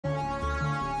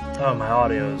Oh, my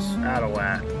audio's out of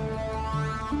whack.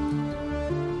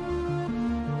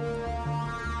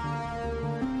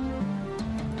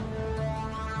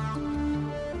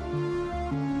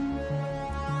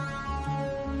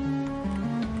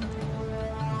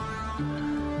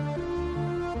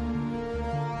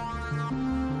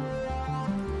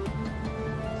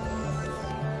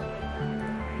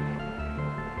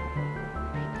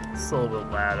 It's a little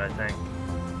bit loud, I think.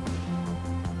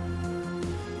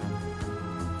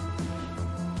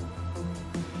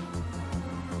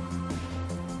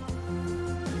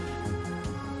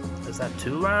 Is that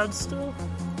too loud still?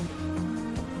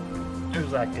 Or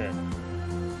is that good?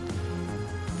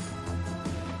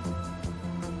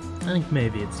 I think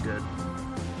maybe it's good.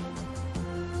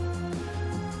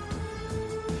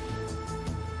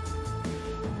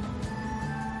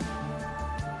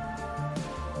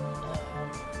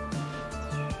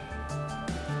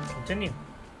 Continue.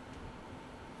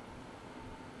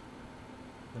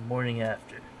 The morning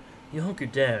after, you hunker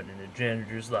down in a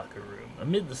janitor's locker room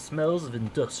amid the smells of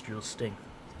industrial strength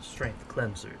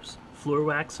cleansers, floor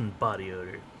wax, and body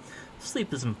odor.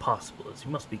 Sleep is impossible as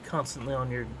you must be constantly on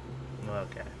your...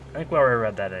 Okay, I think we already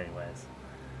read that anyways.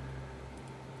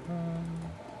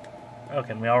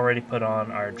 Okay, and we already put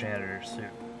on our janitor suit.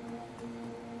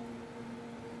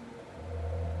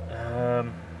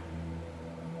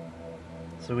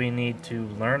 So we need to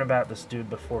learn about this dude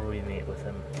before we meet with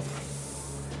him.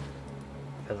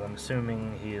 Because I'm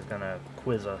assuming he is gonna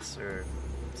quiz us or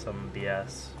some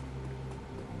BS.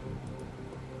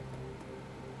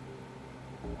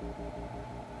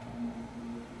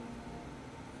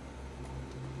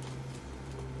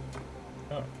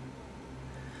 Oh.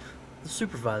 The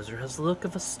supervisor has the look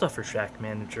of a stuffer shack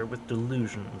manager with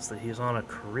delusions that he is on a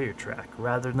career track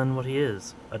rather than what he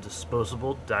is, a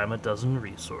disposable dime-a-dozen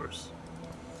resource.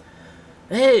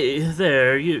 Hey,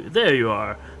 there you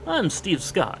are. I'm Steve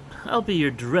Scott. I'll be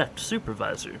your direct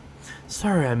supervisor.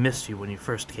 Sorry I missed you when you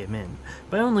first came in,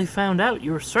 but I only found out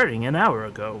you were starting an hour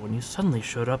ago when you suddenly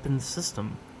showed up in the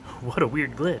system. What a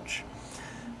weird glitch.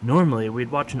 Normally,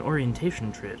 we'd watch an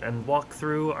orientation trit and walk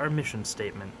through our mission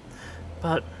statement,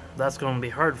 but that's going to be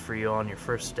hard for you on your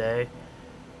first day.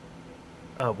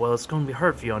 Well, it's going to be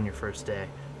hard for you on your first day,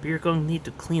 but you're going to need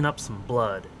to clean up some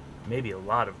blood. Maybe a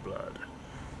lot of blood.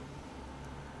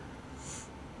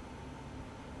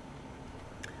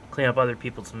 Clean up other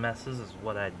people's messes is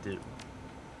what I do.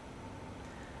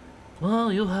 Well,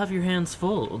 you'll have your hands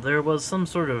full. There was some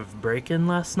sort of break-in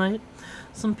last night.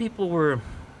 Some people were,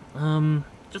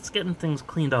 just getting things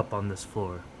cleaned up on this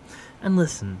floor. And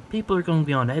listen, people are going to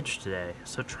be on edge today,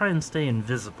 so try and stay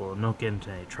invisible and don't get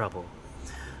into any trouble.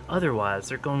 Otherwise,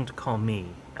 they're going to call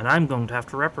me, and I'm going to have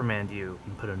to reprimand you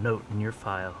and put a note in your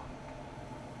file.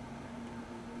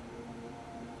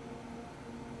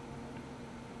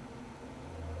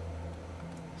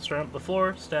 Start up the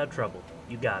floor, stab trouble.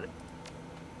 You got it.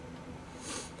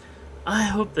 I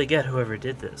hope they get whoever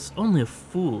did this. Only a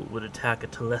fool would attack a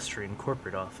Telestrian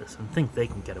corporate office and think they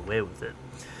can get away with it.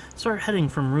 Start heading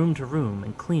from room to room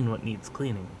and clean what needs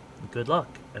cleaning. Good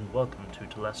luck, and welcome to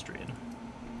Telestrian.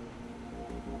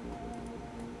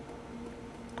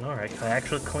 Alright, can I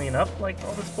actually clean up, like,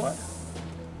 all this blood?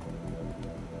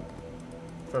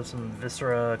 Is that some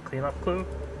Viscera cleanup crew?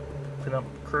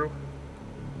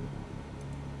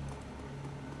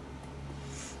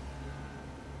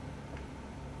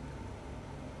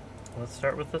 Let's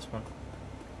start with this one.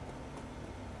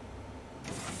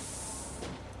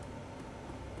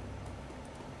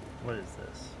 What is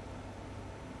this?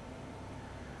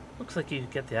 Looks like you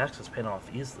could get the access panel off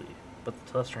easily, but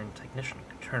the Telestrian technician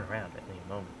could turn around at any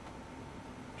moment.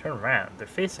 Turn around, they're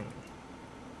facing me.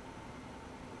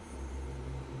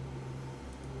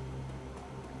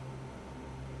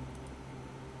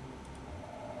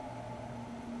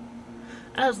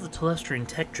 As the Telestrian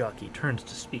tech jockey turns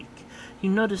to speak, you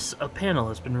notice a panel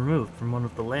has been removed from one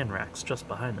of the land racks just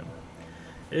behind him.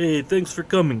 Hey, thanks for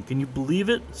coming. Can you believe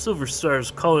it? Silver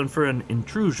Star's calling for an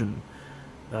intrusion.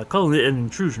 Calling it an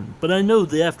intrusion, but I know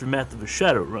the aftermath of a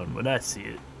Shadowrun when I see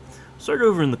it. Start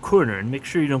over in the corner and make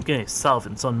sure you don't get any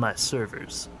solvents on my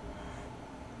servers.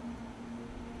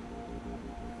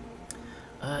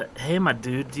 Hey, my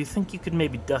dude, do you think you could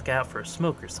maybe duck out for a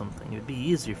smoke or something? It would be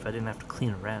easier if I didn't have to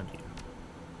clean around you.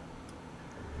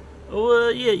 Oh,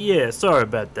 yeah, sorry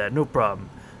about that, no problem.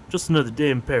 Just another day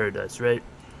in paradise, right?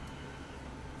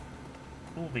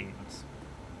 Cool beans.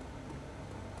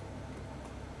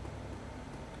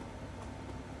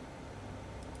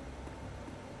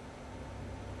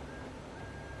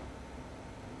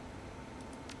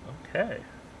 Okay.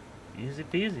 Easy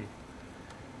peasy.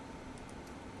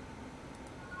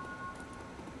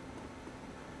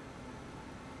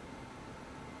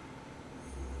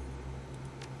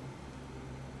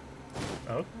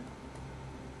 Okay.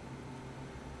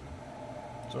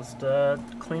 Just,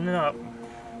 clean it up.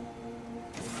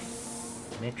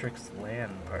 Matrix LAN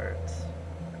parts.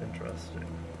 Interesting.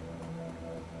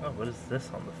 Oh, what is this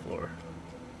on the floor?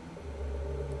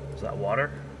 Is that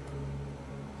water?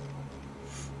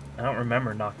 I don't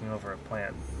remember knocking over a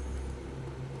plant.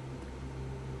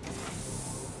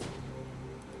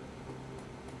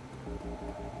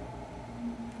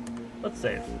 Let's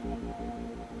save.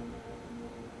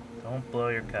 Don't blow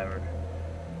your cover.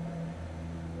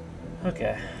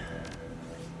 Okay.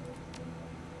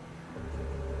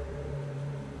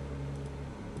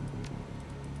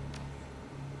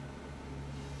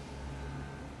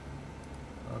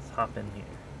 Let's hop in here.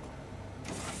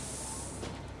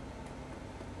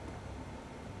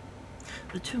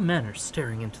 The two men are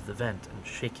staring into the vent and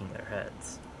shaking their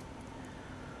heads.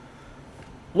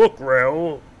 Look,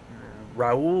 Raoul,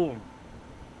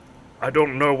 I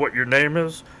don't know what your name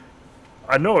is.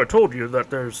 I know I told you that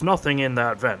there's nothing in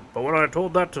that vent, but when I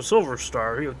told that to Silver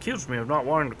Star, he accused me of not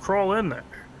wanting to crawl in there.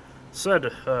 Said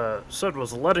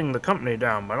was letting the company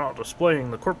down by not displaying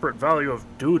the corporate value of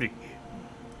duty.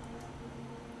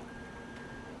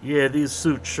 Yeah, these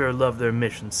suits sure love their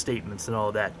mission statements and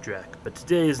all that, Drac, but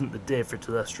today isn't the day for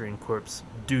Telestrian Corp's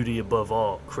duty above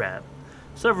all crap.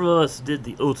 Several of us did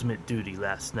the ultimate duty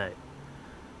last night.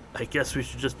 I guess we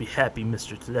should just be happy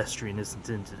Mr. Telestrian isn't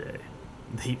in today.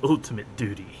 The ultimate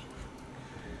duty.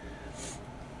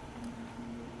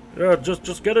 Yeah,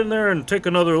 just get in there and take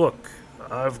another look.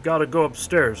 I've got to go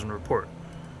upstairs and report.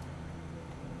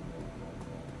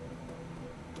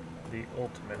 The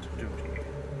ultimate duty.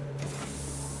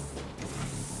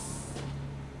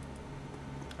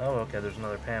 Oh, okay, there's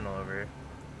another panel over here.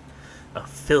 A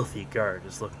filthy guard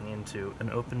is looking into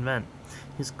an open vent.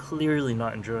 He's clearly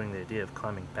not enjoying the idea of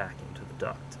climbing back into the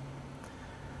duct.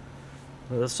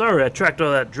 Sorry, I tracked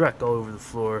all that dreck all over the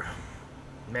floor.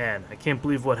 Man, I can't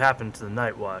believe what happened to the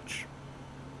Night Watch.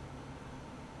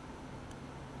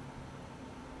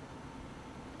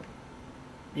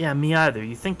 Yeah, me either.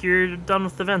 You think you're done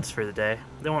with the vents for the day?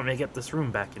 They want me to get this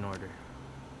room back in order.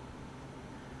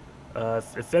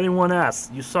 If anyone asks,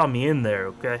 you saw me in there,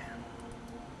 okay?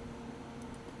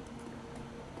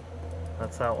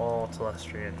 That's how all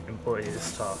Telestrian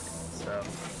employees talk, so...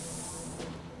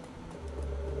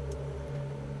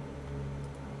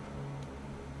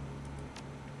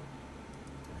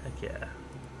 Heck yeah.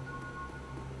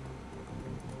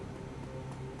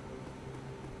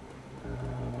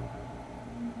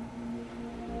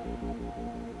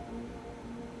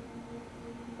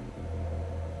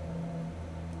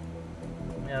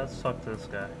 Yeah, let's talk to this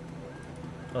guy.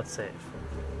 Let's save.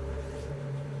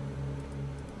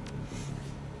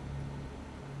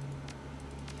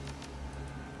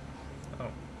 Oh.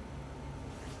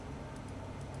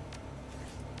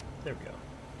 There we go.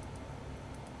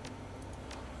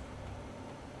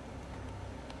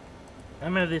 How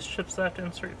many of these chips do I have to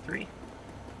insert? 3?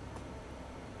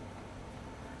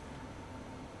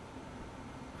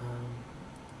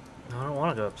 I don't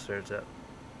want to go upstairs yet.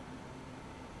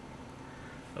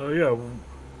 Oh yeah,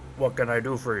 what can I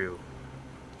do for you?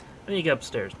 When you get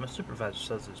upstairs, my supervisor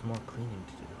says there's more cleaning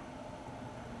to do.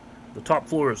 The top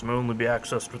floors may only be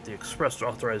accessed with the express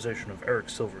authorization of Eric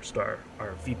Silverstar,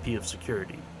 Our VP of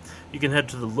Security. You can head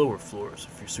to the lower floors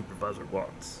if your supervisor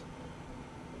wants.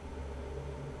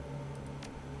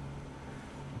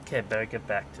 Okay, better get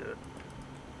back to it.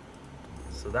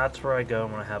 So that's where I go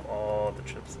when I have all the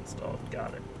chips installed.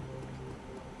 Got it.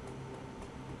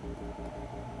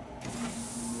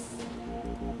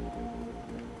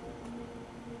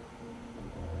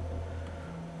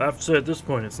 I have to say at this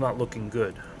point it's not looking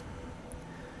good.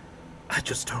 I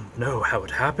just don't know how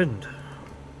it happened.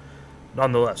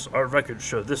 Nonetheless, our records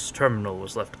show this terminal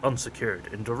was left unsecured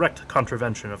in direct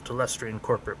contravention of Telestrian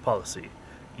corporate policy.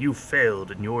 You failed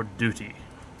in your duty.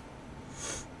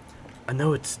 I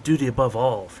know it's duty above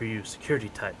all for you security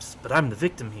types, but I'm the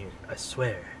victim here, I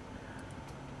swear.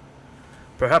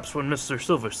 Perhaps when Mr.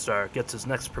 Silverstar gets his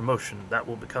next promotion, that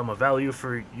will become a value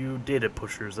for you data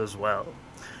pushers as well.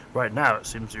 Right now, it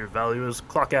seems your value is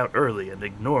clock out early and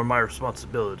ignore my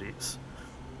responsibilities.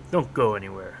 Don't go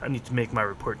anywhere. I need to make my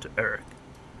report to Eric.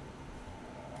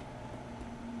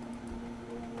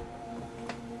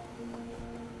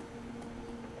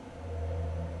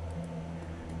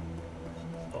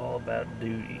 It's all about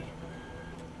duty.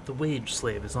 The wage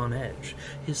slave is on edge.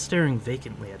 He's staring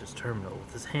vacantly at his terminal,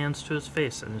 with his hands to his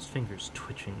face and his fingers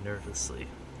twitching nervously.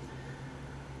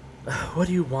 What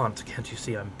do you want? Can't you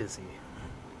see I'm busy?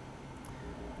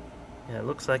 Yeah, it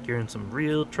looks like you're in some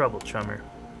real trouble, chummer.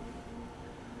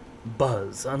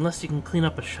 Buzz, unless you can clean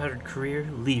up a shattered career,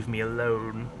 leave me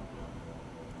alone.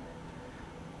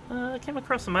 I came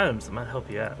across some items that might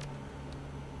help you out.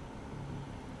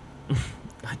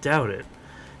 I doubt it.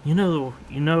 You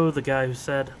know the guy who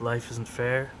said life isn't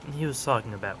fair? He was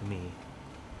talking about me.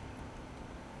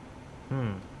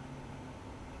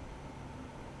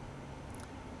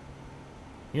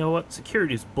 You know what?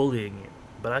 Security's bullying you,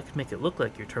 but I could make it look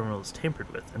like your terminal is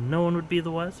tampered with, and no one would be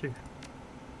the wiser.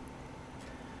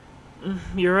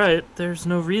 You're right. There's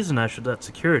no reason I should let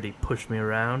security push me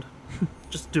around.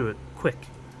 Just do it, quick.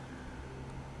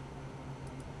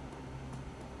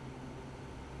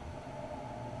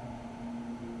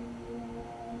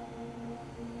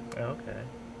 Okay.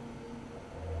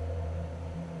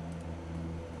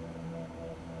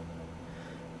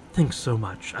 Thanks so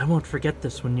much. I won't forget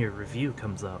this when your review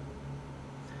comes up.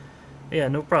 Yeah,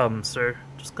 no problem, sir.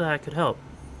 Just glad I could help.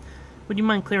 Would you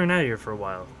mind clearing out of here for a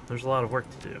while? There's a lot of work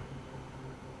to do.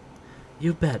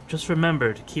 You bet. Just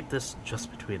remember to keep this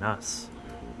just between us.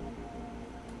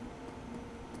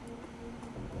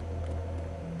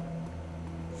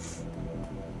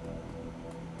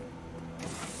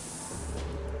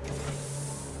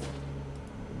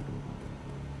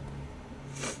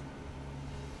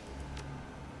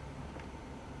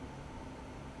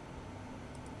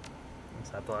 Is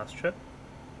that the last trip?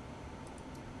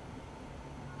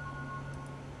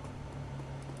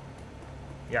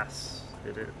 Yes,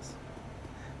 it is.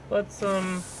 Let's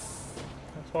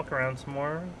walk around some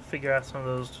more, figure out some of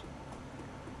those.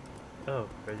 Oh,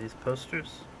 are these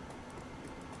posters?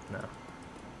 No.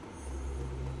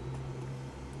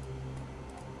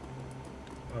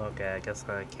 Okay, I guess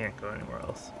I can't go anywhere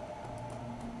else.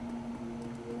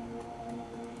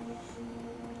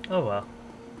 Oh well.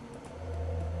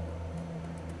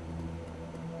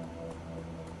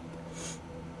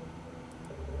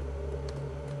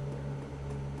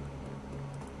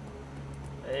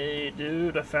 Hey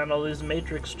dude, I found all these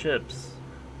matrix chips.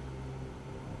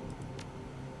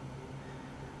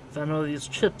 Found all these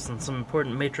chips and some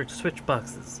important matrix switch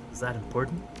boxes. Is that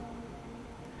important?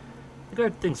 The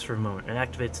guard thinks for a moment and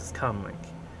activates his comlink.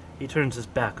 He turns his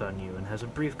back on you and has a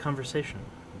brief conversation.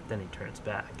 Then he turns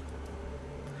back.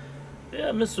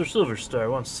 Yeah, Mr.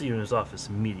 Silverstar wants to see you in his office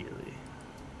immediately.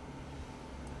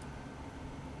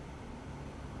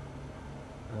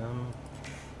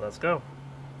 Let's go.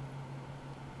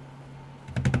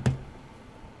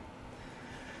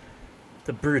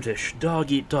 The brutish,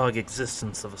 dog-eat-dog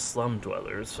existence of a slum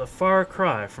dweller is a far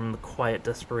cry from the quiet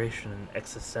desperation and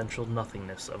existential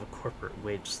nothingness of a corporate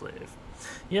wage slave.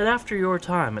 Yet after your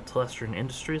time at Telestran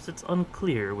Industries, it's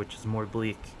unclear which is more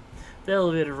bleak. The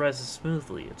elevator rises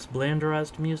smoothly, its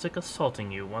blanderized music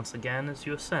assaulting you once again as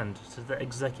you ascend to the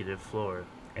executive floor,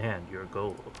 and your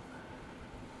goal.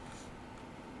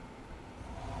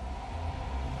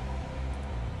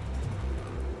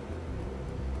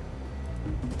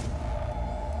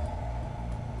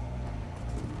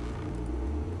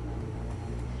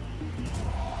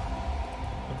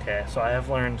 Okay, so I have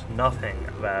learned nothing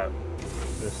about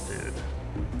this dude.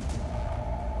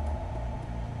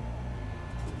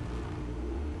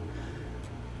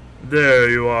 There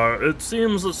you are. It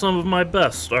seems that some of my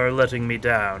best are letting me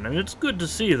down, and it's good to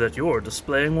see that you're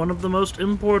displaying one of the most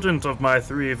important of my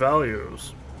 3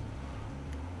 values.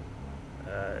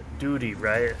 Duty,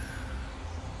 right?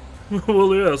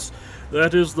 Well, yes,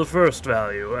 that is the first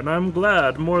value, and I'm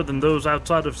glad more than those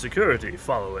outside of security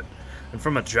follow it, and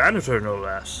from a janitor no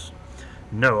less.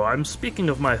 No, I'm speaking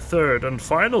of my third and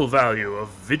final value of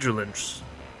vigilance,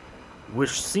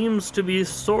 which seems to be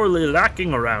sorely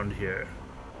lacking around here.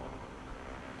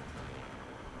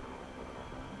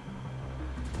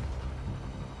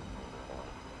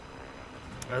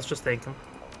 Let's just thank him.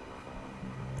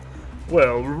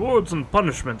 Well, rewards and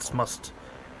punishments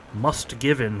must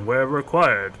given where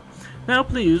required. Now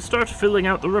please start filling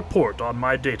out the report on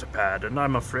my datapad, and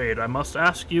I'm afraid I must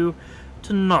ask you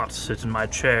to not sit in my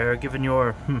chair given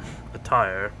your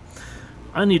attire.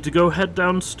 I need to go head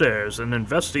downstairs and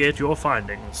investigate your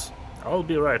findings. I'll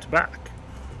be right back.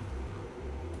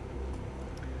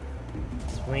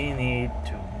 So we need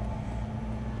to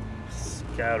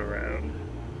scout around.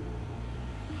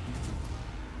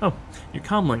 Oh, your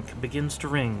comlink begins to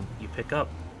ring. You pick up.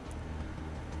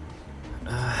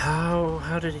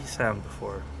 How did he sound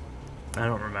before? I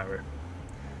don't remember.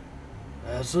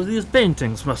 So these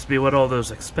paintings must be what all those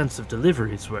expensive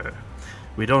deliveries were.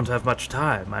 We don't have much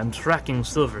time. I'm tracking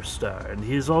Silverstar, and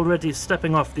he's already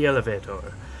stepping off the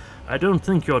elevator. I don't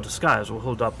think your disguise will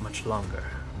hold up much longer.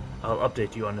 I'll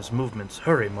update you on his movements.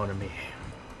 Hurry, mon ami.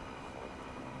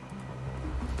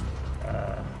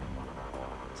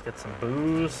 Let's get some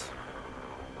booze.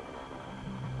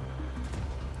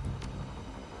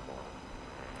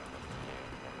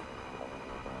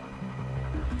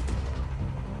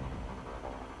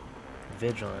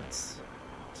 Vigilance.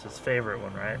 It's his favorite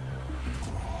one, right?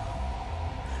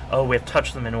 Oh, we have to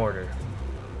touch them in order.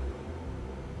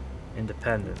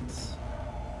 Independence.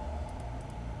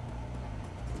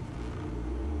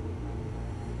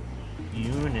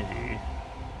 Unity.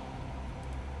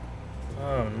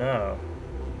 Oh no.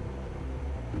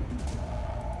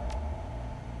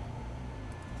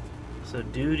 So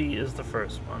duty is the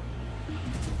first one.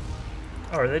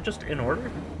 Oh, are they just in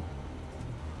order?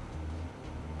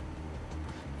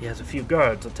 He has a few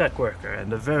guards, a tech worker,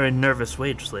 and a very nervous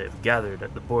wage slave gathered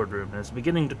at the boardroom and is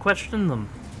beginning to question them.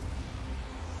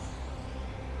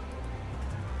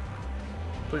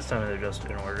 Please tell me they're just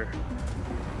in order.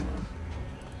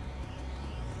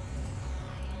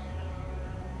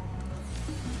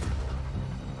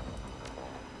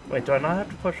 Wait, do I not have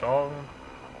to push all of them?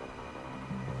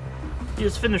 He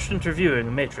has finished interviewing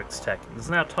a Matrix tech and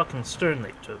is now talking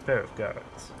sternly to a pair of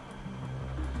guards.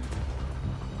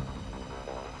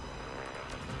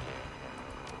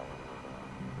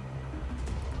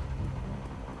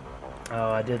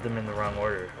 Oh, I did them in the wrong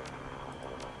order.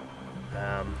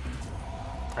 I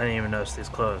didn't even notice these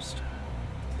closed.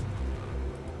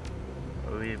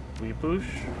 We push?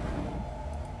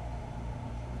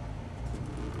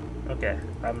 Okay,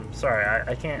 I'm sorry,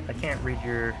 I can't read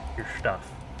your stuff.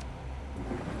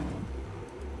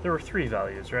 There were 3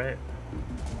 values, right?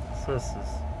 So this is...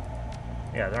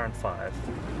 yeah, there aren't 5.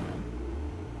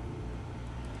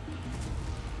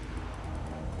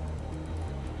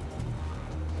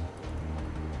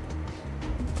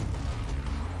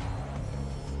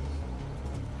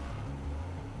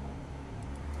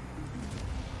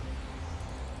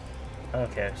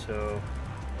 Okay, so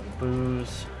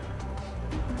booze.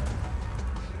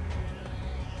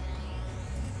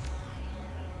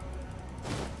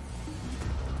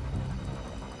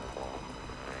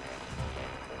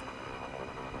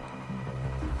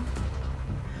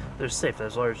 They're safe.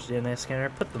 There's a large DNA scanner.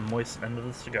 Put the moist end of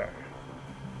the cigar.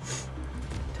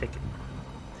 Take it.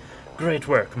 Great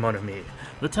work, mon ami.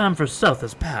 The time for stealth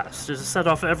has passed. It has set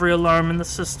off every alarm in the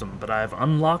system, but I have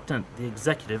unlocked the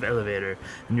executive elevator,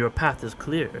 and your path is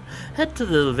clear. Head to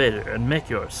the elevator and make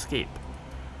your escape.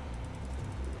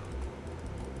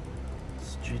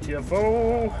 It's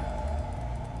GTFO!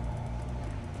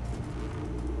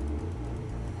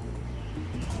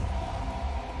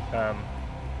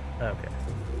 Okay.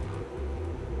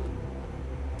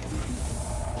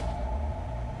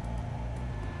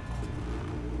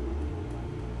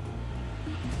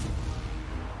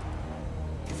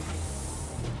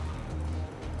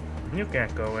 You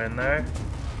can't go in there.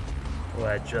 Well,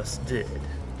 I just did.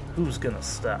 Who's gonna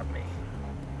stop me?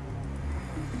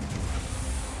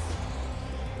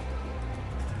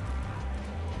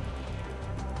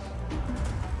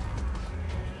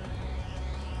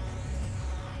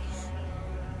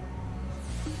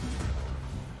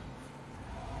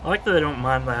 I like that I don't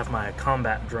mind that I have my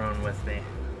combat drone with me.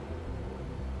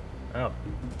 Oh.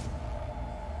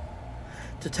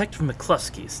 Detective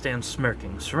McCluskey stands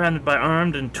smirking, surrounded by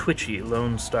armed and twitchy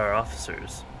Lone Star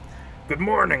officers. Good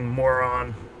morning,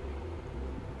 moron.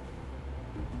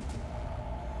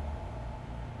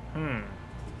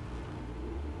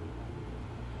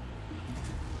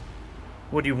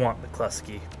 What do you want,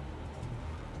 McCluskey?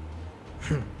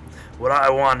 What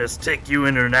I want is take you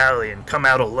into an alley and come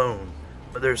out alone.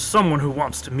 But there's someone who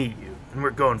wants to meet you, and we're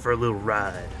going for a little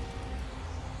ride.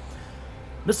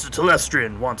 Mr.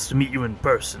 Telestrian wants to meet you in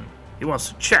person. He wants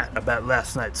to chat about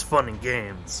last night's fun and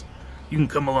games. You can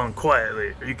come along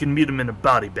quietly, or you can meet him in a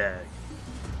body bag.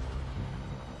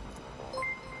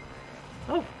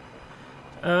 Oh.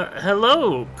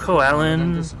 Hello, Koalan.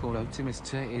 Underscore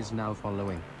Optimista is now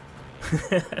following.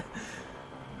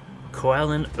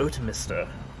 Koalan Optimista.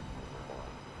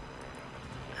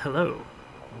 Hello.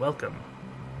 Welcome.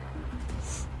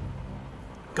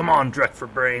 Come on, Drek for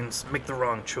brains. Make the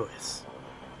wrong choice.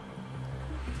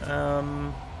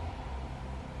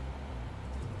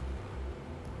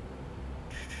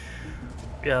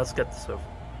 Yeah, let's get this over.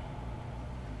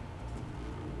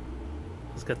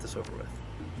 Let's get this over with.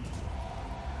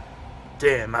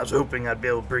 Damn, I was hoping I'd be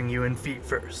able to bring you in feet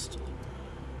first. So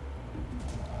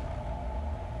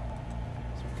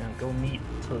we're gonna go meet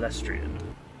Telestrian.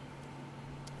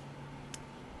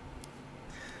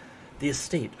 The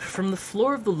estate. From the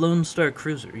floor of the Lone Star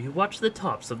cruiser, you watch the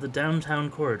tops of the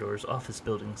downtown corridor's office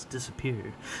buildings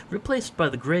disappear, replaced by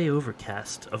the gray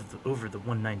overcast over the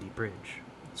 190 bridge.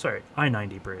 Sorry,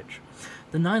 I-90 bridge.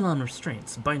 The nylon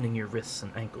restraints binding your wrists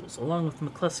and ankles, along with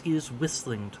McCluskey's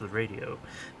whistling to the radio,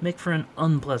 make for an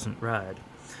unpleasant ride.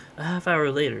 A half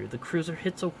hour later, the cruiser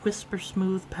hits a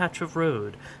whisper-smooth patch of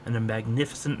road, and a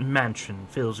magnificent mansion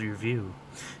fills your view.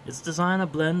 Its design a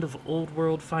blend of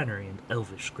old-world finery and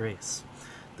elvish grace.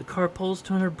 The car pulls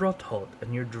to an abrupt halt,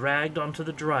 and you're dragged onto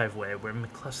the driveway where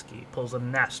McCluskey pulls a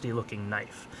nasty-looking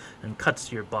knife and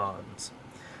cuts your bonds.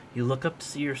 You look up to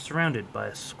see you're surrounded by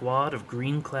a squad of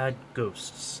green-clad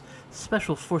ghosts,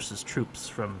 special forces troops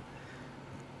from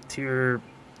Tarngyre.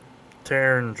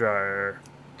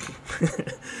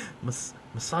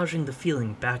 Massaging the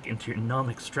feeling back into your numb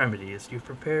extremities, you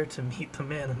prepare to meet the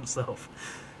man himself,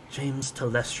 James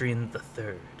Telestrian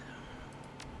III.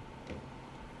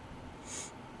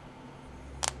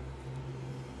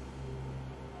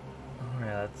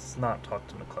 Alright, let's not talk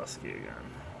to McCluskey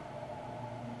again.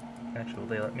 Actually, will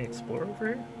they let me explore over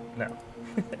here? No.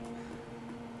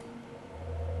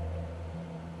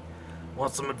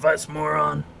 Want some advice,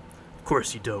 moron? Of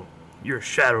course you don't. You're a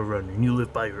Shadowrunner and you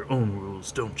live by your own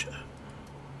rules, don't you?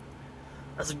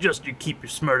 I suggest you keep your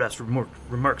smart-ass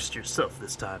remarks to yourself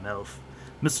this time, Elf.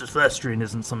 Mr. Telestrian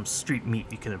isn't some street meat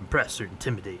you can impress or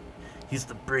intimidate. He's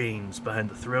the brains behind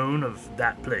the throne of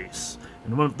that place,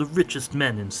 and one of the richest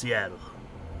men in Seattle.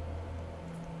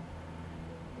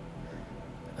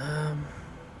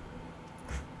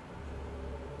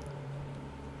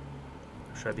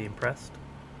 Should I be impressed?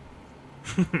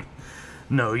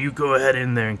 No, you go ahead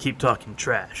in there and keep talking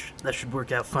trash. That should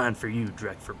work out fine for you,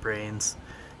 Drek for brains.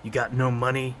 You got no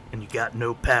money, and you got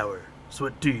no power. So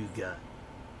what do you got?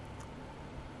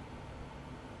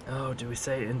 Oh, do we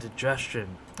say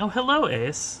indigestion? Oh, hello,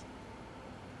 Ace.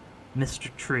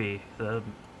 Mr. Tree,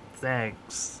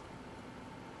 thanks.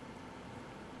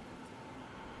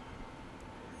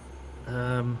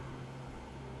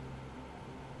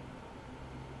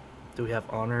 Do we have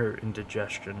honor or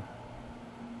indigestion?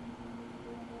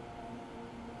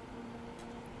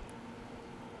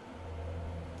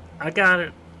 I got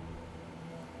it.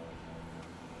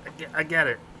 I get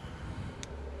it.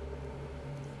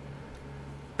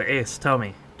 But Ace, tell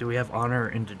me, do we have honor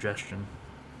or indigestion?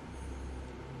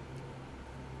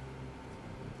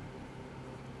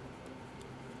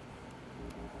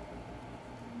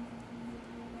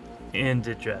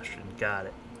 Indigestion, got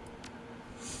it.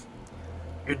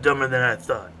 You're dumber than I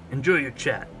thought. Enjoy your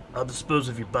chat. I'll dispose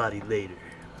of your body later.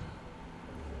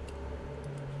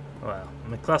 Well,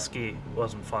 McCluskey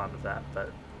wasn't fond of that,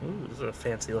 but ooh, this is a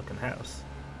fancy looking house.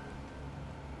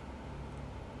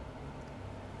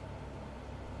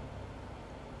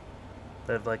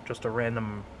 They have like just a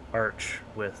random arch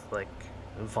with like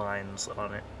vines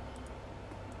on it.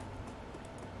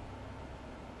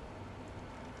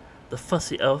 The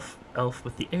fussy elf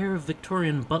with the air of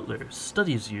Victorian butler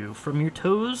studies you from your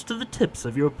toes to the tips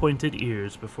of your pointed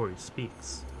ears before he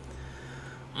speaks.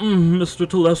 Mr.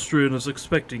 Telestrian is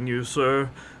expecting you, sir.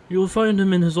 You'll find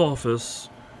him in his office.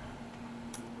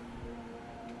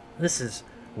 This is...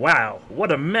 wow,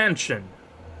 what a mansion!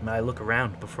 May I look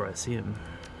around before I see him?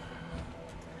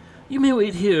 You may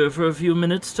wait here for a few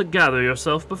minutes to gather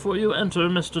yourself before you enter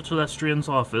Mr. Telestrian's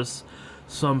office.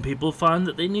 Some people find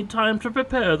that they need time to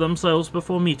prepare themselves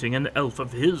before meeting an elf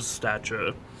of his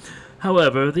stature.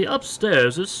 However, the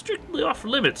upstairs is strictly off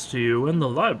limits to you, and the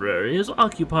library is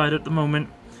occupied at the moment.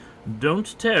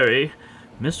 Don't tarry.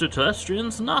 Mr.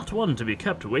 Telestrian's not one to be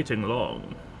kept waiting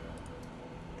long.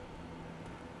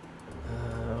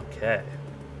 Okay.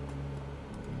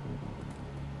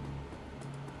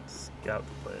 Scout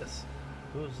the place.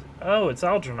 Who's... oh, it's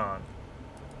Algernon.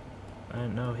 I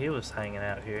didn't know he was hanging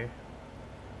out here.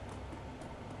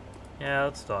 Yeah,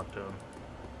 let's talk to him.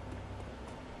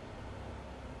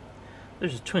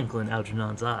 There's a twinkle in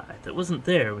Algernon's eye that wasn't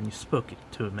there when you spoke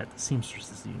to him at the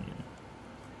Seamstresses Union.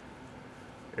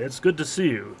 It's good to see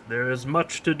you. There is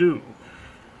much to do.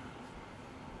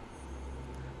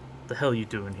 What the hell you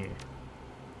doing here?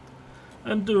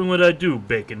 I'm doing what I do,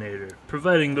 Baconator,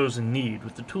 providing those in need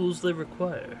with the tools they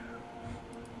require.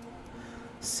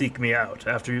 Seek me out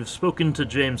after you've spoken to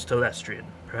James Telestrian.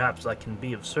 Perhaps I can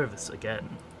be of service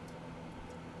again.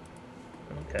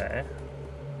 Okay.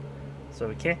 So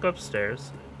we can't go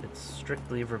upstairs. It's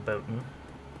strictly verboten.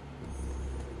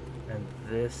 And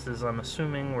this is, I'm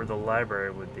assuming, where the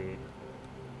library would be.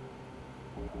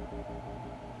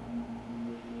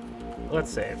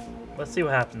 Let's save. Let's see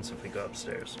what happens if we go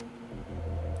upstairs.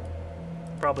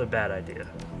 Probably a bad idea.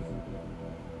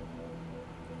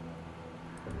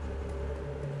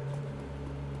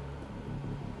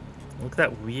 Look at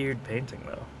that weird painting,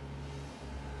 though.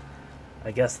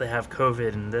 I guess they have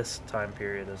COVID in this time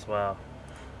period as well.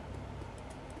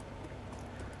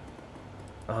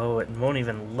 Oh, it won't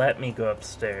even let me go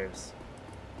upstairs.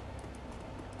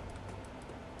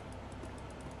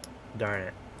 Darn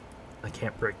it. I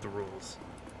can't break the rules.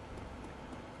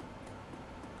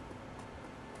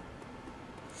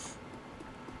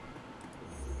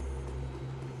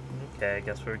 Okay, I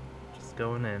guess we're just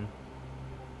going in.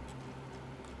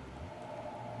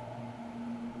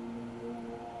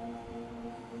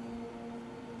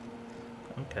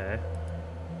 Okay.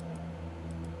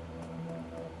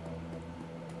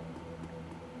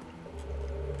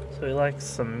 So he likes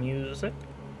some music.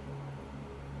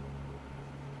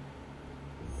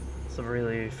 It's a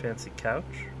really fancy couch.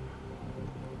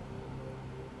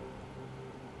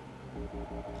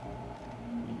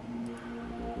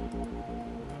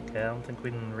 Okay, I don't think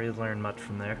we can really learn much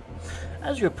from there.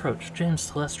 As you approach,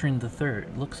 James Telestrian III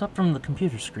looks up from the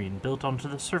computer screen built onto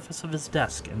the surface of his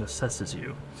desk and assesses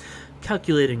you.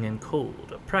 Calculating and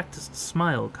cold, a practiced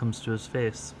smile comes to his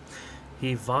face.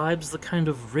 He vibes the kind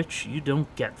of rich you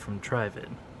don't get from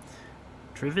Trivid.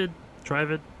 Trivid?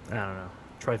 Trivid? I don't know.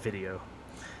 Trivideo.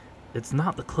 It's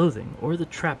not the clothing or the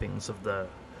trappings of the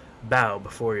bow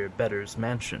before your betters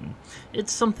mansion.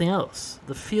 It's something else.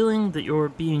 The feeling that you're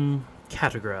being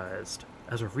categorized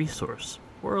as a resource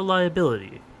or a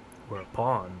liability or a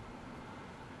pawn.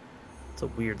 It's a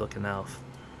weird looking elf.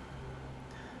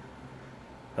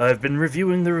 I've been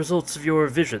reviewing the results of your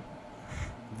visit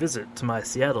to my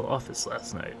Seattle office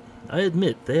last night. I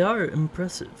admit they are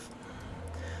impressive.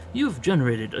 You've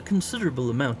generated a considerable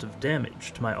amount of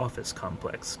damage to my office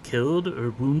complex, killed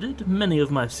or wounded many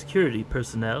of my security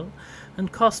personnel,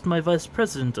 and cost my Vice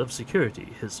President of Security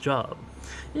his job.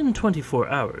 In 24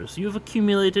 hours, you have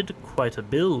accumulated quite a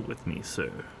bill with me,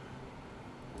 sir.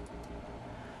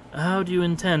 How do you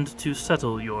intend to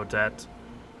settle your debt?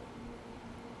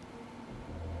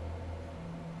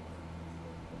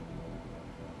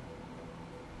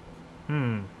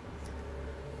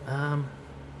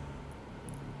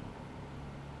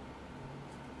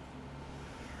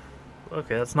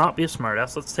 Okay, let's not be a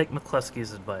smartass. Let's take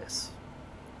McCluskey's advice.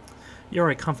 You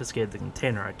already confiscated the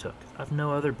container I took. I've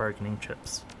no other bargaining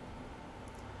chips.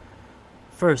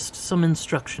 First, some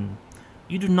instruction.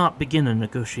 You do not begin a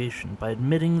negotiation by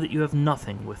admitting that you have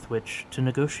nothing with which to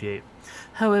negotiate.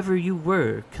 However, you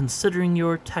were, considering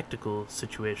your tactical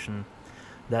situation.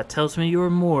 That tells me you are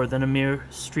more than a mere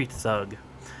street thug.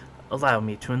 Allow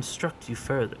me to instruct you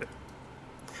further.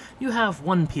 You have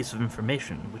one piece of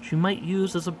information which you might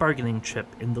use as a bargaining chip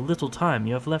in the little time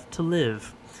you have left to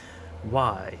live.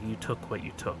 Why you took what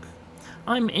you took.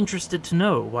 I'm interested to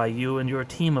know why you and your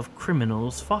team of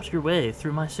criminals fought your way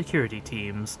through my security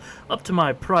teams, up to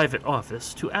my private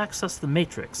office to access the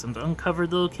Matrix and uncover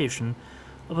the location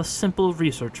of a simple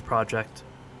research project.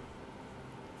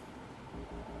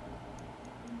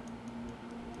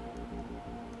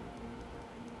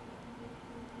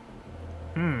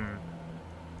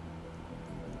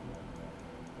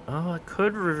 Oh, I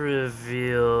could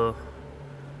reveal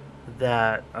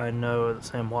that I know that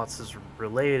Sam Watts is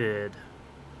related.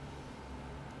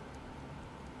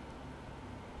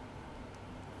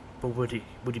 But would he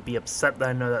be upset that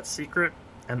I know that secret?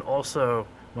 And also,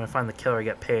 when I find the killer, I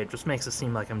get paid. Just makes it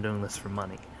seem like I'm doing this for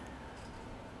money.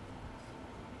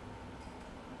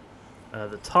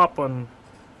 The top one,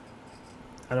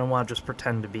 I don't want to just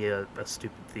pretend to be a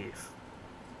stupid thief.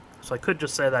 So I could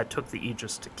just say that I took the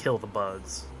Aegis to kill the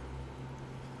bugs.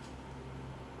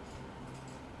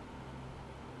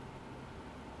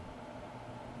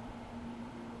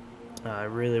 I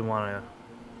really want to...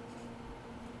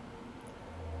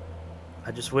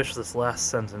 I just wish this last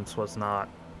sentence was not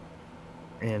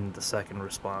in the second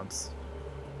response.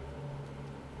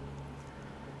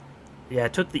 Yeah, I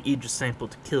took the Aegis sample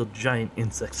to kill giant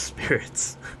insect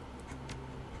spirits.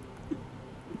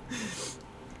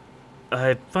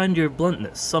 I find your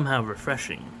bluntness somehow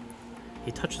refreshing.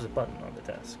 He touches a button on the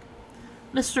desk.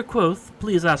 Mr. Quoth,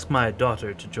 please ask my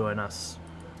daughter to join us.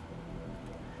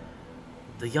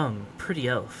 The young, pretty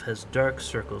elf has dark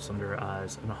circles under her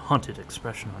eyes and a haunted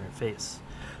expression on her face.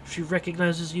 She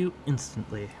recognizes you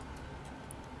instantly.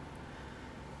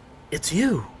 It's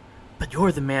you! But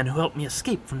you're the man who helped me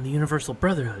escape from the Universal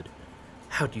Brotherhood.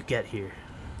 How'd you get here?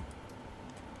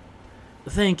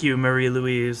 Thank you,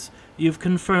 Marie-Louise. You've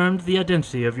confirmed the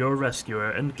identity of your rescuer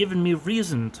and given me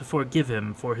reason to forgive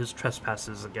him for his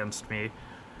trespasses against me.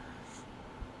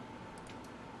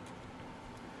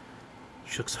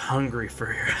 She looks hungry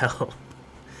for your help.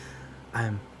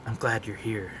 I'm glad you're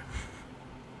here.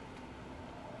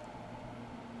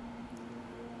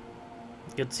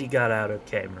 Good to see you got out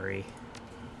okay, Marie.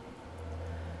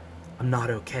 I'm not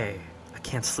okay. I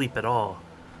can't sleep at all.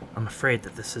 I'm afraid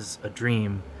that this is a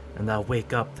dream, and I'll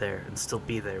wake up there and still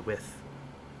be there with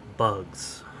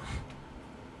bugs.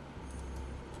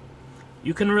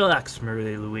 You can relax,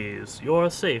 Marie-Louise. You're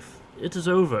safe. It is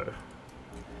over.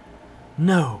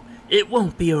 No, it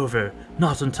won't be over.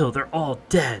 Not until they're all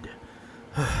dead.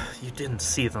 You didn't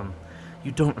see them.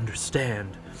 You don't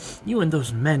understand. You and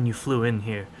those men you flew in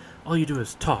here, all you do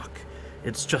is talk.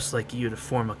 It's just like you to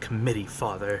form a committee,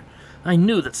 Father. I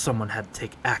knew that someone had to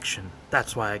take action.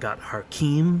 That's why I got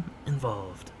Hakeem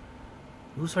involved.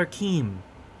 Who's Hakeem?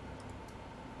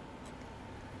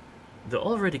 The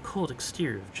already cold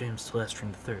exterior of James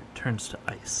Telestrin III turns to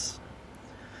ice.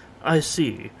 I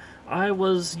see. I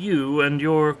was you and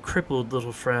your crippled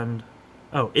little friend.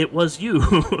 Oh, it was you.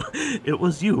 It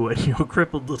was you and your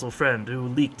crippled little friend who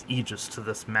leaked Aegis to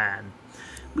this man.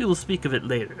 We will speak of it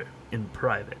later, in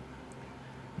private.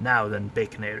 Now then,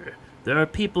 Baconator, there are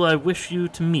people I wish you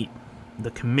to meet.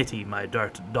 The committee my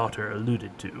daughter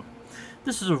alluded to.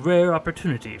 This is a rare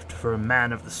opportunity for a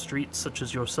man of the streets such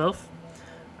as yourself.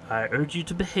 I urge you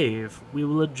to behave. We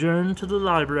will adjourn to the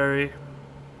library.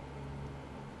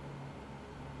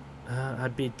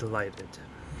 I'd be delighted.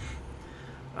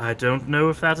 I don't know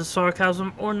if that is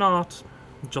sarcasm or not.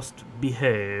 Just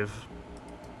behave.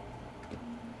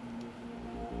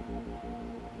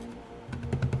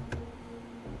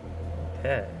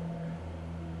 Okay.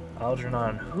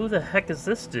 Algernon, who the heck is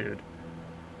this dude?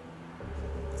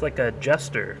 It's like a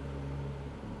jester.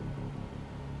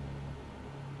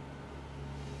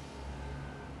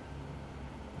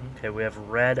 Okay, we have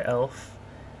red elf,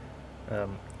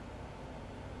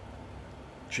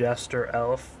 jester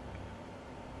elf,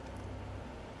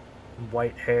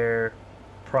 white hair,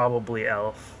 probably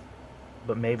elf,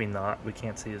 but maybe not. We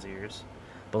can't see his ears.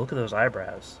 But look at those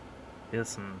eyebrows. He has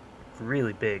some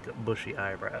really big, bushy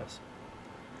eyebrows.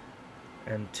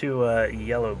 And two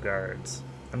yellow guards.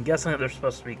 I'm guessing that they're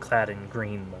supposed to be clad in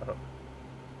green, though.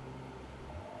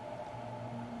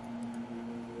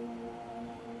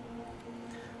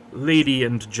 Lady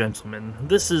and gentlemen,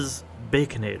 this is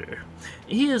Baconator.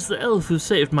 He is the elf who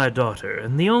saved my daughter,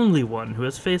 and the only one who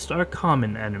has faced our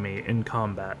common enemy in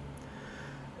combat.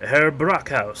 Herr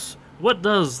Brockhaus, what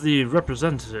does the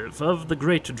representative of the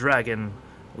great dragon,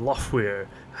 Lofweir,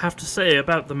 have to say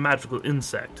about the magical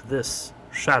insect, this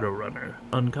Shadowrunner,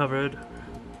 uncovered?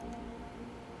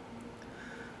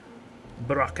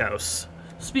 Brockhaus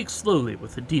speaks slowly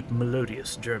with a deep,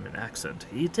 melodious German accent.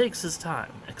 He takes his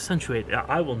time, accentuating.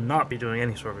 I will not be doing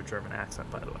any sort of a German accent,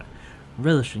 by the way.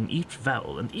 Relishing each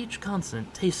vowel and each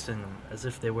consonant, tasting them as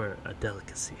if they were a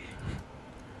delicacy.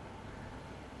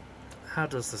 How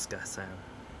does this guy sound?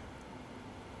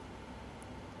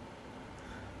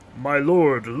 My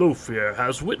lord Lofweir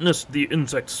has witnessed the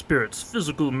insect spirit's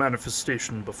physical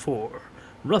manifestation before,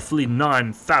 roughly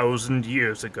 9,000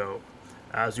 years ago.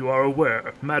 As you are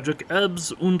aware, magic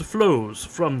ebbs and flows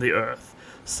from the earth,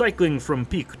 cycling from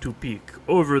peak to peak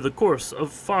over the course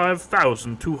of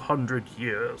 5,200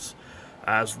 years,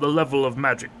 as the level of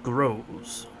magic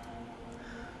grows.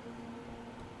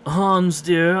 Hans,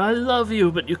 dear, I love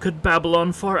you, but you could babble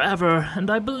on forever, and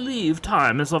I believe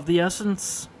time is of the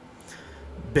essence.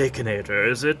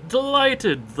 Baconator, is it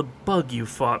delighted the bug you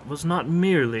fought was not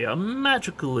merely a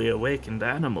magically awakened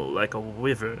animal like a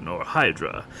wyvern or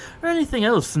hydra, or anything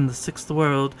else in the sixth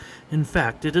world. In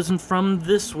fact, it isn't from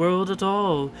this world at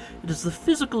all. It is the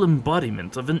physical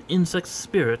embodiment of an insect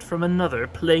spirit from another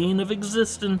plane of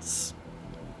existence.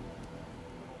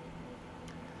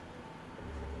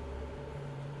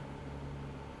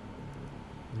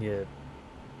 Yeah.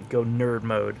 Go nerd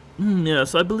mode.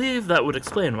 Yes, I believe that would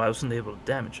explain why I wasn't able to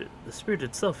damage it. The spirit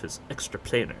itself is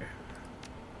extraplanar.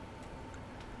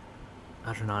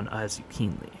 Algernon eyes you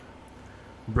keenly.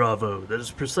 Bravo, that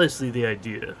is precisely the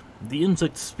idea. The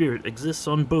insect spirit exists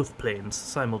on both planes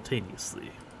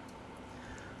simultaneously.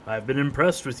 I have been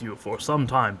impressed with you for some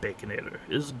time, Baconator.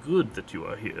 It is good that you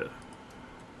are here.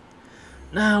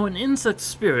 Now, an insect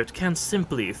spirit can't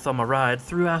simply thumb a ride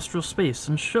through astral space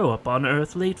and show up on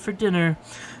Earth late for dinner.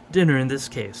 Dinner, in this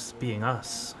case, being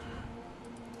us.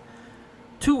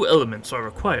 2 elements are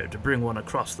required to bring one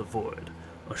across the void.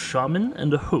 A shaman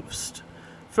and a host.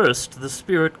 First, the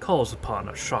spirit calls upon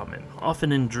a shaman,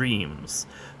 often in dreams.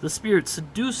 The spirit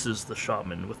seduces the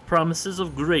shaman with promises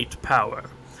of great power.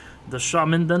 The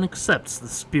shaman then accepts the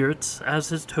spirit as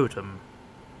his totem.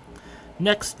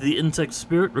 Next, the insect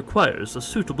spirit requires a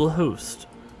suitable host.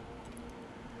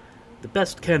 The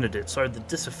best candidates are the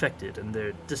disaffected and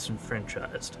the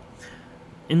disenfranchised.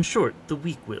 In short, the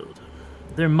weak-willed.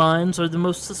 Their minds are the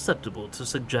most susceptible to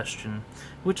suggestion,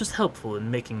 which is helpful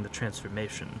in making the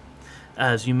transformation.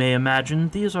 As you may imagine,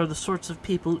 these are the sorts of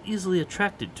people easily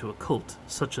attracted to a cult,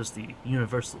 such as the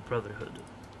Universal Brotherhood.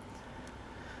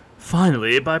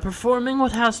 Finally, by performing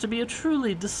what has to be a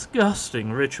truly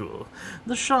disgusting ritual,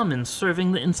 the shaman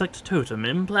serving the insect totem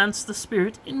implants the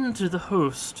spirit into the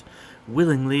host,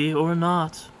 willingly or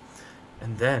not.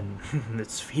 And then,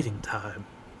 it's feeding time.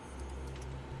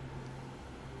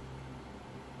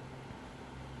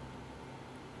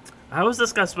 How is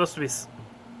this guy supposed to be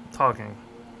talking?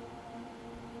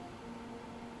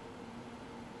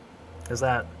 Is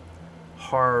that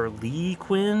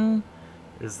Harlequin?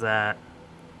 Is that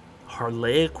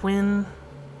Harlequin?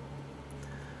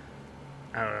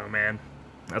 I don't know, man.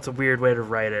 That's a weird way to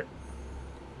write it.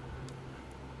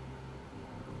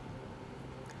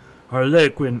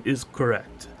 Harlequin is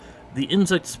correct. The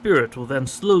insect spirit will then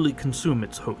slowly consume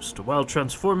its host, while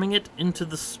transforming it into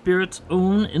the spirit's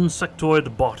own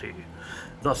insectoid body,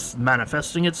 thus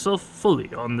manifesting itself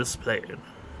fully on this plane.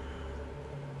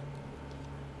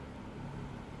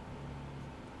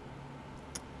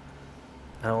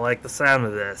 I don't like the sound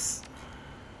of this.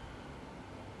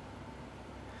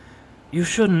 You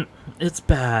shouldn't. It's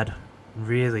bad.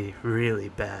 Really, really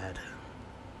bad.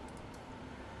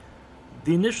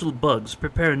 The initial bugs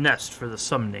prepare a nest for the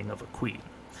summoning of a queen.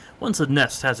 Once a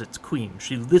nest has its queen,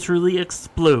 she literally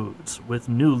explodes with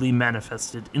newly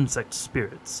manifested insect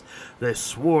spirits. They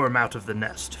swarm out of the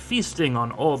nest, feasting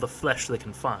on all the flesh they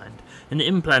can find, and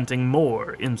implanting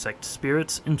more insect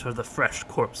spirits into the fresh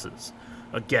corpses.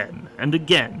 Again, and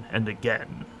again, and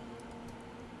again.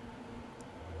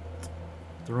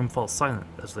 The room falls silent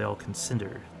as they all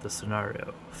consider the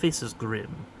scenario. Faces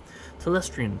grim.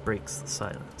 Telestrian breaks the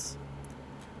silence.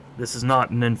 This is not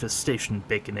an infestation,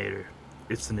 Baconator.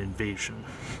 It's an invasion.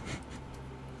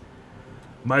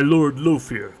 My Lord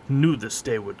Lofir knew this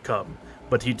day would come,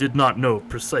 but he did not know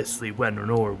precisely when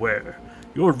nor where.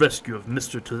 Your rescue of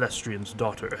Mr. Telestrian's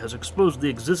daughter has exposed the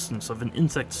existence of an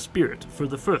insect spirit for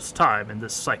the first time in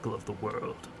this cycle of the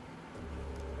world.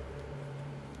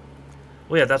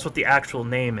 Well, yeah, that's what the actual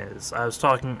name is. I'm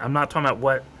not talking about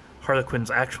what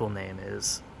Harlequin's actual name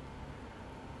is.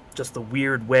 Just the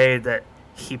weird way that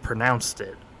he pronounced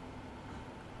it.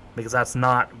 Because that's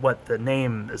not what the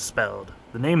name is spelled.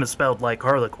 The name is spelled like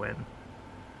Harlequin.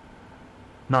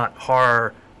 Not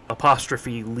Har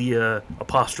apostrophe Leah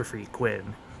apostrophe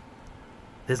Quinn.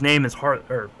 His name is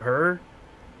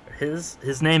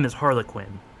his name is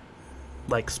Harlequin.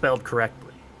 Like spelled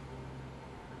correctly.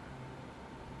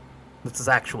 That's his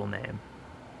actual name.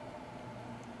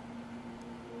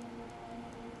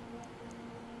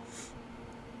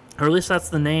 Or at least that's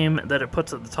the name that it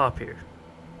puts at the top here.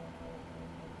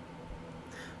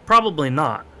 Probably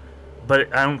not.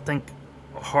 But I don't think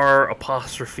Har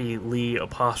apostrophe Lee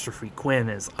apostrophe Quinn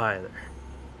is either.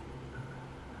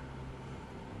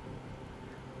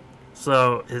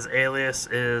 So his alias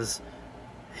is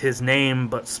his name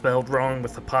but spelled wrong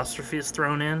with apostrophes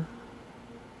thrown in.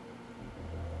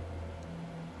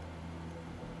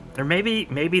 Or maybe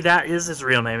that is his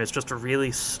real name. It's just a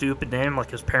really stupid name,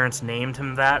 like his parents named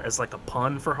him that as like a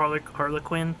pun for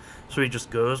Harlequin, so he just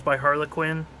goes by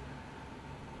Harlequin.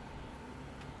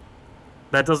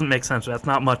 That doesn't make sense. That's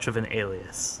not much of an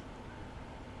alias.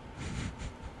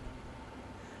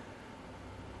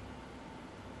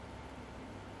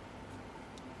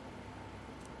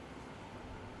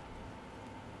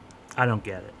 I don't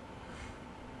get it.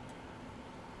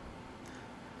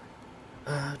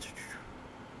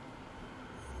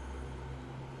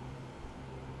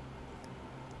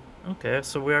 Okay,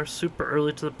 so we are super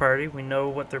early to the party. We know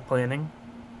what they're planning.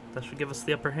 That should give us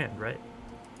the upper hand, right?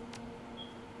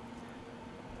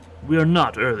 We are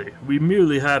not early. We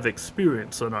merely have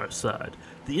experience on our side.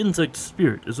 The insect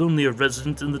spirit is only a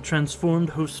resident in the transformed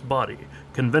host's body.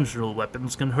 Conventional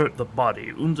weapons can hurt the body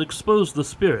and expose the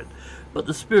spirit, but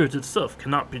the spirit itself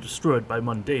cannot be destroyed by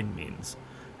mundane means.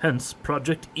 Hence,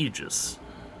 Project Aegis.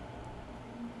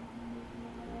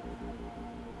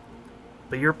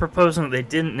 But you're proposing that they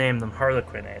didn't name them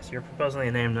Harlequin Ace. You're proposing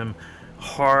they named them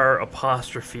Har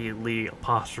apostrophe Lee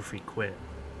apostrophe Quinn.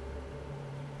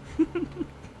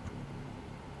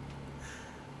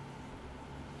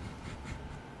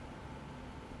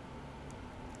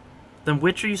 Then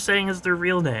which are you saying is their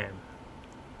real name?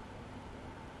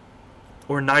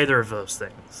 Or neither of those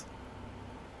things?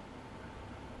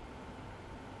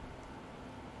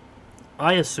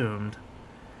 I assumed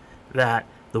that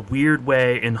the weird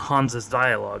way in Hans's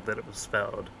dialogue that it was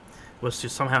spelled was to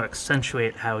somehow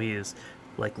accentuate how he is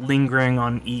like lingering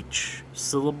on each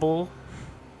syllable.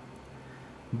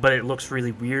 But it looks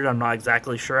really weird. I'm not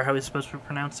exactly sure how he's supposed to be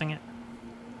pronouncing it.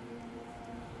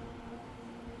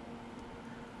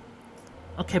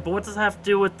 Okay, but what does that have to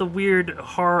do with the weird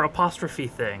Har apostrophe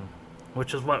thing?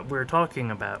 Which is what we're talking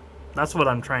about. That's what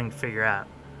I'm trying to figure out.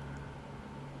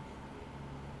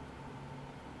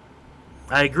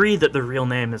 I agree that the real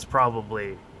name is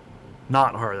probably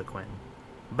not Harlequin,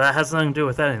 but that has nothing to do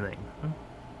with anything.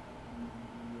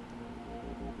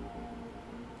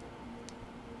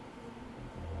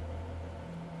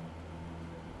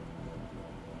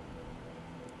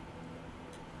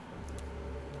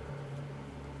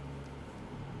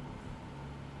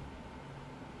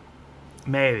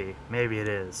 Maybe it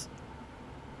is.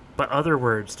 But other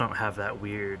words don't have that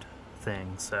weird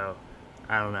thing, so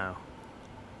I don't know.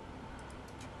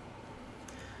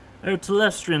 Our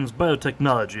Telestrian's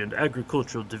biotechnology and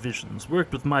agricultural divisions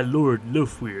worked with my Lord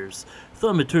Lofweir's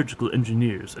thaumaturgical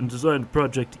engineers and designed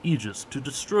Project Aegis to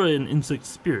destroy an insect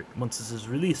spirit once it is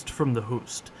released from the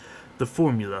host. The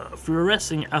formula, a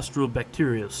fluorescing astral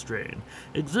bacteria strain,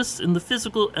 exists in the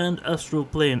physical and astral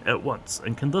plane at once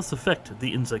and can thus affect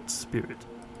the insect spirit.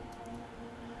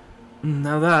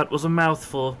 Now that was a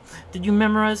mouthful. Did you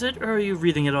memorize it, or are you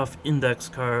reading it off index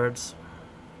cards?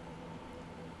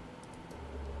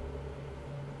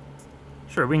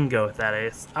 Sure, we can go with that,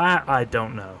 Ace. I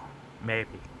don't know.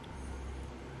 Maybe.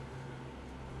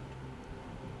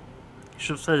 You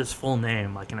should have said his full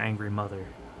name like an angry mother.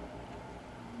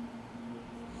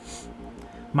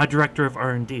 My director of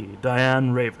R&D,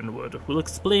 Diane Ravenwood, will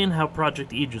explain how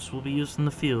Project Aegis will be used in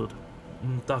the field.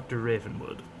 Dr.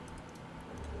 Ravenwood.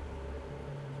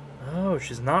 Oh,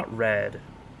 she's not red.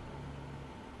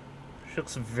 She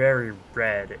looks very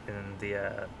red in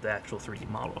the actual 3D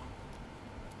model.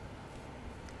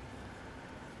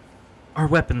 Our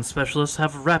weapons specialists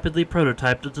have rapidly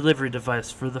prototyped a delivery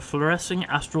device for the fluorescing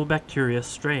astral bacteria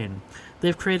strain.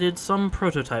 They've created some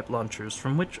prototype launchers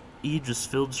from which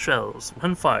Aegis-filled shells,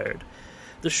 when fired,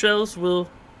 the shells will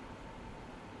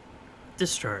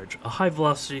discharge a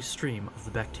high-velocity stream of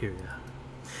the bacteria.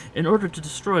 In order to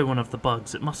destroy one of the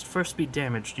bugs, it must first be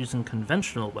damaged using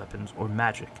conventional weapons or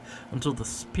magic until the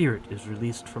spirit is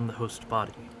released from the host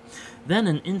body. Then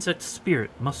an insect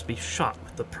spirit must be shot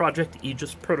with the Project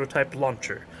Aegis prototype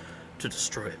launcher to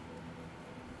destroy it.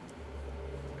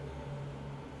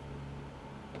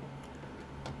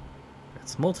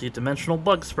 It's multi-dimensional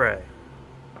bug spray.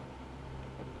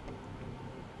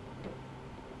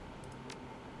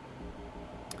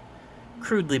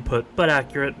 Crudely put, but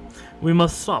accurate, we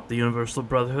must stop the Universal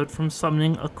Brotherhood from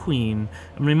summoning a queen,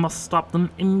 and we must stop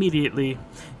them immediately.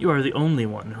 You are the only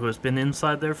one who has been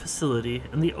inside their facility,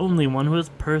 and the only one who has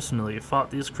personally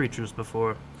fought these creatures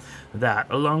before. That,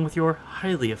 along with your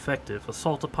highly effective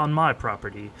assault upon my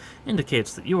property,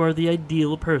 indicates that you are the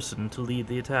ideal person to lead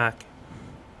the attack.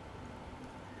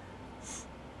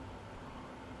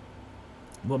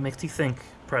 What makes you think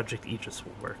Project Aegis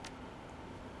will work?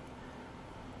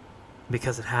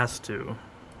 Because it has to.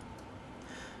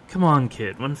 Come on,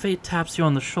 kid. When fate taps you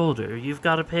on the shoulder, you've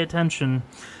got to pay attention.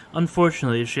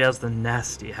 Unfortunately, she has the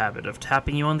nasty habit of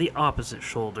tapping you on the opposite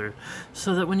shoulder,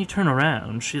 so that when you turn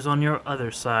around, she's on your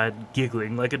other side,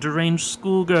 giggling like a deranged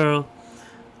schoolgirl.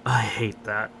 I hate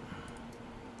that.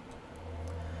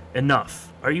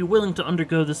 Enough. Are you willing to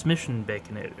undergo this mission,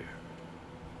 Baconator?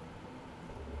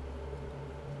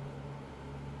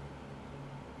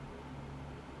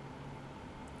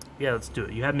 Yeah, let's do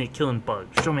it. You had me killing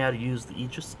bugs. Show me how to use the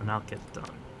Aegis, and I'll get it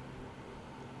done.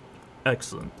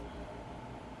 Excellent.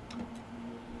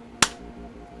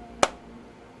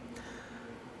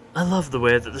 I love the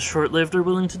way that the short-lived are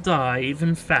willing to die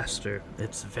even faster.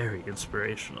 It's very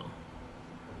inspirational.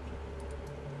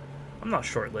 I'm not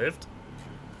short-lived.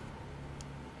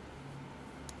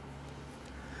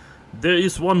 There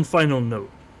is one final note.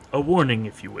 A warning,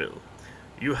 if you will.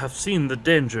 You have seen the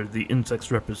danger the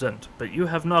insects represent, but you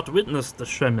have not witnessed the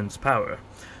shaman's power.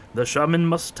 The shaman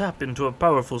must tap into a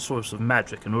powerful source of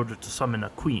magic in order to summon a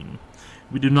queen.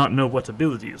 We do not know what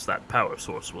abilities that power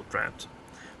source will grant.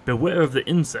 Beware of the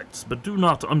insects, but do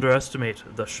not underestimate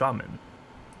the shaman.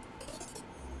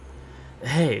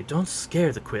 Hey, don't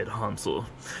scare the quid, Hansel.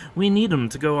 We need him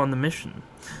to go on the mission.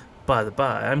 By the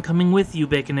by, I'm coming with you,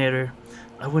 Baconator.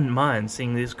 I wouldn't mind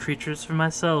seeing these creatures for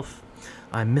myself.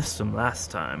 I missed them last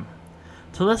time.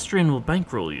 Telestrian will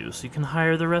bankroll you so you can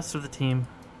hire the rest of the team.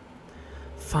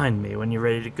 Find me when you're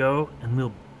ready to go, and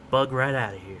we'll bug right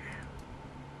out of here.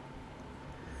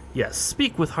 Yes,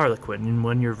 speak with Harlequin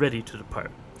when you're ready to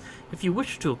depart. If you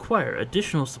wish to acquire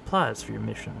additional supplies for your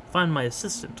mission, find my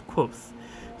assistant, Quoth.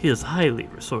 He is highly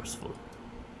resourceful.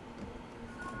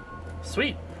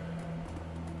 Sweet.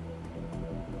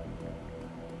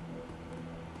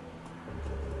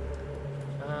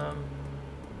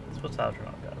 What's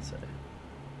Algernon gotta say?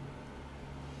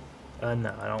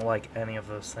 No, I don't like any of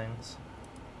those things.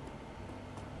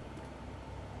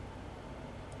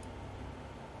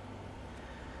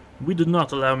 We did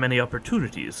not allow many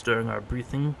opportunities during our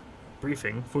briefing.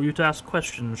 briefing for you to ask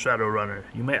questions, Shadowrunner.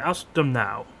 You may ask them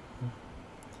now.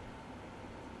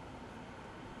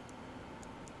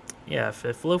 Yeah,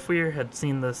 if Lofweir had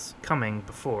seen this coming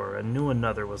before and knew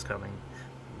another was coming,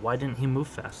 why didn't he move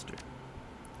faster?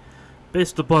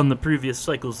 Based upon the previous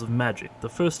cycles of magic, the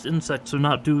first insects are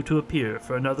not due to appear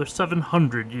for another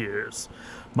 700 years.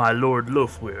 My Lord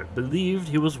Lofweir believed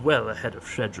he was well ahead of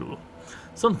schedule.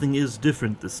 Something is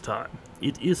different this time.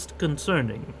 It is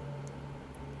concerning.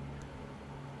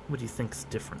 What do you think's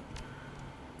different?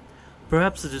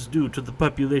 Perhaps it is due to the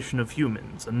population of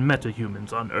humans and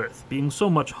metahumans on Earth being so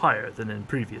much higher than in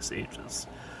previous ages.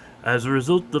 As a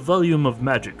result, the volume of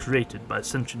magic created by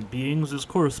sentient beings is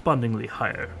correspondingly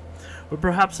higher. Or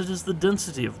perhaps it is the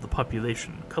density of the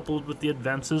population, coupled with the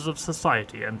advances of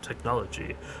society and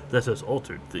technology, that has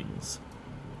altered things.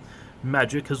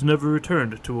 Magic has never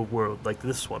returned to a world like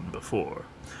this one before.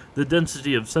 The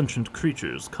density of sentient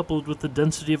creatures, coupled with the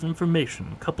density of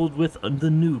information, coupled with the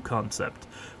new concept,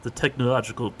 the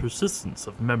technological persistence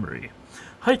of memory,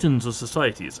 heightens a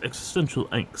society's existential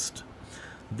angst.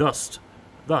 Thus,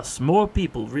 more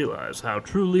people realize how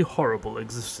truly horrible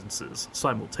existence is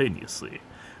simultaneously.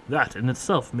 That in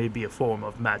itself may be a form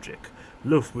of magic.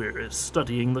 Lofweir is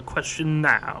studying the question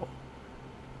now.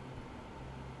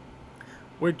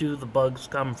 Where do the bugs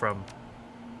come from?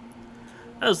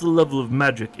 As the level of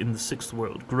magic in the Sixth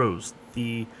World grows,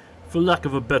 for lack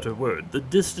of a better word, the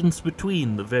distance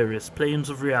between the various planes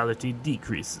of reality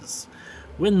decreases.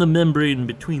 When the membrane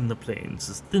between the planes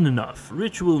is thin enough,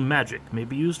 ritual magic may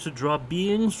be used to draw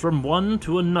beings from one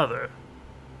to another.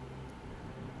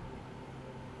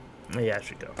 Yeah, I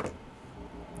should go.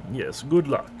 Yes, good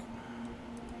luck.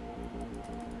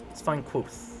 Let's find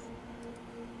Quoth.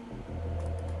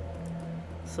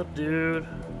 What's up, dude?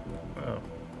 Oh.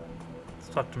 Let's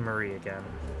talk to Marie again.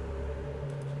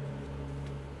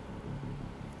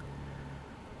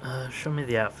 Show me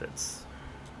the outfits.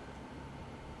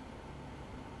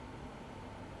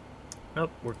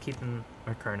 Nope, we're keeping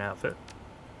our current outfit.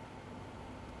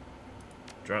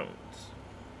 Drones.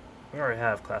 We already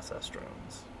have Class S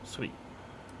drones. Sweet.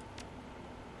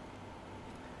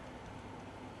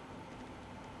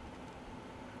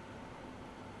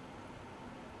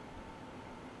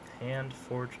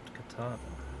 Hand-forged katana.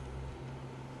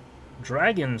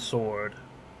 Dragon sword.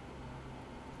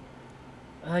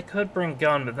 I could bring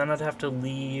gun, but then I'd have to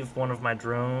leave one of my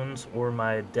drones or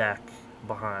my deck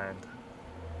behind.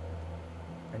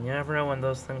 And you never know when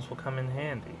those things will come in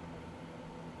handy.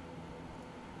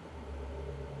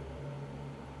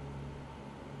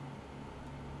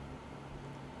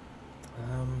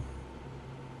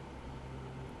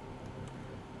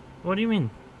 What do you mean?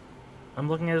 I'm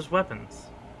looking at his weapons.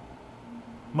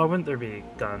 Why wouldn't there be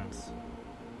guns?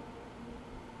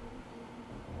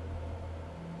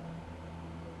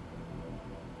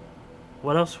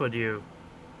 What else would you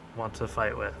want to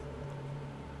fight with?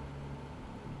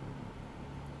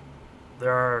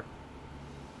 There are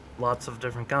lots of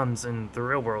different guns in the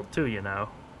real world too, you know.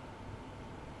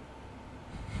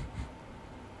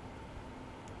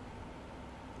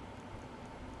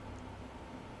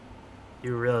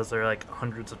 You realize there are like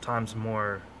hundreds of times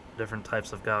more different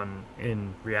types of gun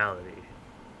in reality.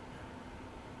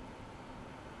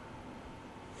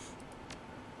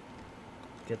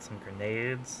 Get some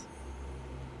grenades.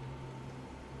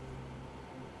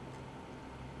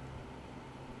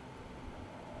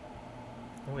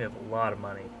 Oh, we have a lot of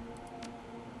money.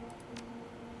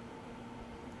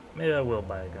 Maybe I will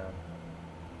buy a gun.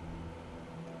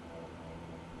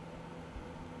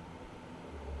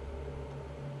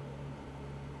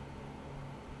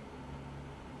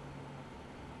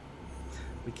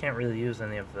 We can't really use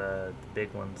any of the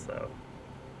big ones, though.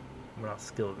 We're not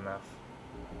skilled enough.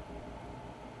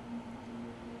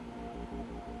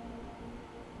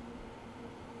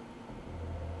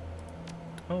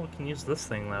 Oh, we can use this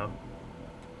thing, though.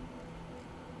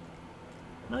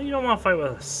 No, you don't want to fight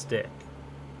with a stick.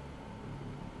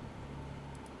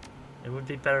 It would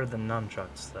be better than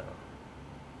nunchucks, though.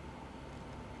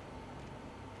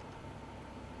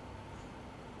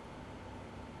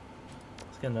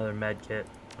 Let's get another med kit,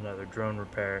 another drone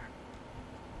repair.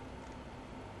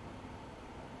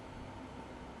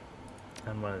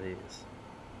 And one of these.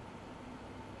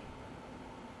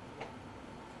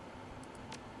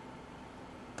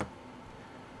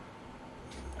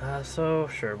 So,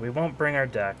 sure, we won't bring our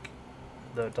deck,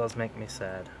 though it does make me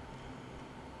sad.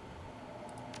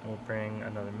 We'll bring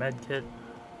another med kit.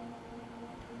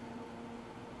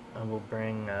 And we'll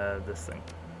bring this thing.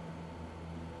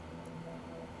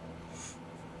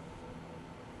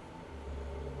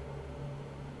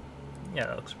 Yeah,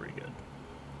 that looks pretty good.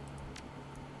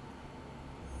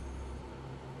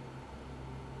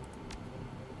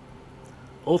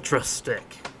 Ultra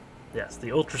Stick. Yes,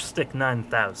 the Ultra Stick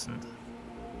 9000.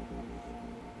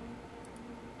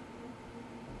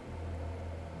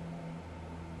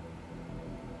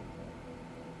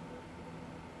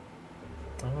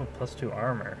 Oh, +2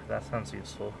 armor. That sounds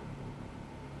useful.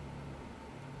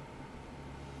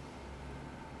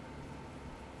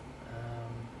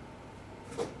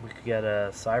 We could get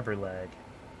a cyber leg.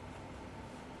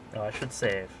 Oh, I should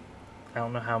save. I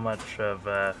don't know how much of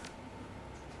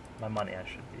my money I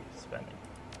should be spending.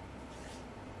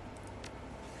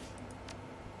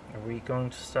 Are we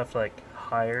going to stuff like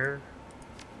hire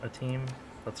a team?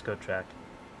 Let's go check.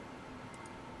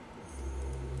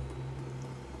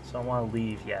 So I don't want to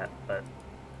leave yet, but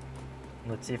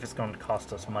let's see if it's going to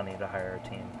cost us money to hire a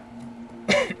team.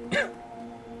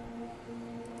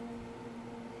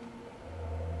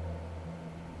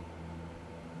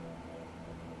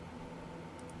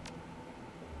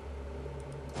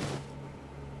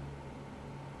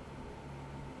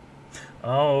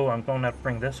 Oh, I'm going to have to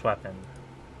bring this weapon.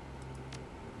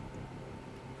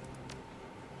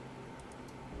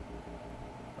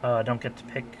 Oh, I don't get to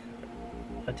pick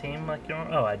a team like you know?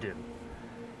 Oh, I do.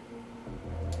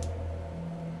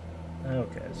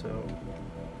 Okay, so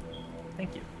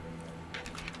thank you.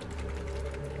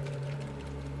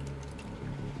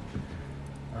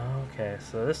 Okay,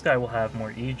 so this guy will have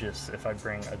more Aegis if I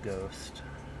bring a ghost.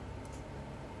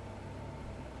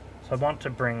 So I want to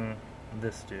bring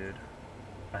this dude.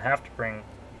 I have to bring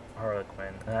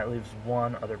Harlequin, and that leaves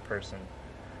one other person.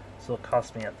 So it'll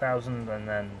cost me 1,000, and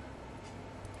then,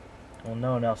 well,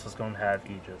 no one else is going to have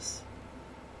Aegis.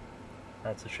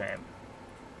 That's a shame.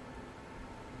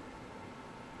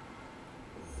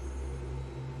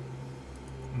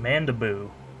 Mandaboo.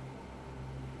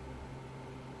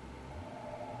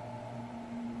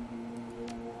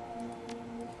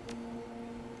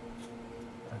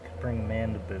 I could bring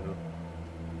Mandaboo.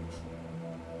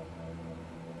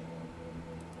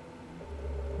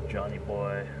 Johnny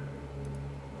boy.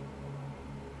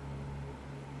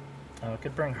 Oh, I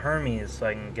could bring Hermes so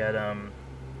I can get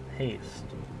haste.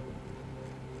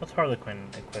 What's Harlequin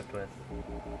equipped with?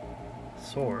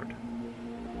 Sword.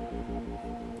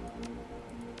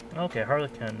 Okay,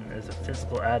 Harlequin is a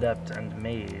physical adept and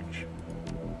mage.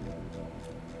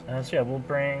 So yeah, we'll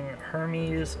bring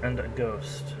Hermes and a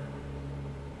ghost.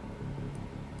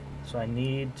 So I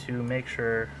need to make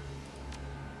sure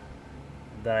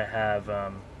that I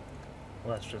have,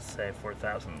 let's just say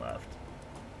 4,000 left.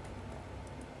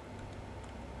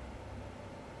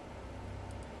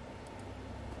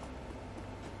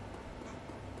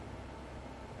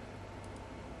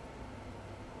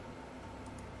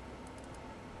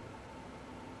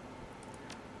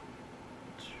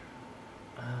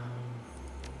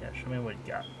 Yeah, show me what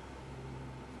you got.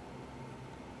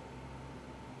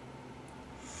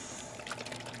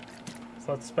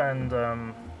 So let's spend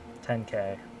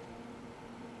 10K.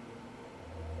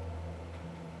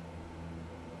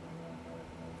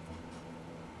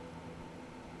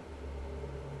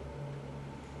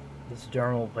 This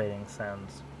dermal plating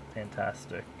sounds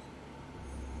fantastic.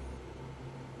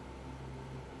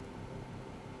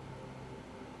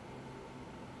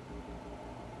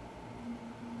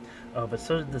 Oh, but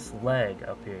so did this leg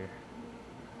up here.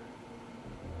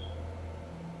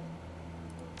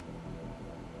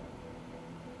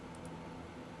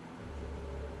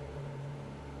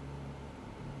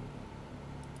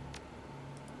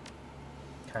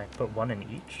 Can I put one in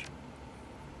each?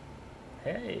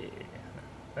 Hey,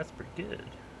 that's pretty good.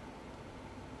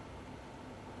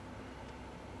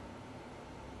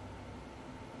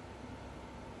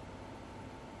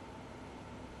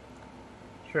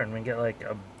 Sure, and we get like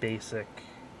a basic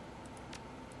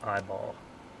eyeball.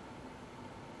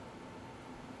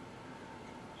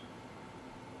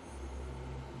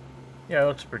 Yeah, it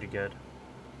looks pretty good.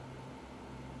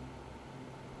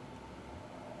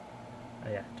 Oh,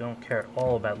 yeah, don't care at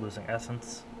all about losing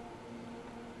essence.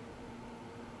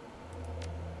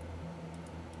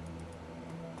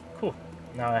 Cool.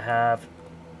 Now I have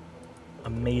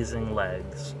amazing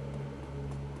legs.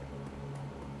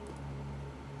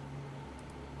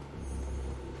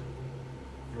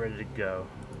 Ready to go.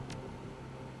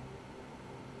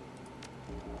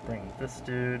 Bring this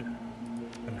dude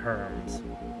and Herms.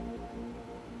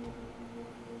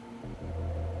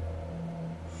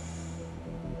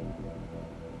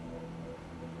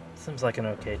 Seems like an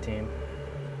okay team.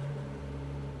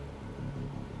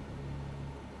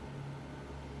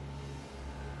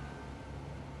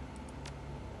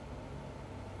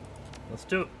 Let's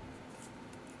do it.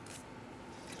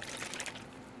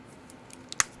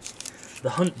 The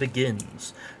hunt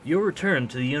begins. Your return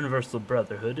to the Universal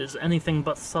Brotherhood is anything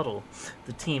but subtle.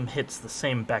 The team hits the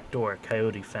same back door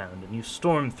Coyote found, and you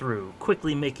storm through,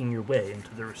 quickly making your way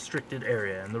into the restricted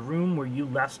area in the room where you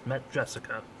last met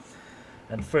Jessica,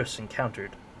 and first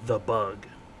encountered the bug.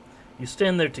 You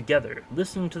stand there together,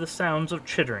 listening to the sounds of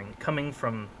chittering coming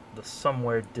from the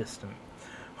somewhere distant.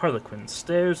 Harlequin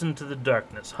stares into the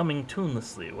darkness, humming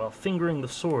tunelessly while fingering the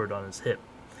sword on his hip.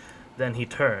 Then he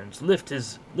turns, lifts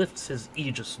his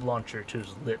Aegis launcher to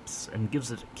his lips, and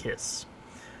gives it a kiss.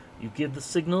 You give the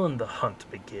signal and the hunt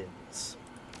begins.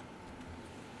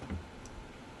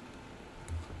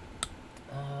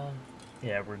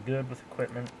 Yeah, we're good with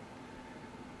equipment.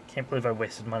 Can't believe I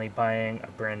wasted money buying a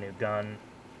brand new gun.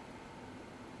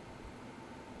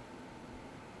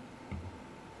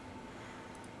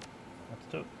 Let's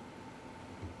do it.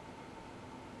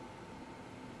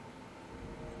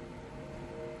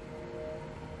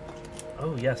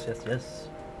 Oh, yes, yes, yes.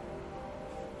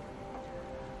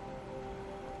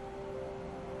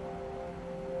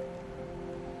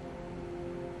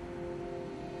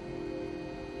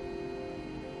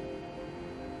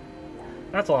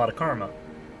 That's a lot of karma.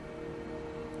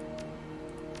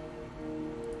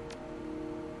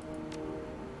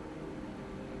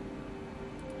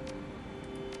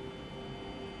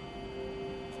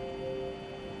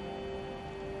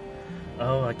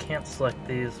 Oh, I can't select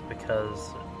these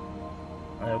because...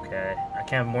 Okay, I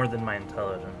can't have more than my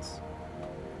intelligence.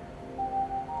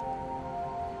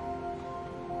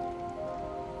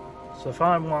 So if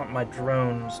I want my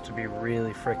drones to be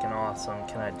really freaking awesome,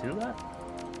 can I do that?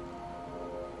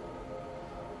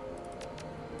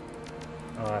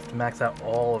 Oh, I have to max out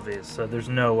all of these, so there's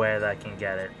no way that I can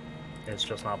get it. It's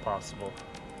just not possible.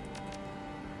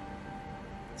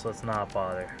 So let's not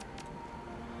bother.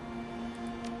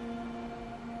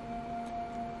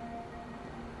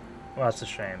 Well, that's a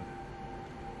shame.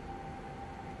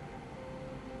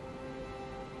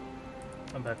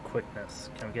 How about quickness?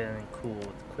 Can we get anything cool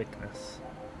with quickness?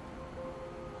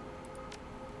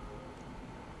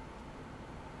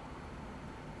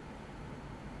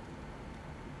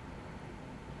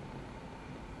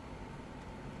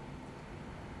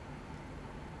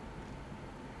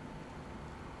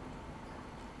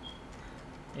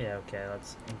 Yeah, okay,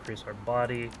 let's increase our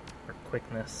body, our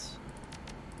quickness,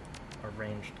 our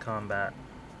ranged combat.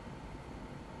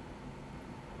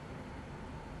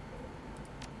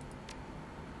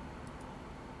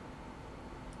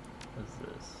 What is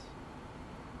this?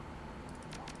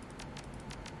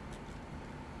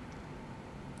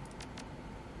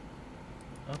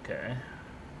 Okay.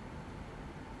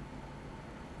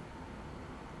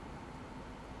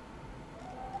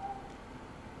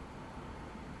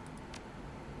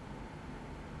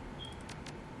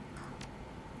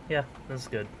 Yeah, this is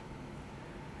good.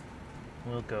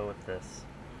 We'll go with this.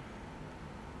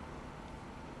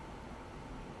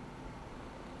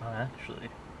 Oh, actually.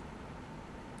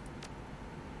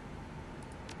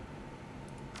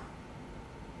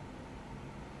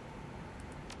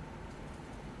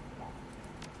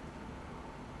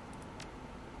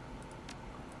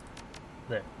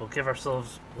 There, we'll give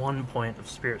ourselves 1 point of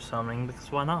spirit summoning, because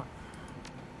why not?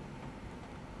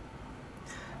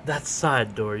 That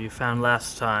side door you found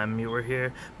last time you were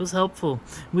here was helpful.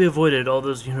 We avoided all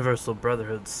those Universal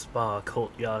Brotherhood spa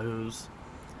cult yahoos.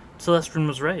 Celestrin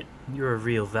was right. You're a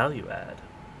real value add.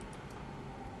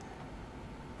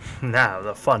 Now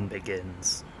the fun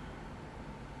begins.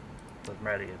 I'm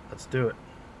ready. Let's do it.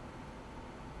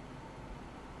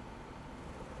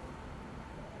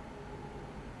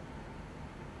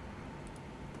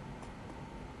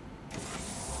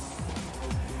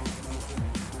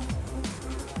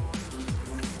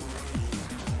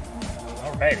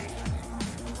 Alrighty.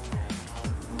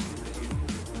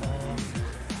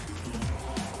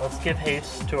 Let's give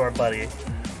haste to our buddy.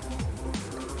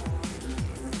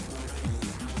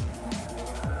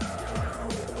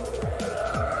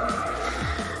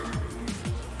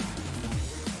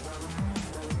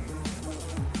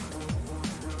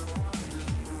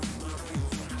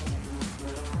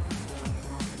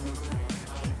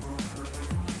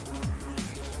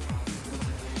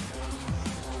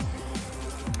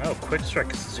 Oh, Quick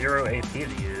Strike is 0 AP to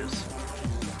use.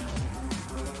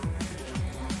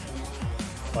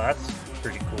 Well, that's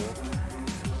pretty cool.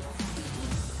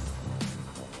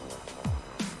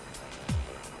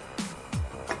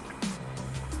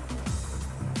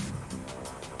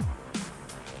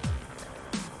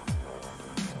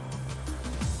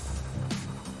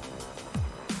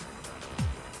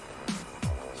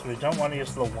 So we don't want to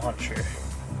use the launcher.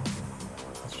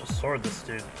 Let's just sword this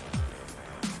dude.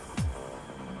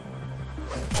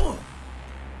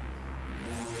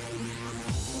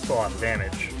 a lot of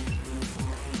damage.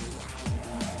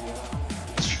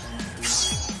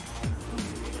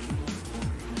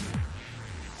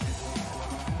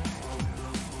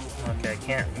 Okay, I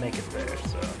can't make it there,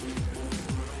 so...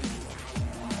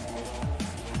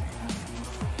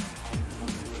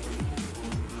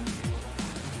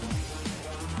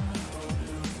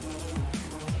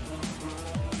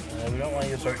 we don't want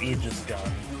to use our Aegis gun.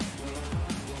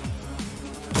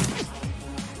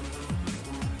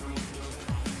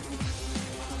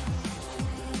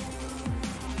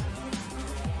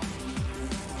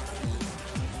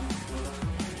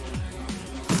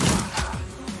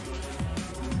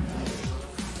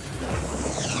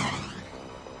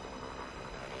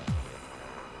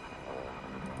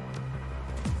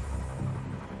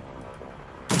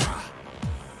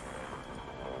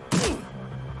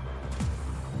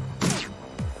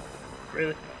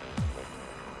 Really?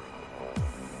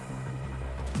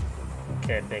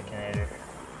 Okay, Baconator.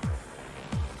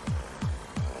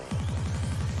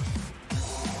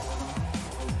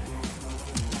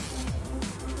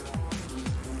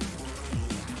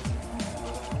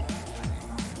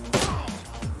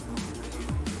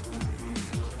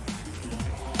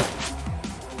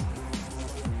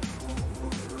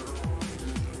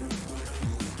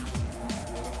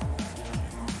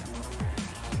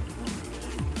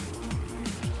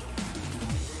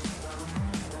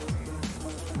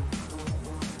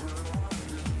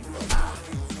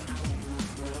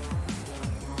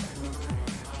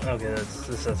 Okay,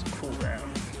 this has cooldown.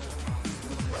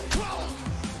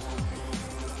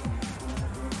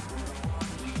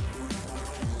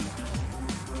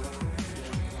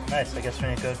 Nice, I guess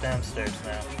we're gonna go downstairs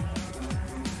now.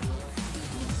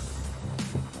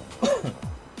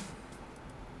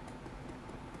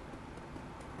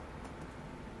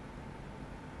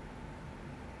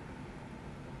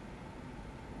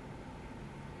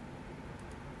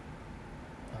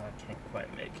 I can't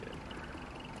quite make it.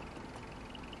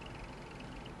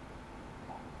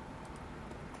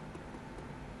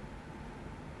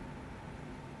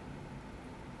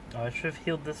 Oh, I should have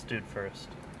healed this dude first.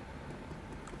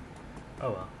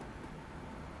 Oh well.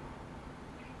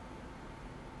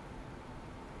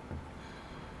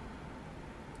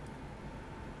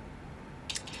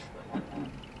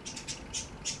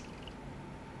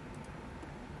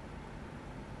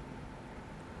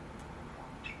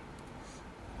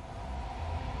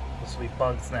 This will be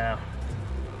bugs now.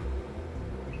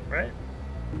 Right?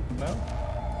 No?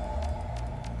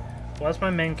 Why is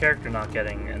my main character not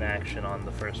getting an action on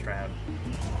the first round?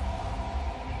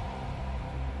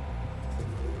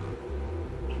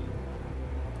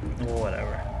 Well,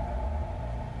 whatever.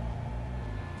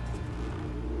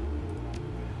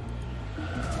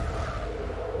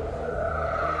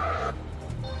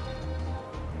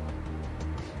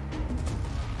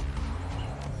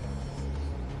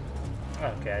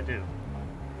 Okay, I do.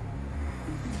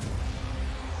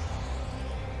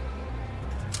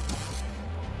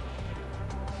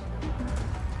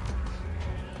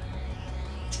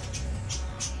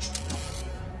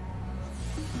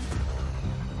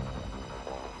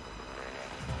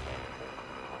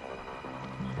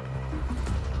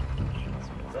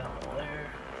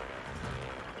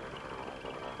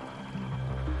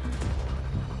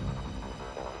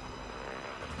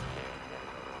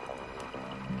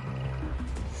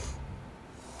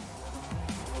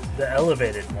 The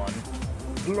elevated one.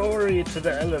 Glory to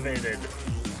the elevated.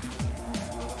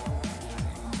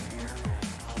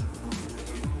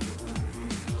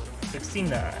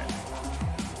 $69.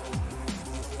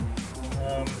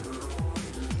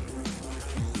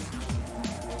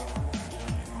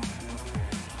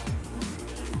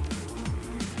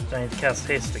 I need to cast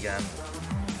haste again.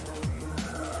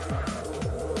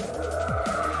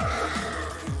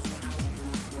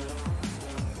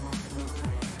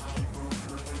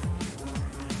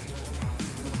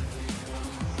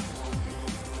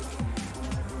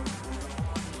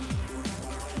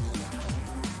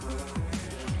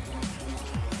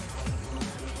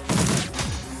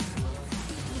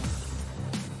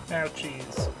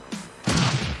 Ouchies.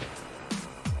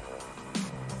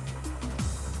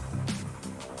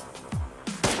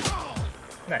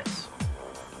 Nice.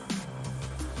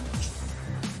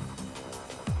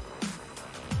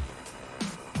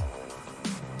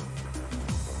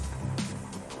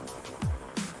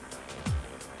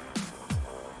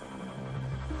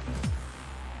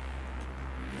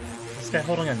 Is this guy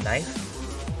holding a knife?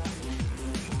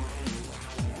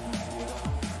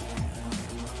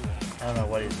 I don't know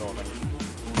what he's holding.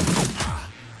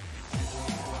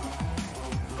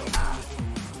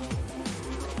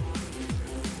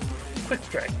 Quick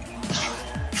strike.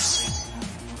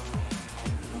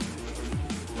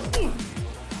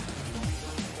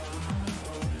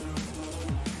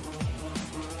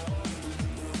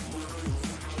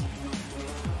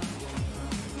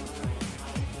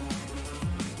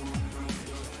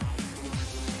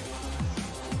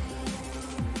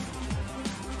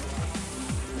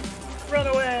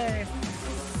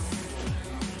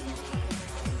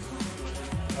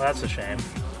 Well, that's a shame.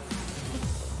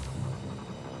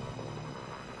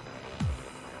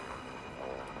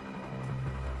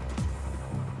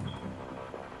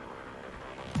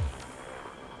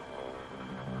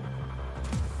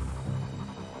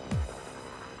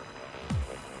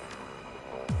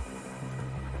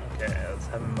 Okay, let's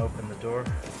have him open the door.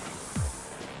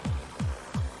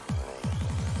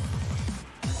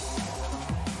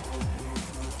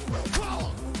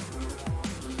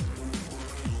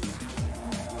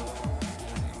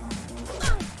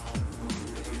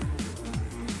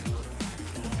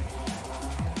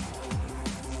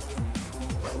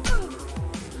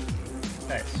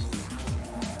 Nice.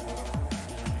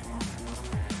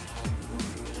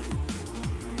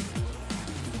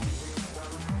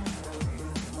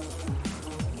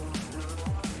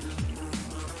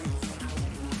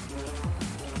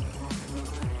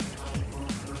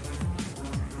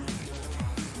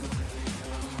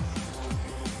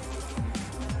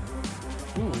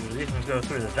 Ooh, these ones go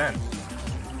through the vent.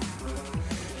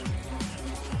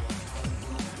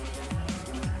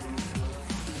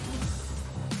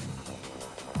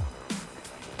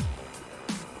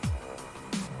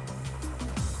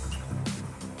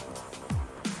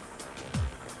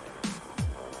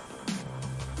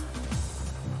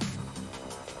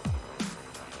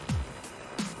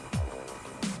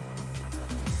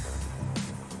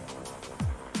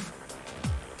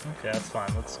 Okay, that's fine.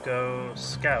 Let's go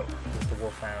scout with the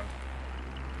wolfhound.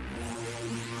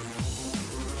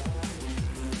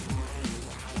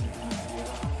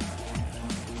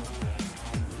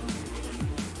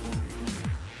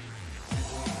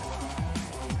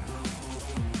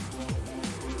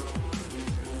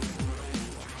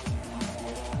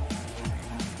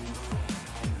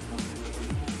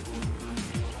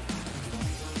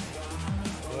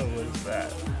 What was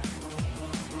that?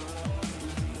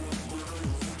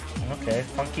 Okay,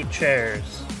 funky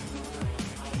chairs.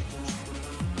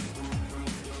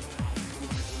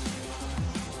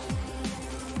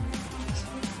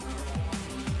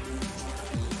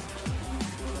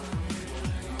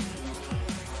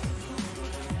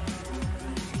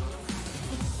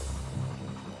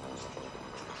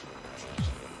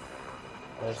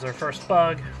 There's their first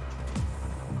bug.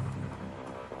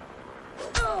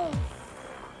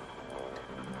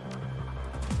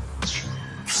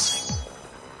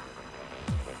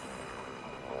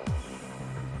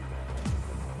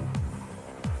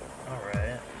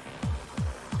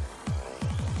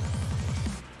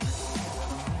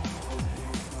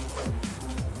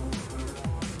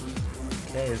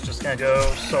 Okay, he's just gonna go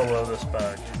solo this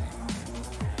bug.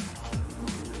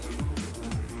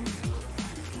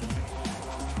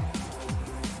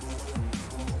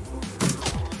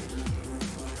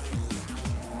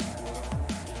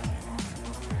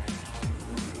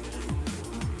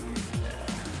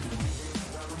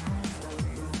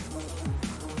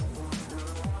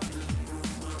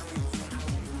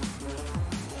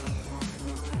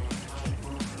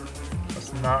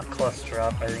 Not cluster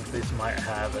up. I think these might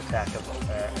have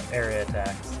area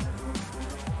attacks.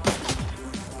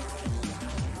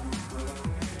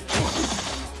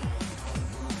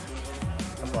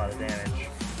 That's a lot of damage.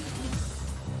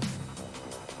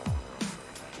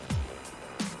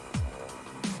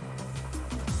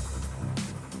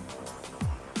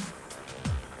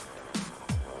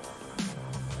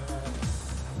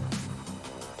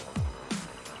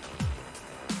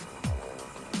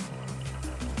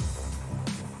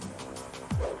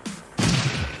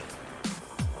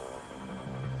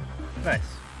 Nice.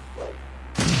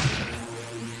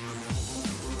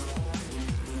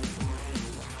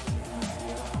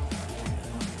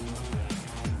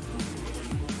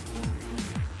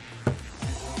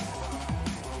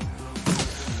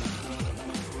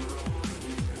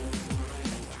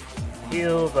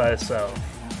 Heal thyself.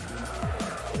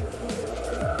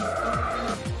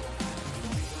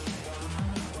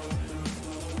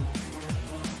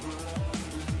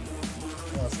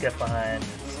 Let's get behind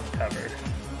some cover.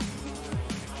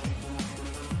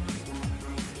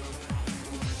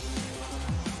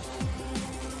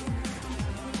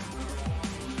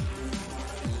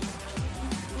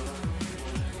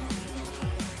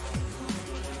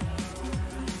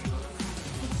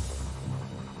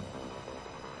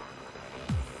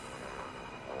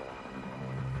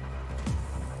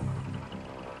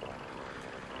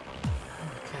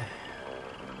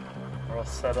 We're all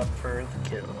set up for the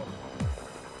kill.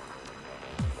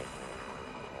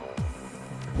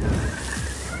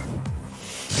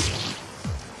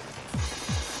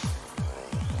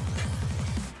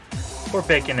 Poor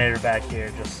Baconator back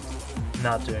here, just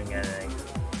not doing anything.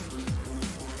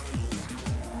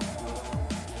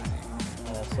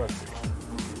 So let's see.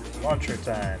 Launcher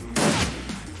time.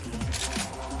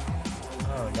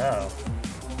 Oh no.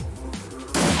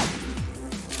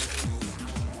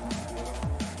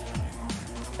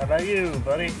 How about you,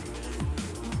 buddy?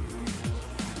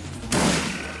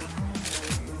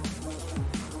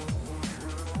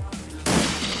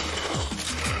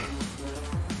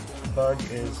 Bug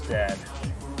is dead.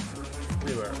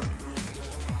 Reload.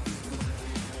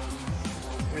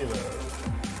 Reload.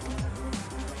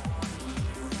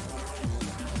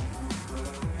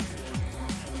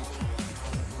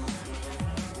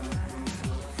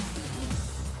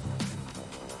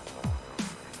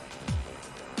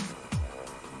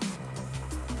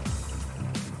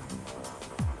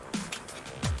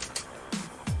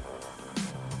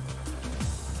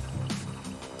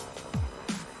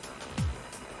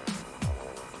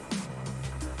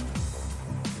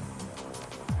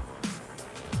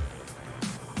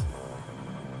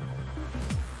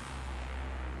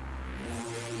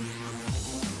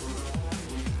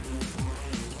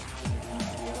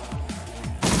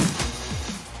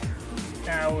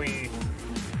 Owie.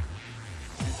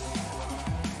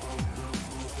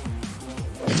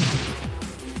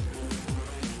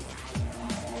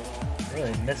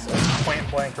 Really miss a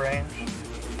point blank range.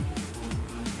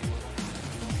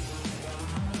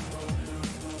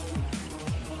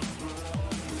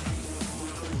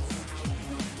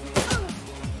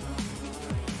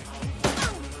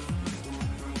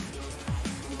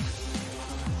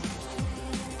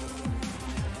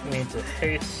 We need to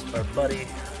haste our buddy.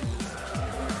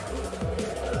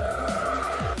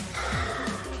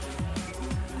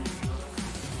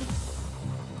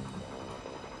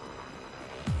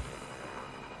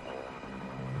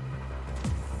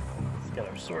 Get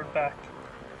our sword back.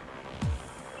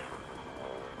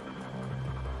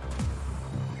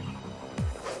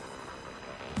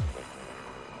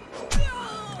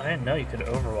 I didn't know you could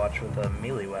overwatch with a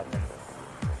melee weapon.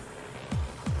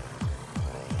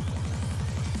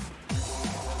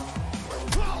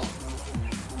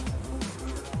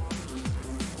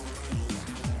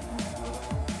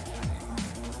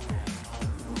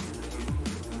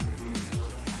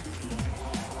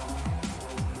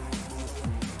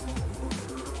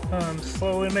 I'm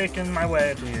slowly making my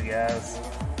way to you guys.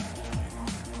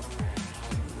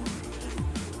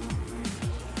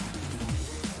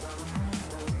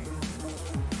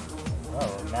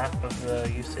 Oh, a map of the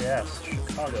UCS.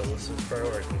 Chicago listed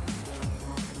priority.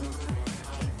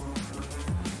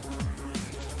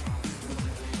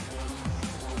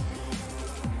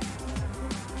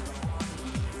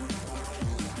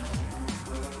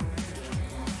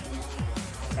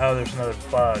 Oh, there's another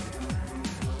bug.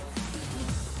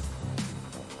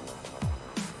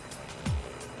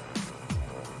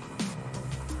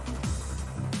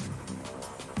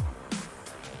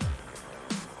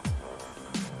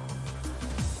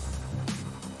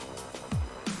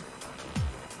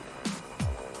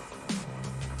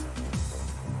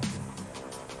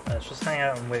 Let's just hang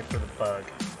out and wait for the bug.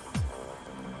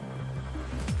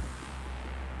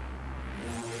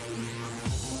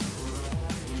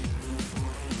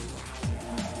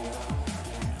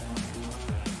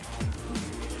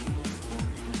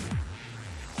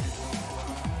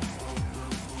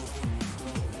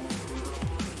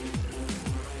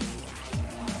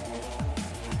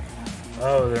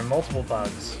 Oh, there are multiple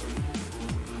bugs.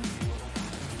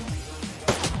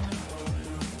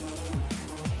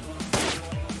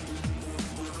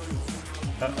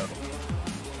 Uh-oh.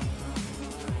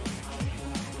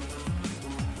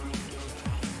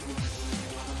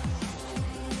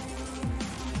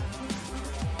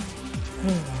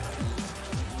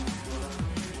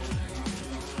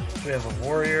 We have a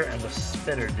warrior and a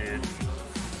spitter dude.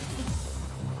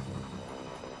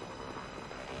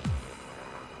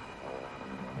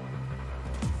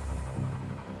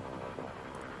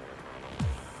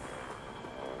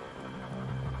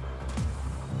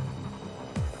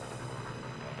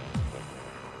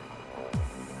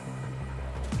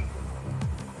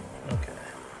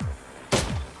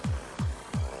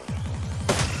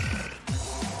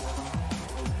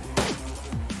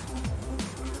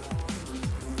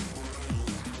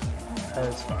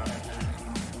 That's fine.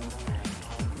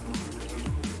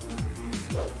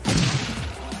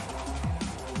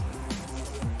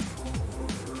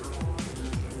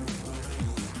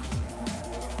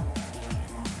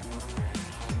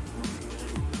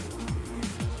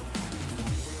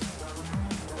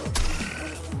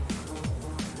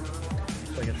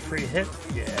 So I get a free hit?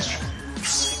 Yeah.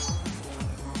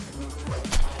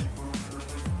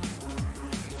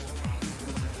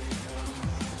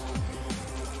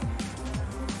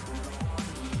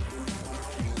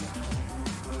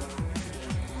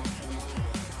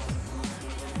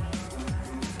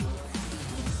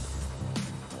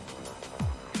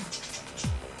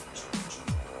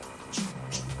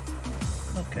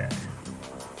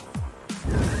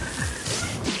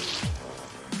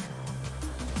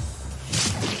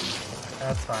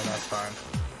 That's fine, that's fine.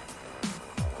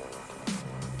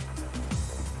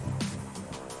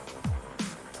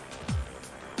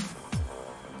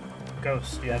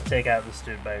 Ghost, you have to take out this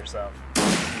dude by yourself.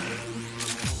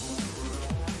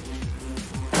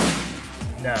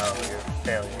 No, you're a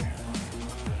failure.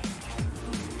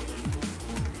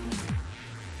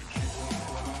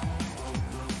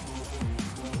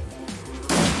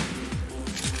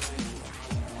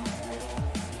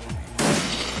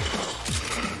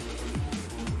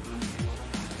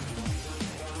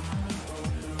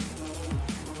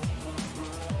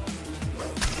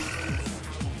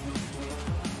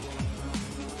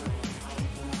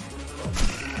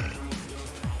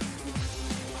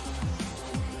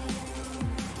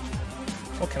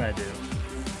 What can I do?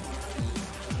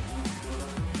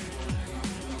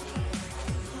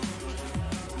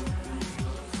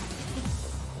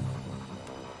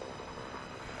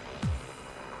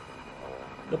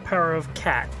 The power of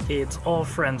cat aids all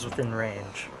friends within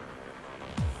range.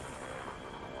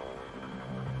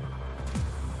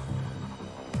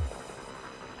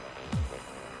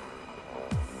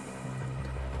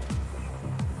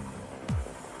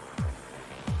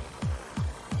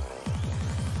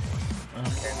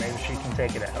 Okay, maybe she can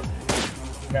take it out.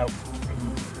 Nope.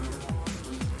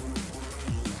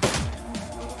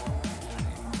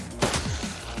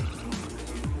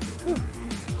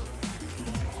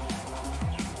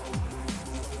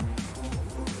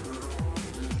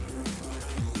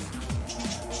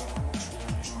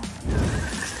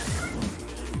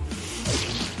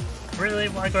 Really?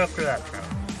 Why go after that drone?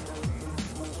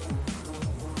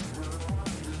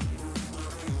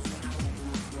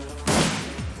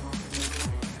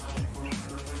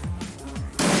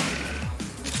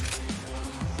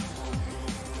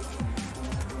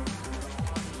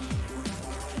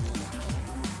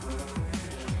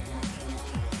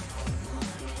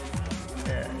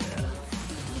 Yeah.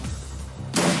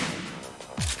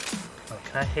 Oh,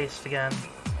 can I haste again?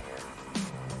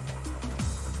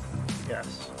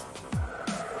 Yes.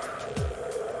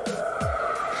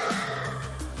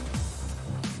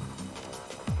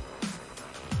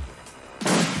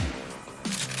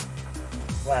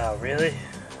 Wow, really?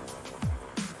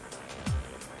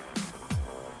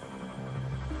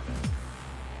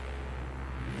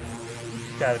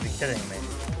 You gotta be kidding me.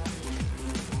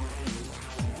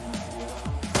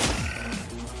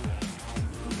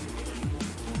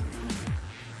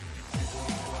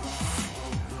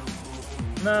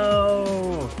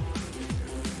 No!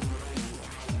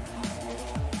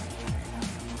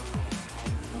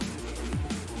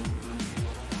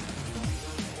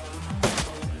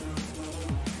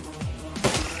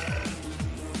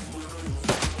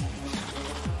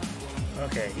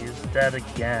 Okay, he's dead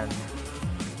again.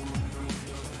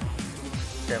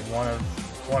 Get one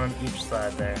on each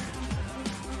side there.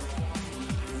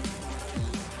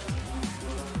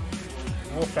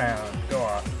 Wolfhound, go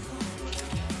off.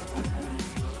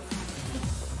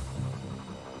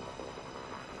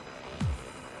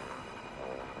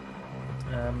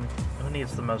 Who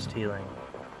needs the most healing?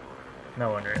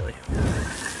 No one really.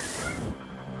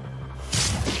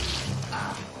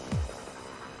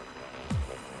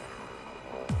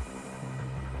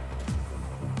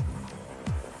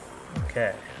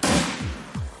 Okay.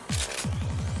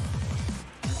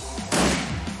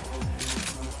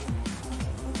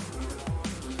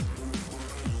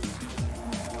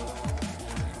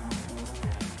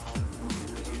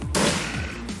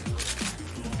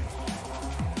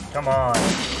 Come on.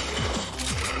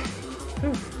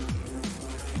 Whew.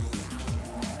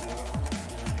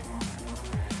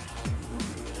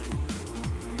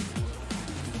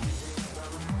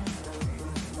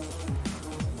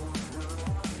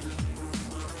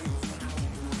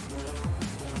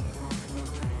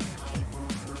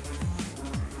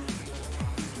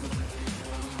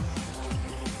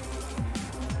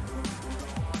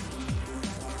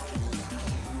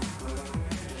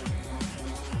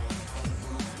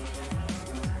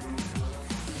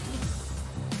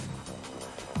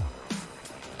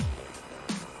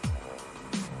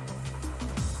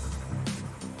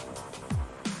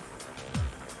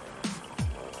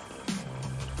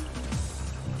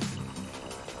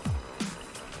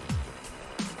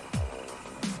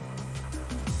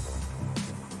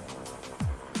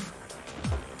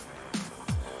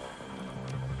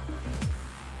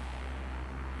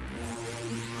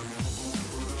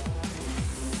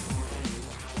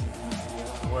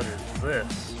 What is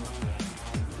this?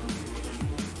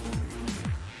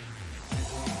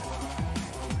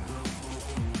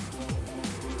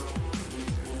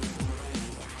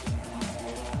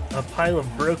 A pile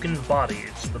of broken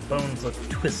bodies. The bones look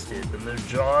twisted and their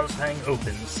jaws hang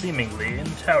open, seemingly in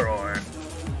terror.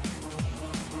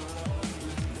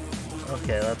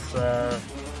 Okay, let's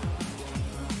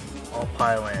all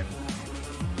pile in.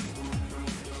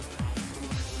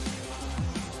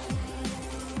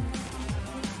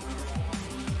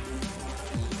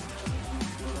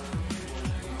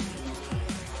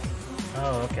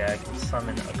 Oh, okay, I can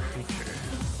summon a creature.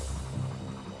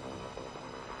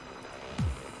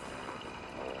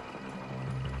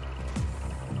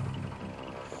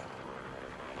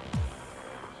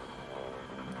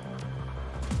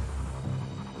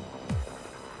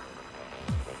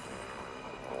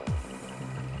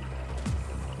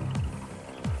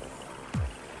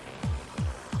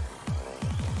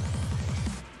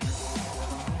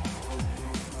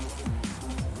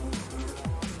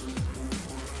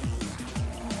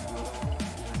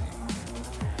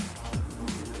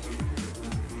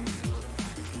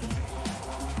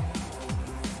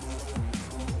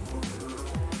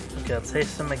 Okay, let's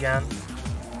haste him again.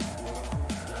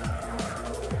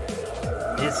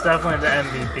 He's definitely the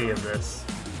MVP of this.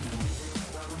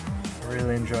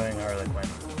 Really enjoying Harlequin.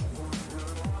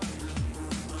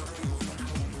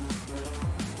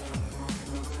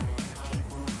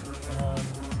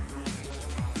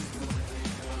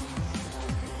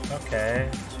 Okay,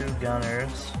 2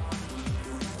 gunners.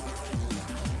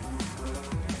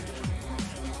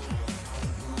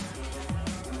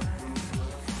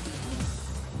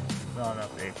 Not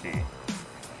enough AP.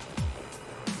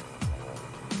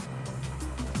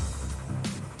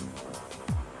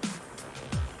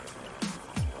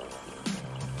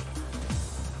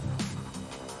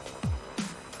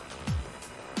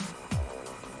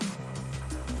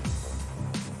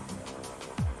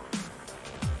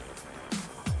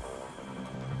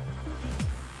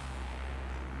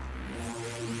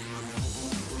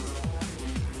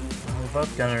 We're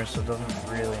both gunners, so it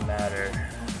doesn't really matter.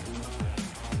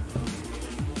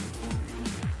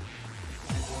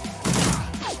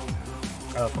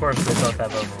 Oh, of course they both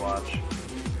have Overwatch.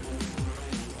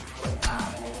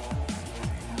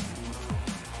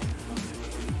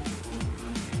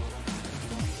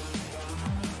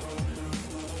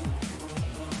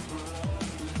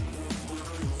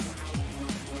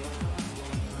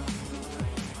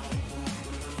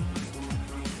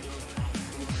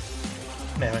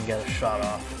 Maybe I can get a shot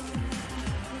off.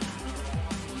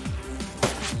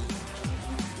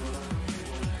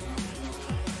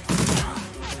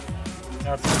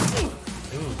 That's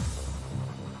ooh,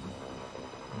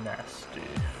 nasty.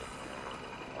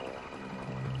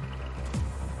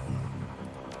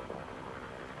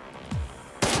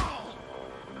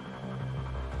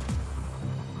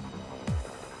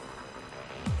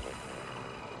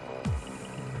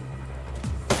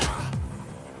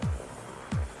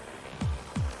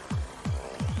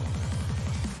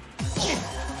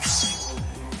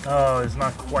 Oh, he's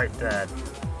not quite dead.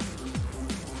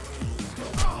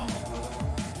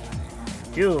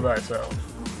 Heal thyself.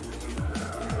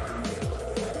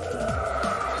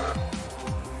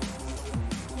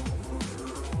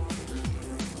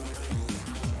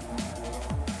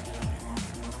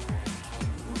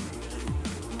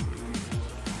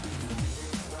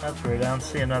 That's weird, I don't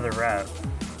see another rat.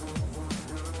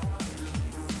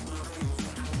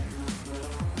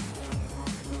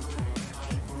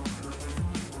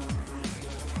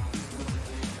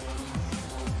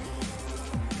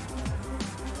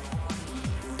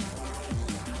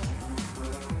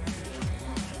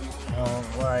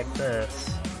 Like this.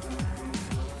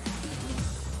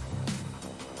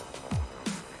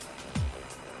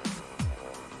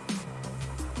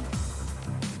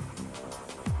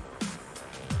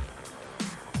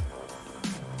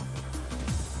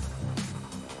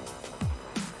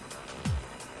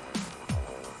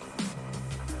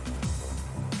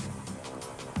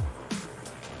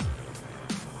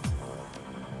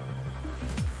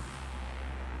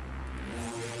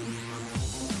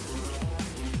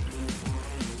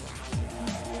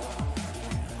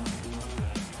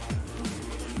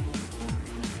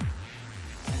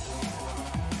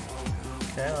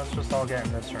 Okay, let's just all get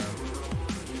in this room.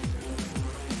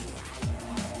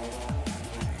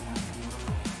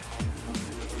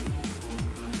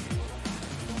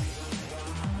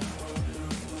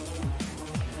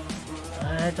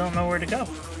 I don't know where to go.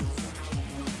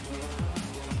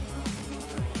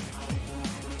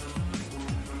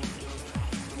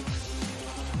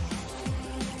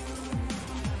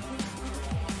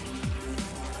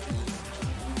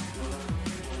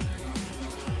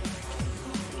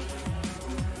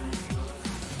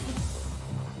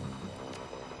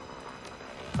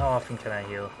 How often can I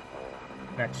heal?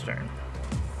 Next turn.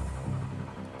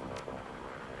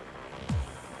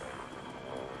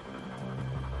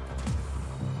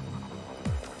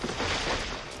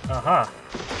 Uh-huh.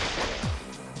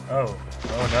 Oh.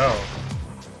 Oh no.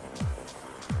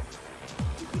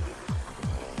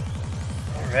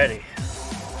 Alrighty.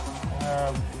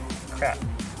 Crap.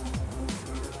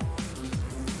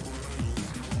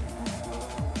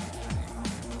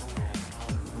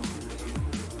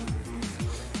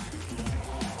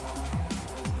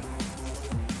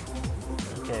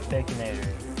 Okay,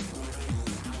 Baconator.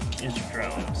 Use your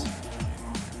drones.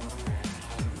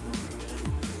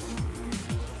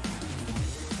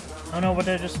 Oh no, what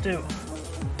did I just do?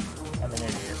 I'm an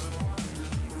idiot.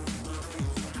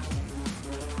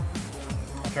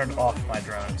 I turned off my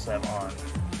drone instead of on.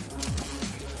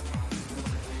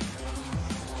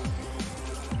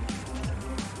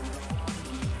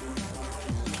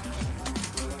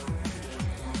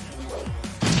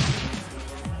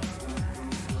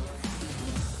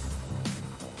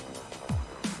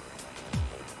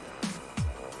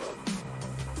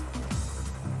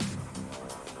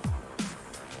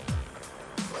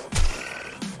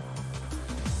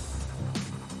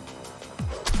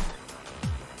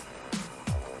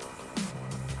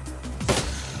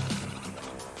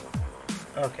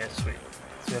 Okay, sweet.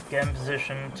 So we have to get in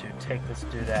position to take this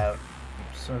dude out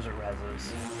as soon as it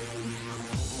reses.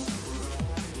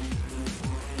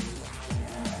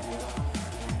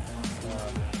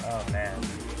 Oh man.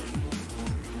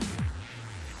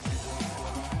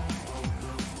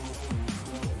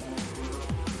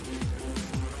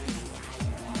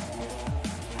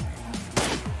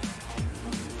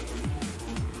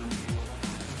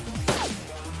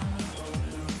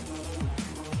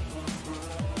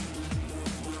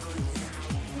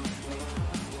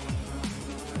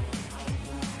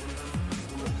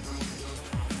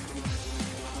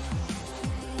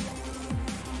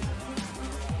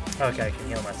 Okay, I can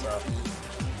heal myself.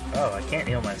 Oh, I can't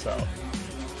heal myself.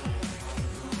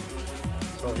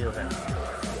 So I'll heal him.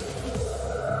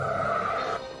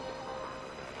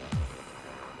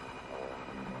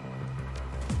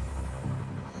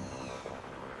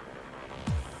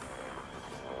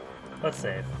 Let's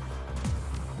save.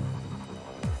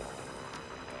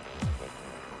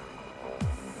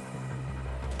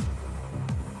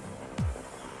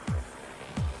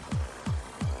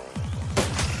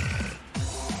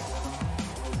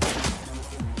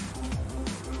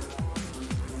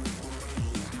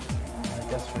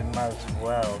 I guess we might as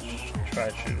well try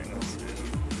shooting this dude.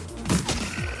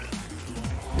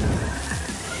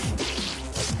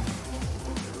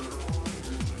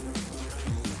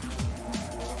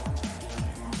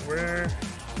 Where?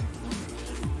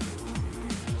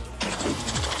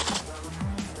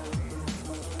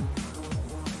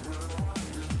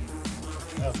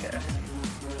 Okay.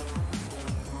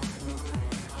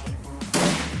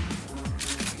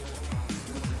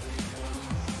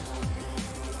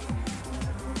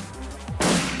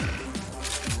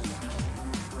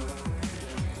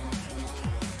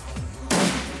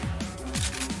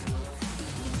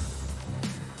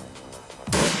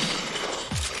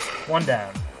 One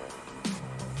down.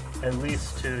 At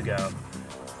least two to go.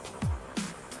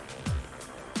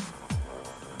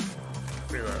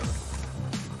 Reload.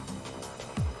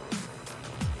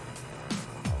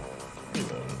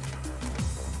 Reload.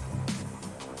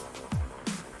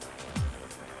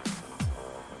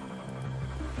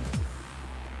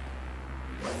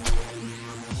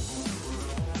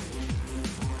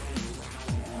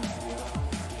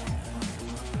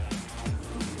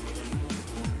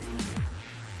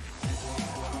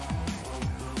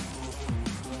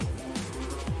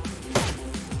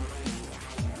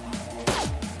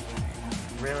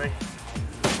 Really?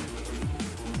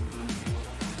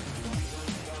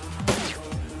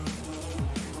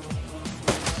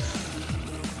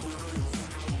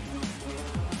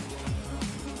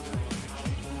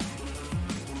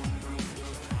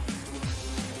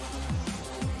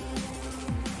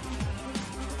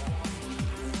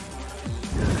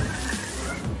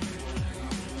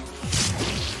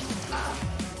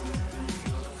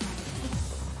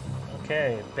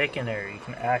 Okay, Baconator, you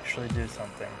can actually do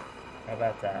something. How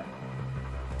about that?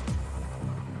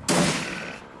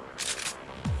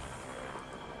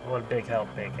 What a big help,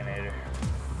 Baconator.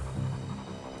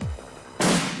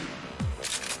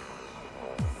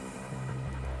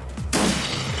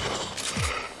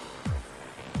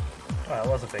 Oh, that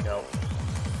was a big help.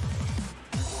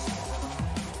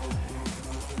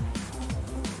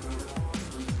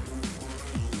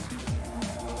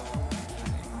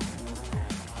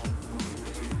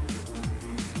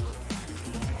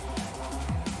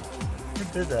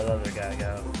 Where did that other guy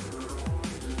go?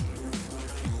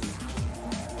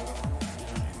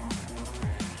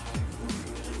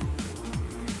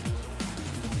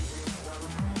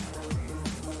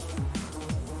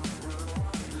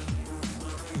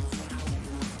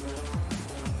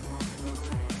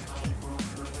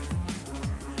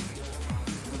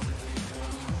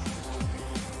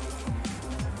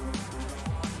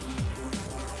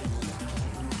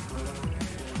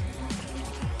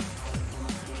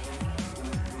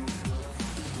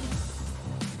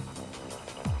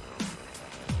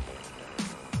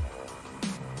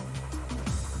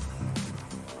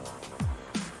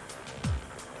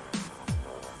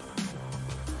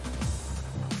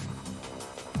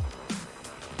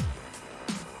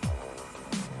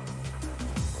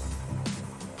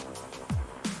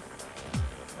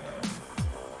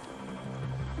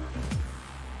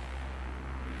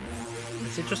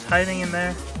 Is he just hiding in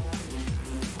there?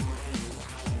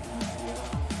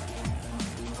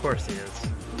 Of course he is.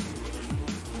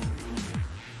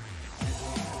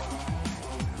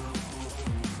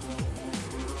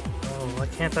 Oh, why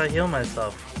can't I heal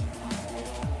myself?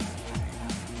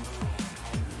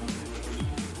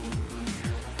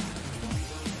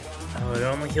 Oh, it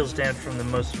only heals damage from the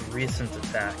most recent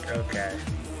attack. Okay.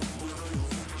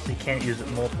 So you can't use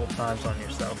it multiple times on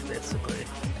yourself, basically.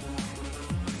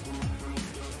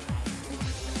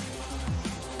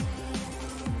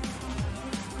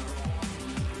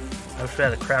 I wish we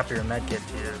had a crappier medkit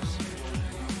to use.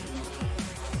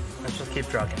 Let's just keep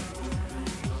trucking.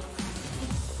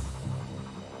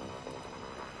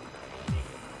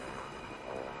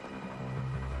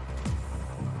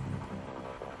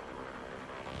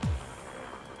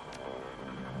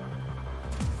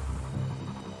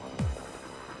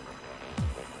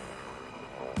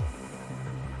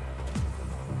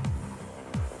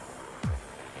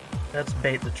 Let's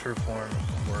bait the true form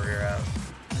warrior out.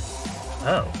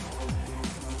 Oh.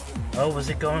 Oh, was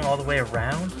it going all the way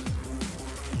around?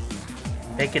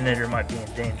 Baconator might be in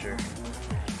danger.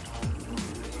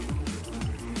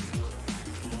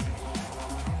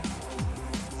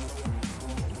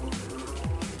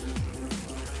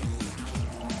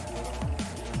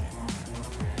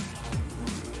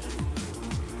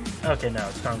 Okay, no,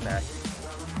 it's coming back.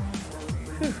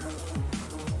 Whew.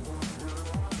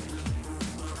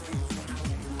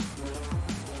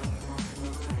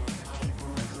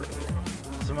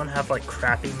 Does someone have like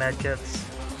crappy medkits?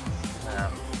 No.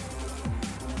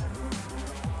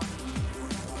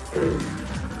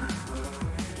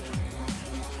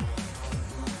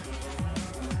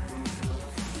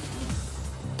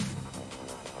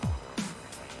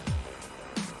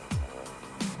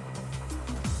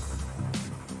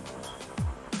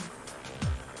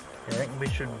 I think we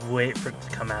should wait for it to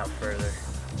come out further.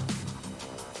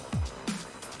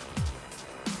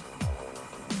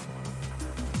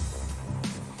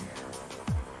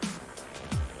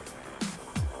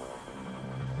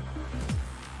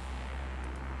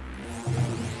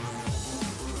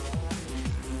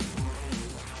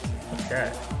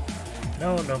 Okay.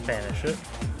 No, don't banish it.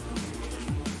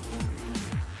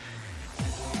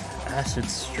 Acid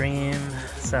stream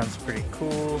sounds pretty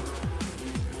cool.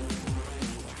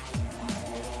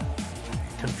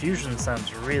 Confusion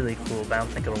sounds really cool, but I don't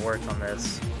think it'll work on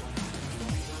this.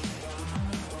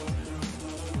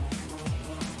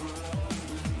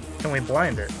 Can we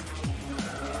blind it?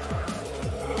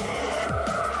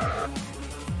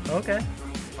 Okay,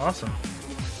 awesome.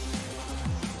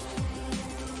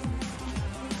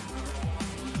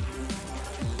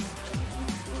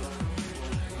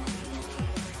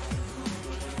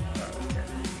 Okay,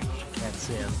 can't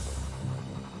see him.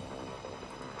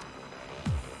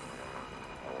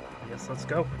 Let's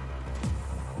go.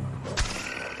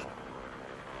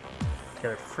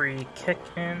 Get a free kick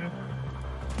in.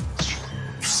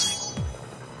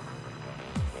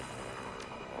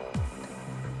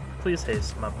 Please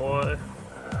haste, my boy.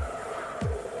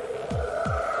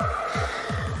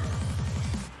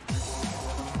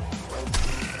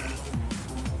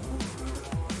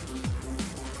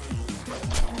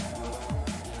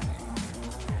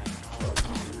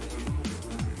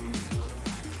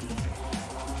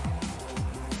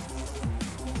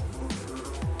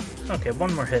 Okay,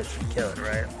 one more hit should kill it,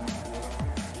 right?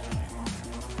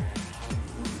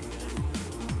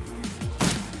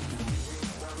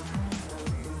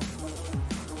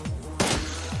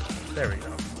 There we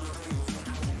go.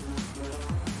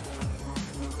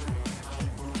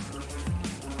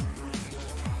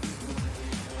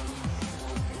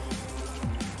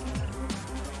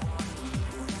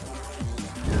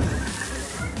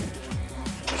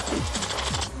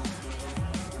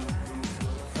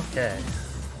 Okay.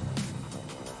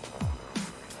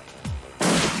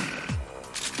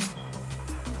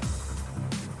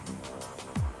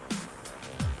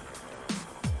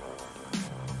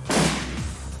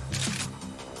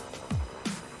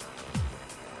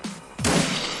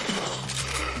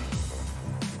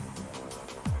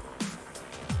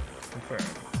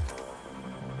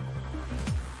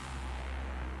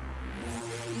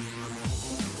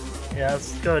 Yeah,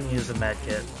 let's go ahead and use a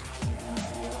medkit.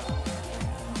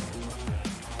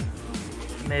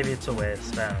 Maybe it's a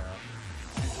waste, I don't know.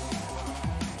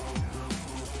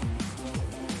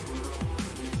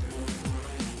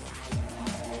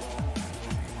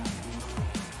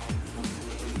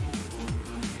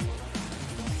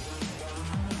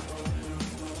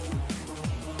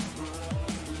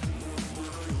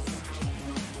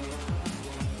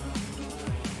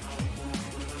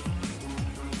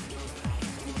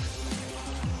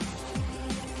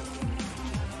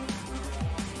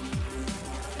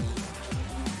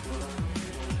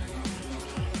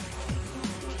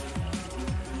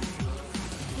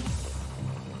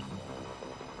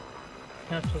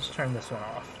 Let's just turn this one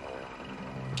off.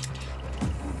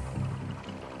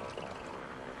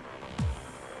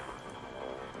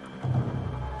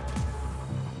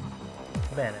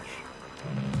 Vanish.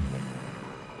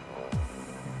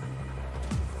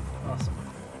 Awesome.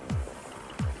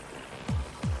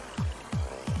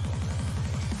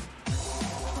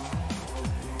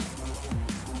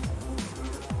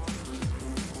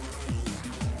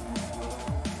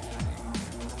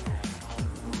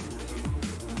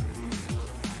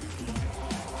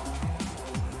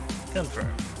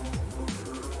 Confirm.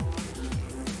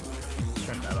 Let's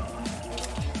turn that off.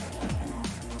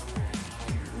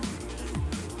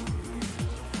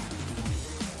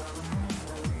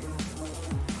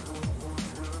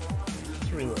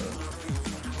 Let's reload.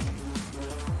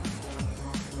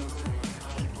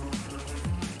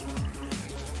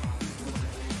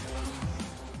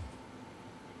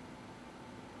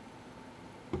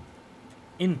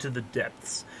 Into the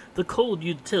depths. The cold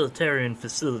utilitarian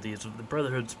facilities of the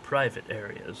Brotherhood's private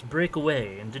areas break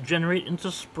away and degenerate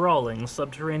into sprawling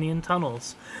subterranean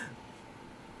tunnels.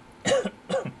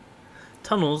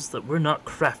 Tunnels that were not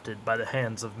crafted by the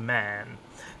hands of man.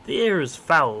 The air is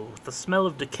foul with the smell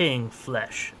of decaying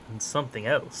flesh and something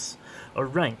else. A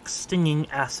rank, stinging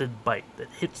acid bite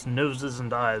that hits noses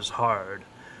and eyes hard.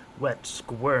 Wet,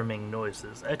 squirming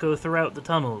noises echo throughout the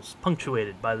tunnels,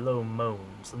 punctuated by low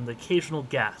moans and the occasional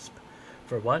gasp.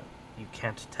 For what? You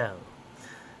can't tell.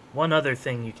 One other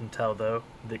thing you can tell, though,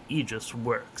 the Aegis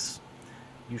works.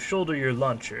 You shoulder your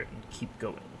launcher and keep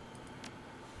going.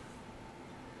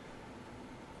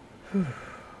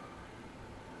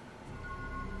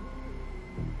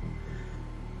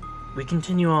 We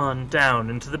continue on down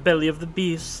into the belly of the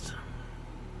beast.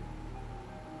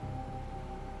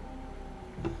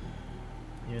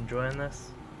 You enjoying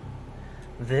this?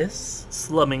 This,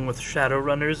 slumming with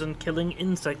Shadowrunners and killing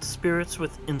insect spirits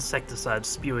with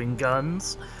insecticide-spewing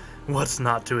guns. What's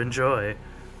not to enjoy?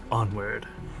 Onward.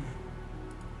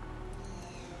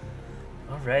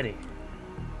 Alrighty.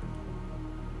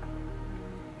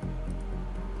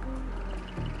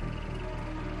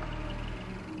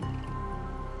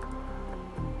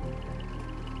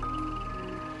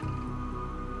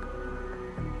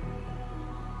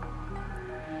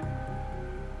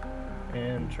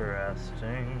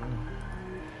 Interesting.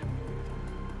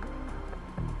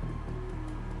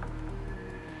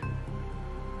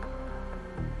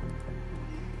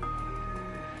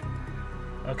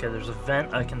 Okay, there's a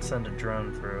vent I can send a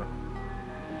drone through.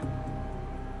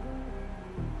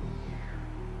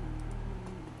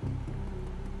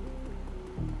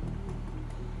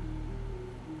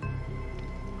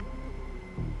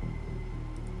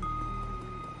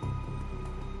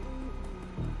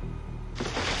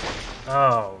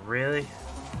 Oh, really?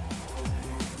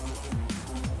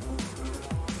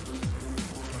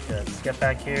 Okay, let's get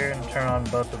back here and turn on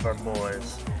both of our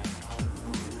boys.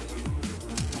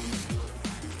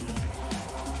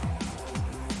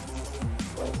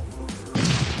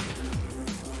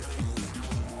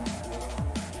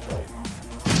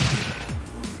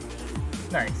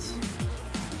 Nice.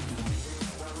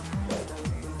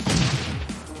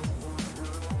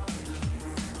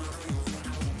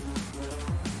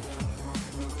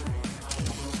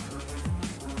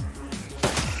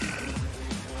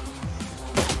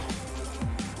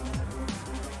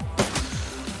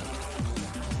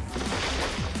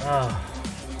 Oh.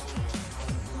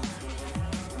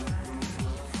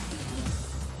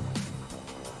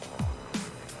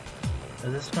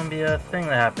 Is this gonna be a thing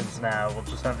that happens now? We'll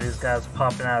just have these guys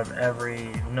popping out of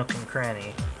every nook and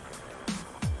cranny.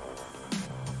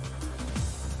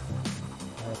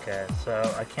 Okay,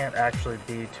 so I can't actually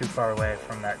be too far away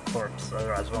from that corpse,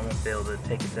 otherwise I won't be able to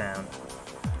take it down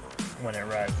when it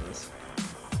rises.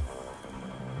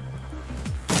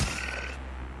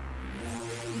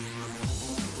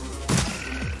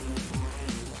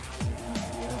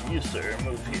 You, sir,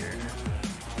 move here.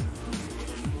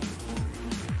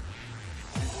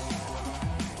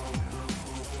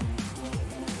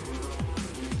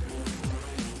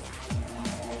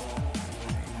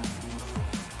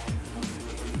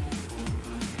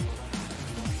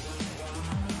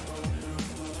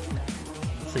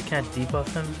 So you can't debuff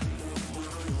him?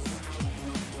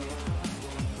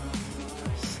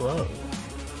 Slow.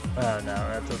 Oh no,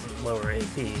 that doesn't lower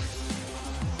AP.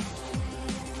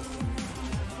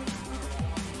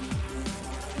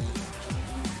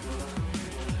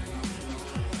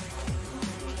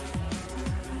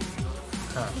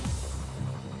 Huh.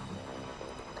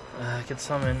 I could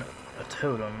summon a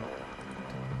totem.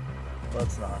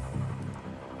 Let's not.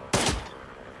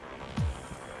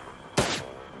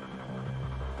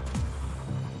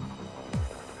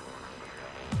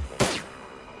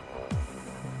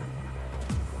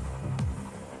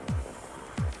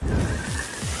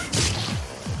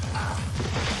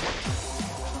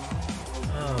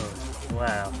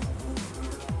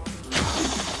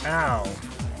 Ow.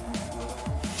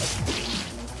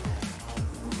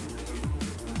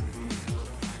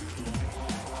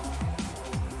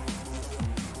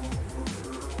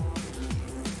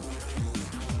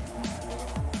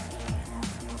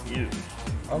 You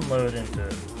unload into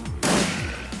it.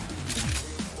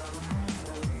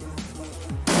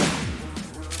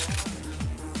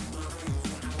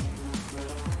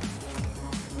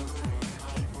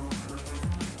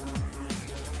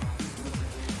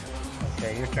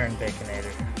 Okay, your turn,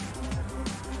 Baconator.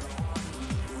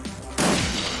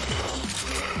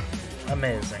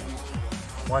 Amazing.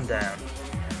 One down.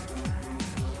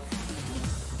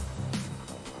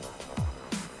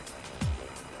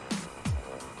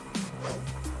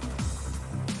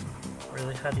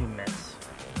 Really, how do you miss?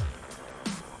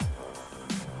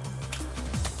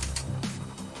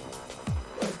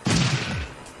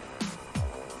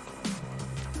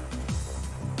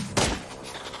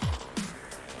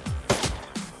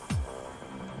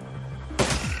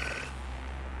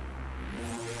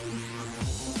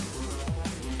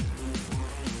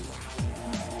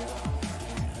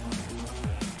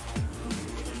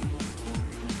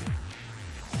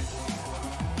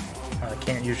 I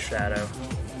can't use Shadow.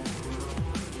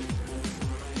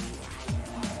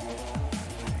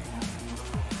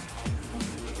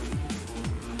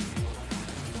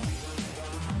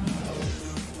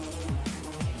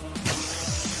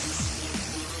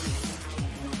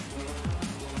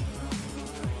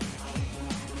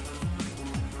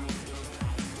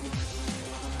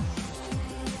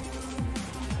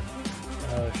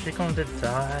 Oh, is she going to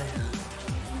die?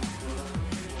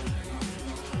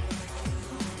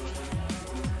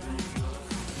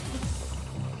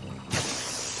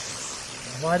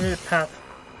 Why did it path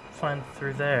find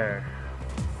through there?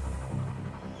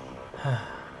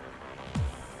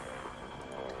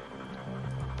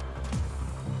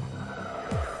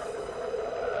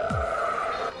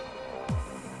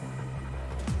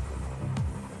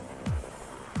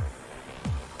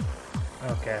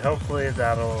 Okay, hopefully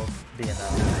that'll be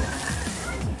enough.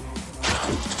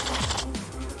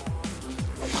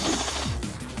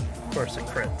 Of course it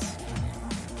crits.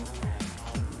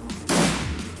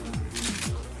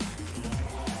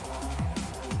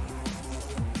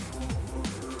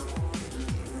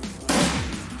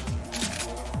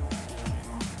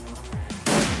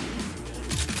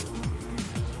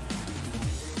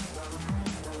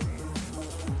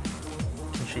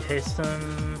 Can she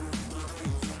hasten?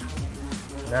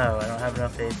 No, I don't have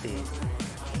enough AP.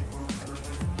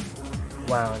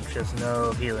 Wow, and she has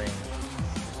no healing.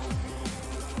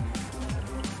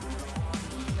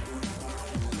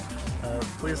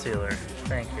 Please heal her.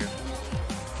 Thank you.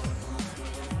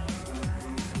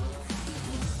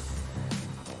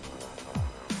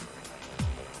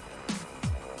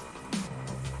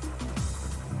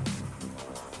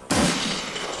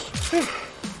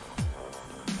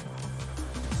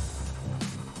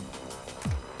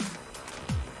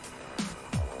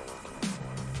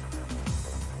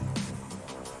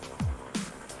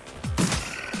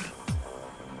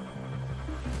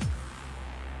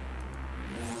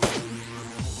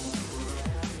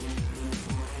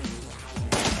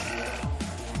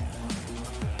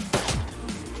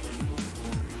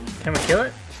 Can we kill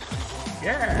it?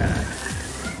 Yeah!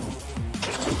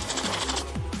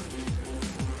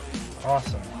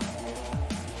 Awesome.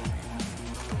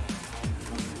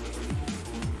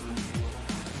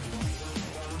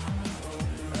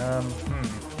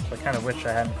 I kind of wish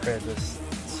I hadn't created this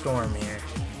storm here.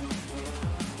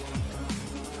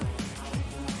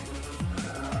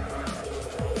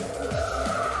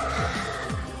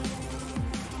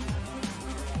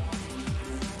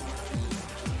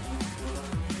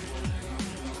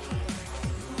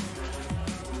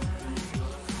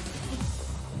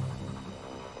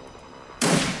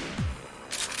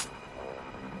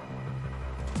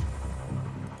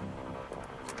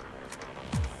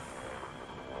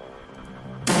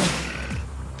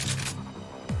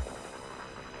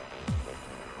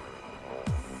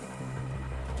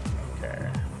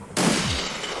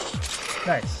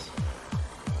 Nice.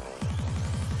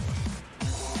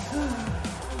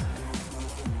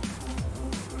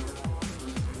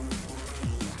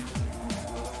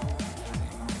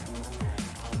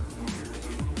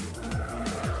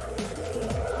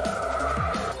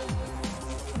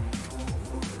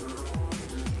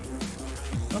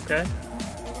 Okay.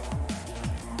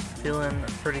 Feeling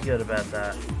pretty good about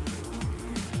that.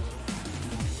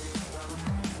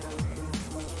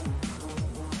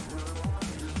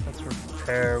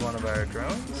 Repair one of our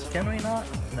drones? Can we not?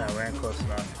 No, we aren't close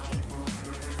enough.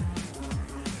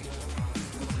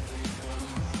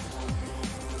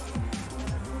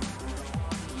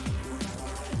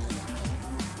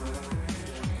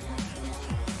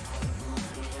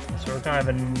 gonna have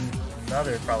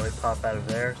another probably pop out of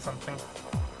there or something.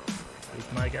 Is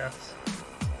my guess.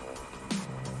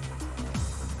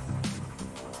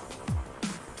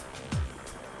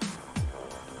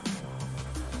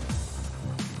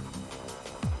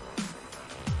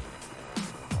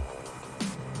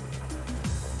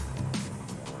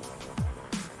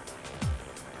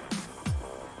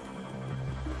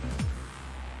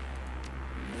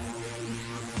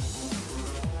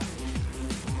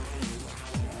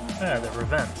 Yeah, there were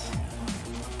vents.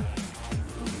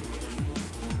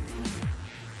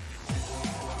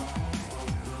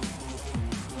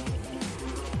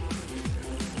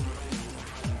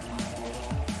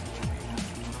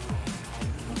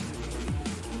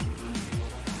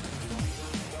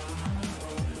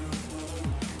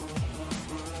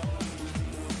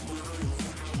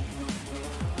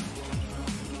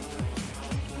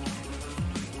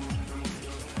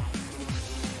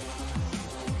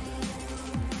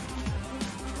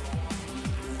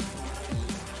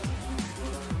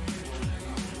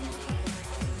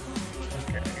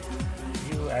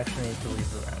 Actually need to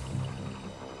leave the vent.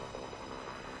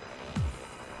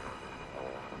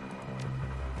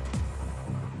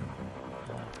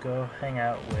 Go hang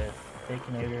out with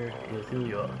Baconator. He'll heal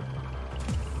you up.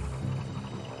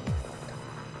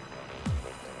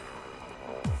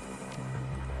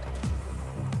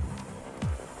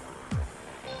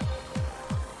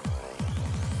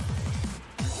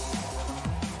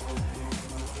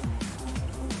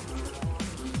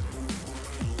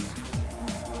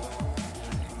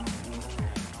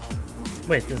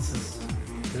 Wait,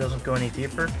 it doesn't go any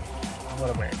deeper?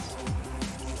 What a waste.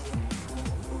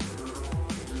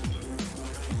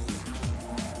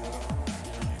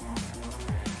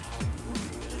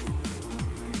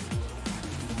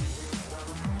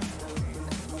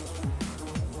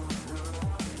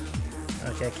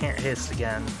 Okay, I can't haste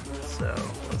again, so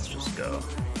let's just go.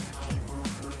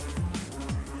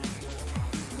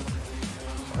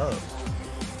 Oh.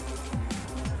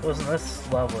 Wasn't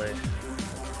this lovely?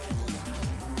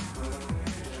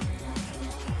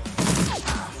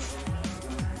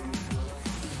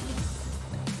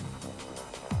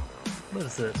 What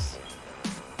is this?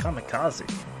 Kamikaze.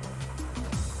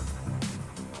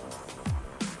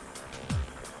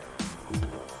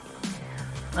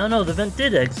 Oh no, the vent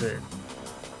did exit.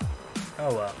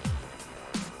 Oh well.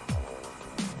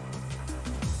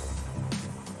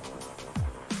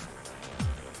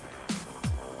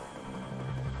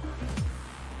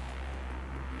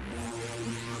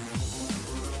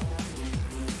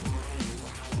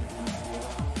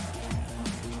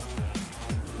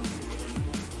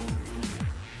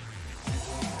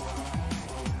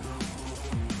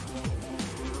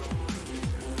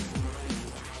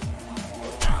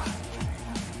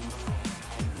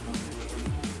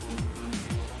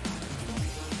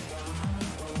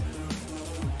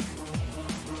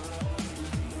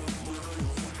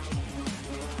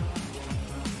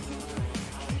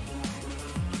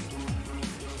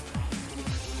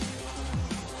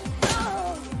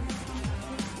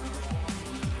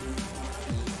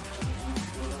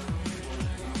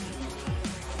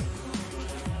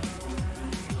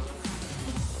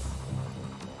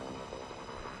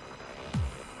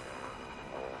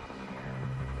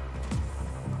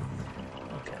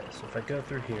 If I go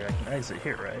through here, I can exit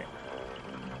here, right?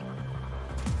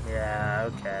 Yeah,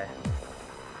 okay.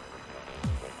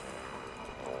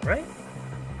 Right?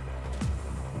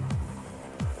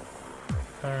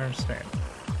 I don't understand.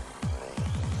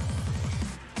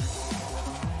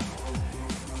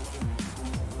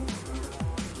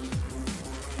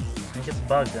 I think it's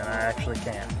bugged and I actually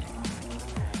can.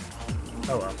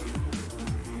 Oh well.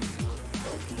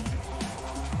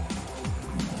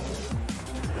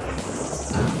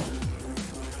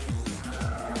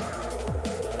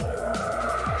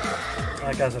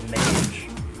 That guy's a mage.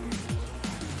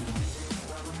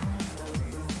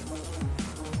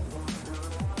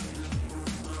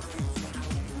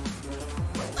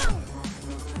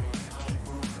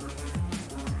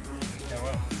 Yeah,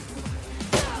 well.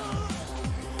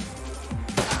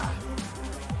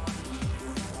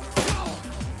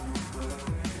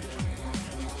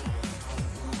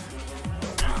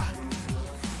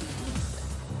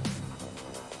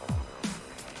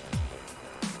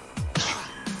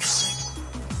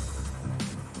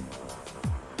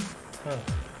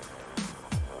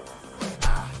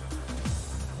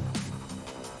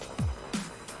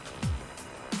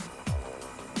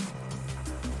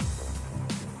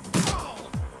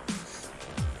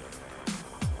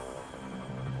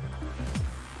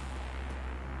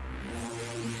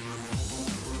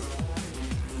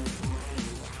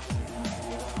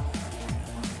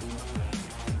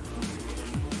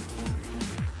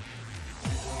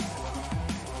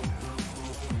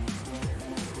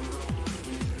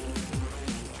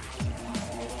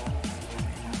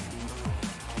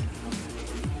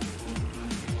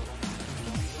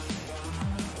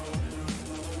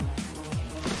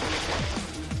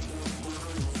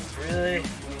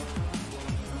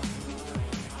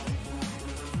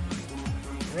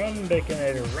 Run,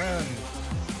 Baconator, run!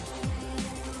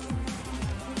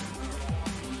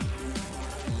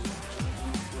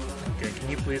 Okay, can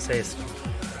you please hasten?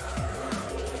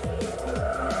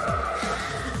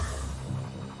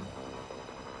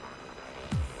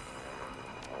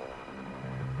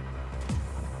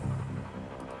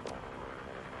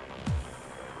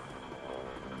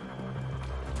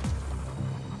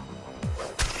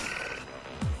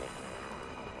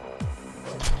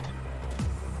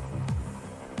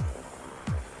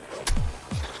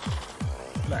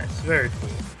 Nice, very cool.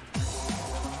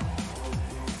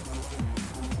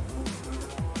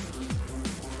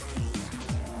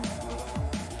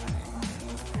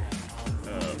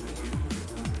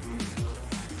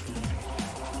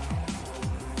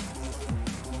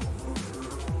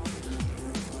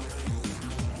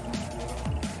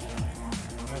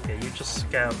 Okay, you just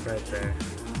scout right there.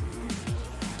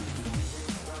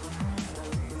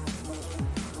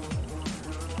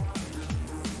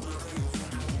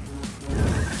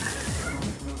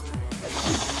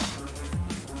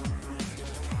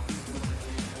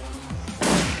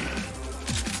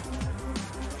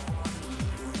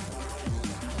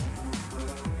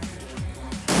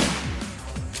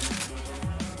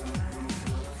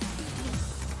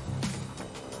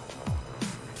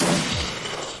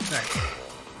 Nice.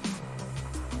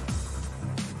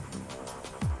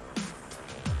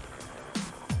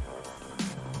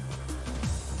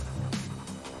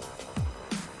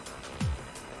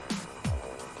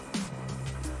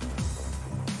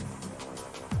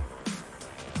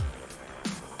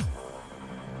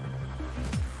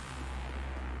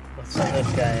 Let's send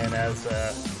this guy in as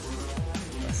a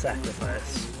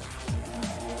sacrifice.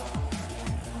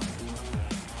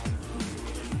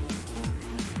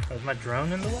 Is my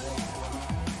drone in the way?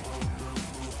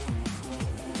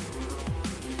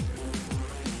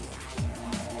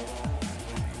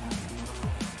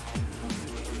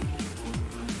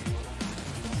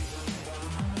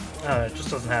 Oh, it just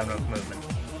doesn't have enough movement.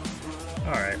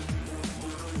 Alright.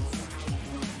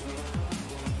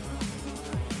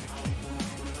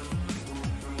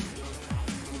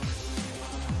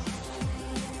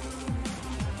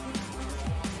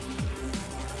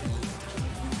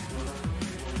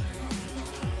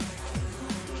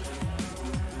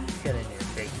 Get in here,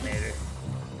 Baconator.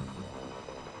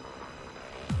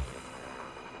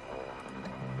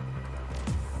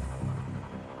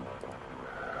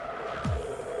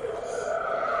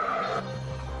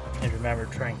 And remember,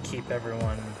 try and keep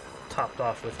everyone topped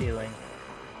off with healing.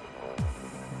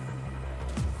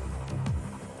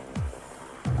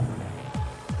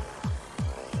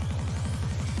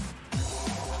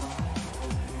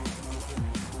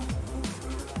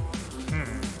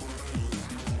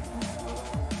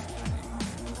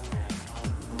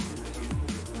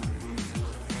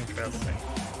 Interesting.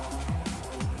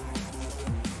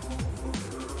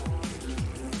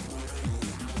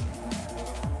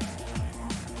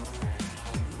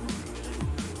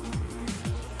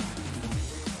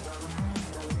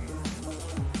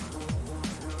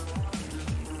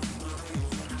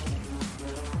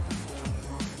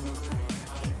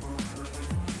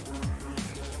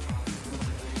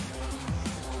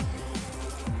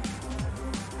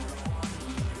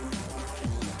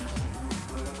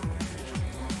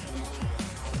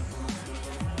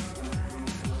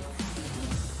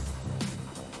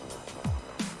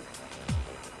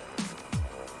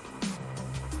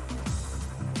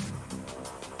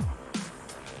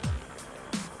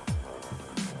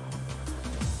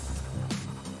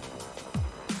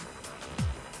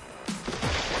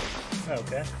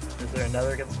 Okay. Is there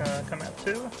another that's gonna come out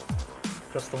too?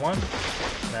 Just the one?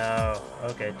 No.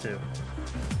 Okay, two.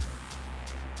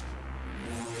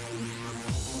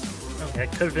 Okay,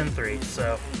 it could have been three,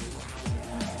 so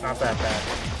not that bad.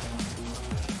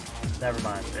 Never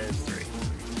mind, it is three.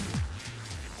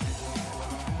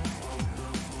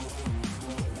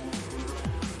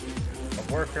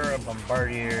 A worker, a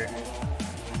bombardier,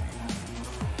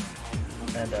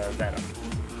 and a venom.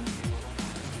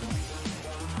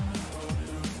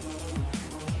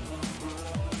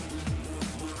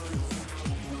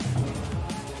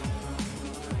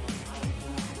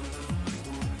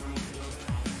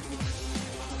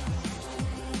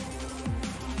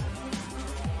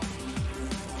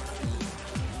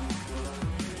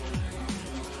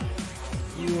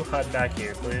 You hut back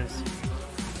here, please.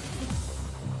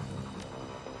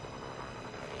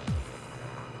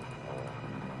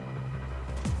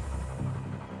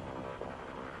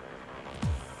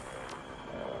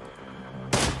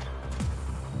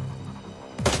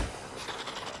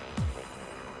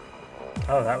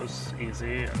 Oh, that was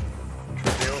easy and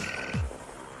trivial.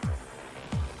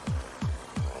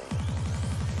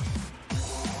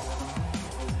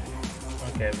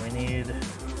 Okay, we need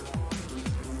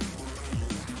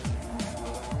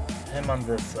him on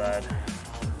this side.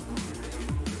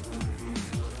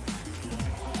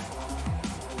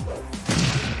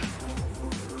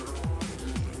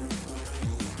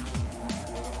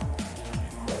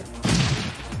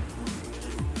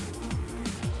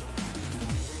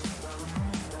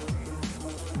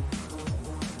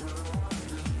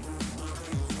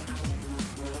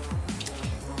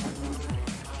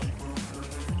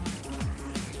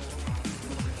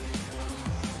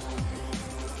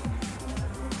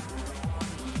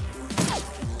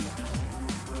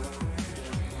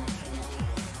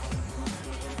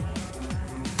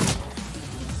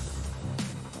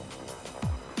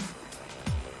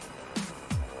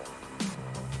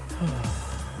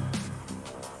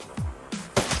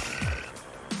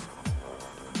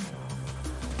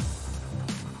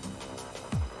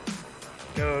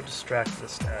 Go distract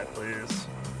this guy, please.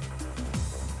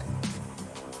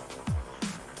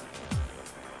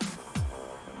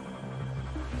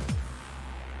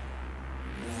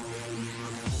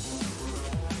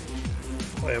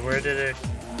 Wait, where did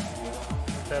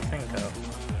that thing go?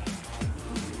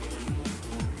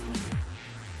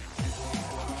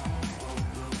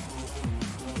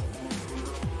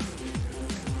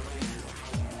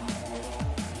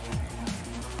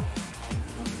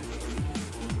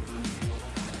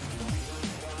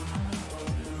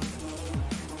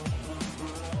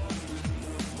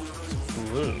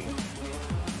 Blue.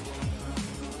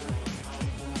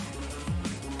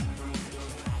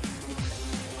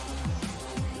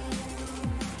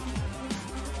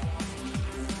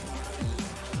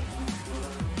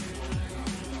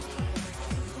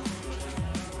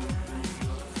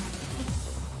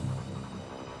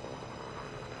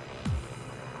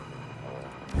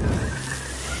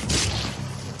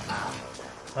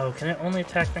 Oh, can it only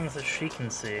attack things that she can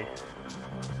see?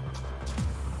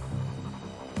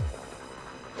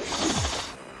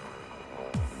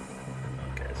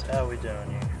 Okay, so how are we doing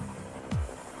here?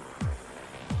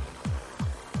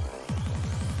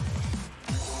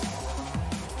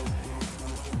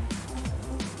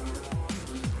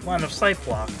 Line of sight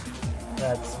blocked.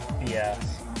 That's BS.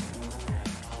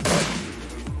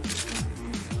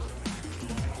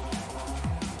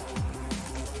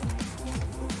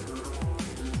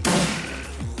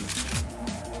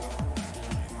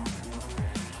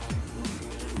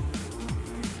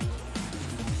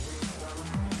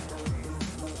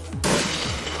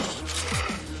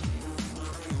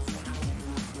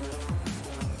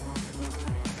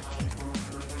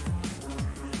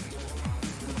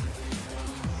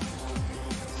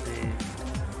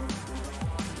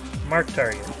 Mark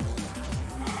target.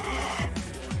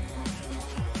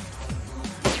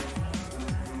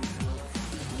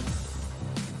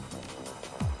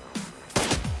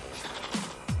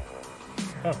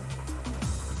 Oh.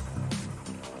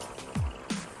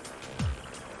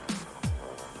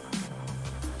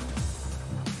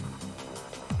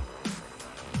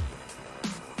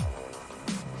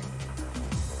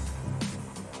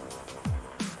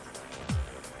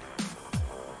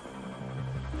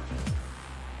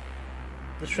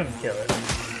 This shouldn't kill it.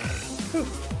 Whew.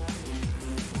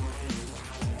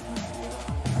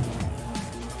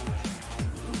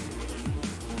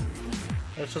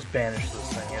 Let's just banish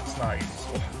this thing, it's not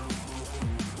useful.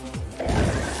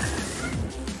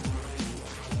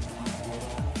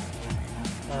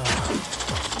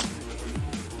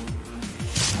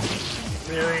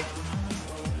 Really?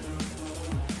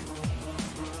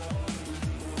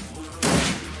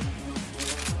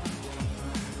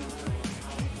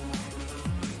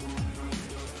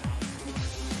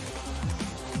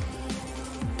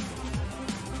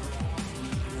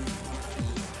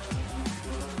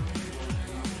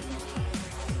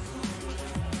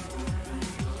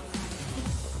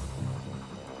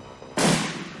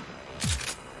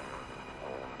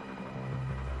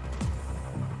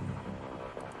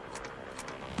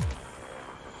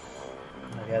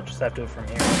 Okay, I just have to do it from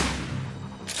here.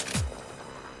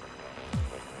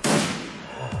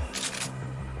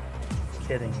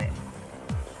 Kidding me.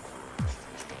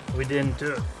 We didn't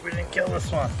do it. We didn't kill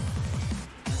this one.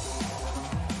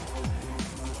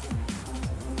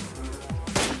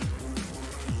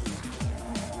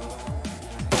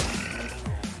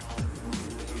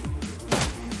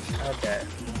 Okay,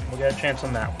 we got a chance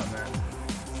on that one then.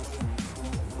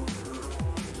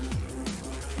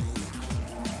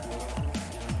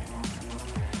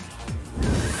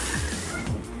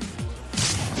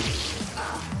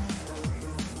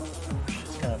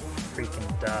 She's gonna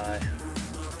freaking die.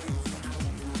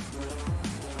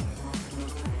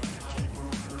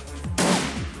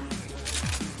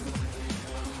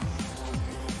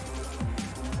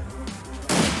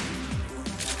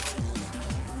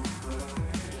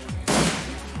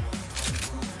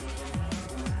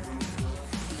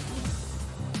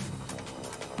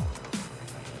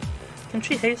 Can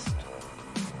she haste?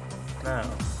 No.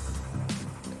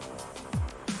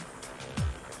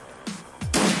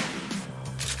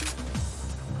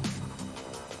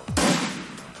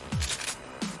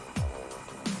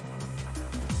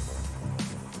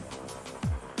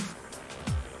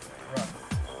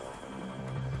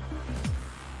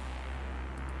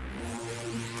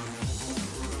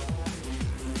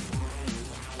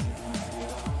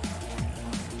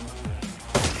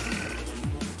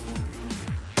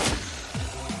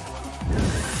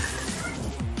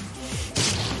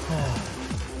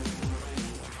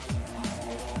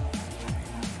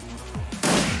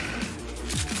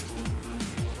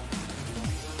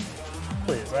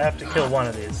 Please, I have to kill one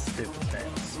of these stupid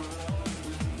things.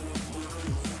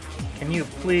 Can you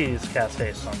please cast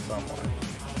haste on someone?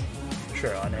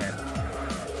 Sure, on him.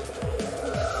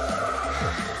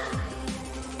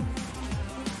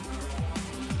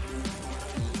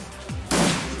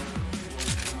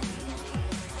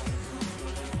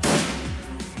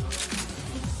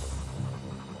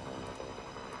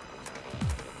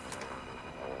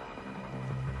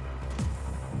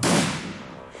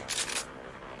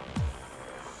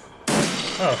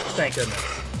 Oh, thank goodness.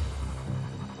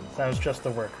 That was just the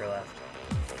worker left.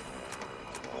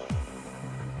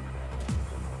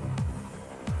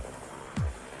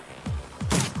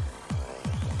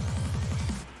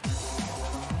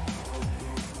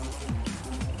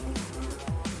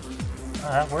 Oh,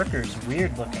 that worker's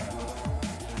weird looking.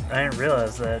 I didn't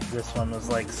realize that this one was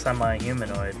like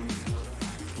semi-humanoid.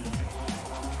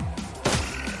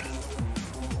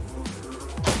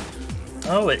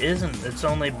 Oh, it isn't. It's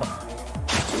only...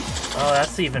 Oh,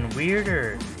 that's even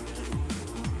weirder.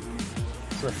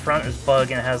 So the front is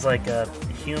bug and it has like a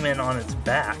human on its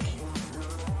back.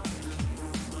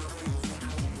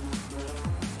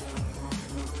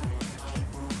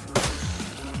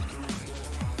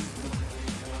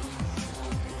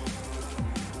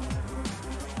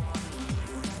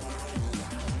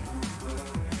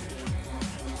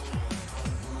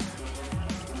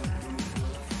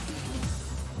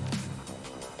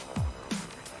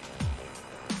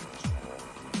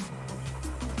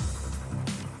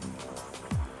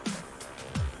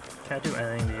 Can I do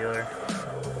anything to heal her?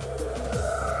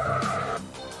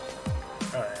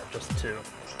 Oh yeah, just two.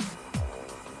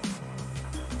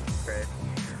 Great.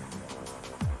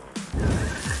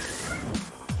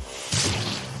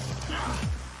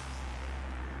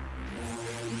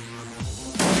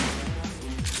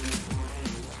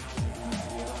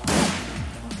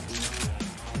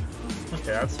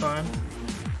 Okay, that's fine.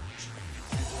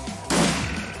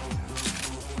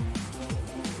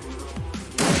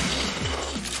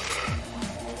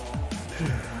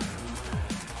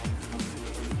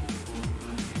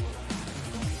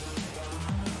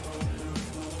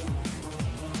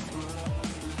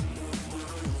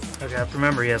 Okay, I have to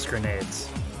remember he has grenades.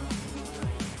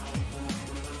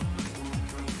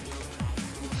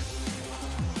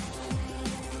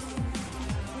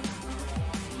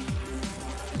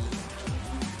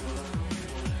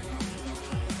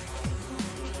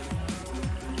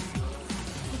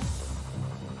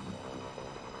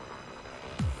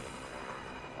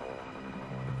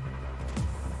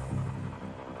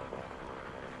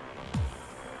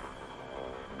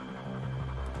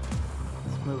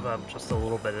 Move up just a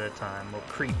little bit at a time. We'll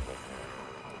creep.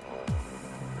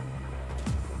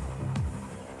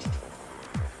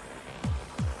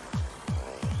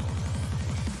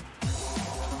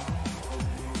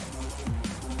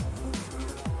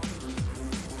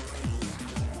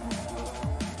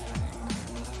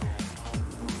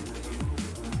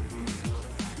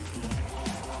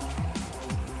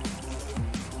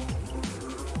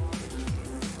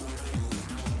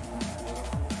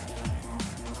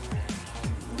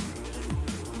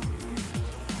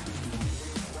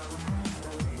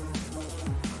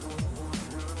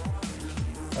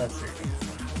 Let's see.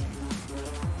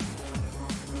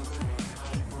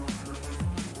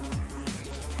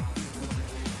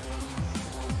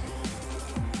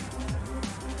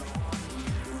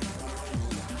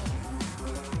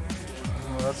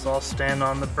 Well, let's all stand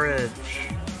on the bridge.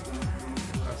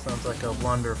 That sounds like a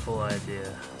wonderful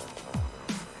idea.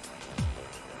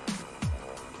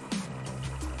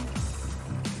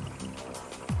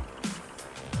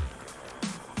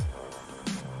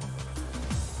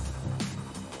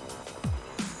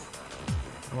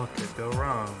 What could go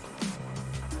wrong?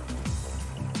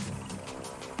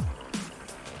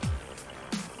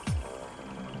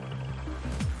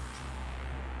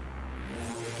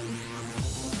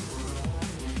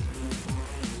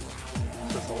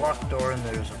 So it's a locked door and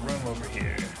there's a room over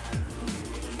here.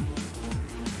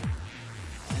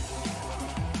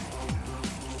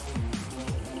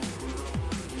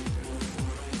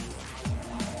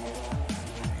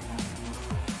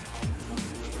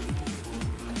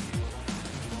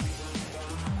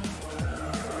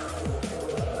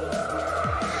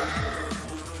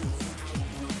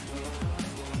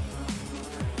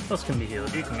 else can be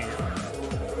healed? You can be healed.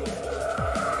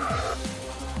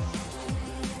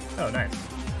 Oh, nice.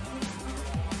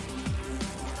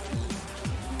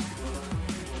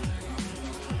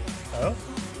 Oh?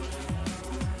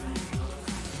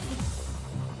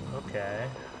 Okay.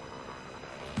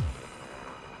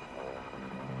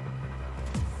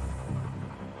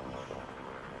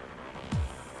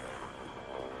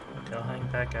 Okay, I'll hang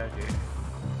back out here.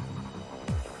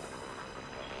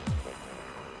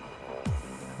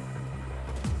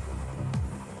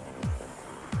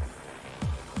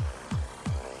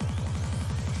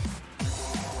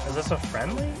 Is this a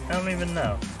friendly? I don't even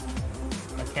know.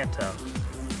 I can't tell.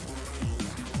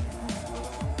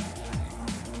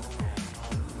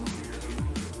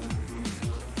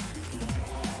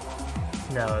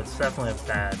 No, it's definitely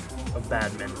a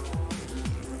badman.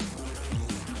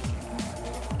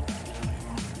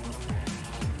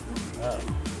 Oh.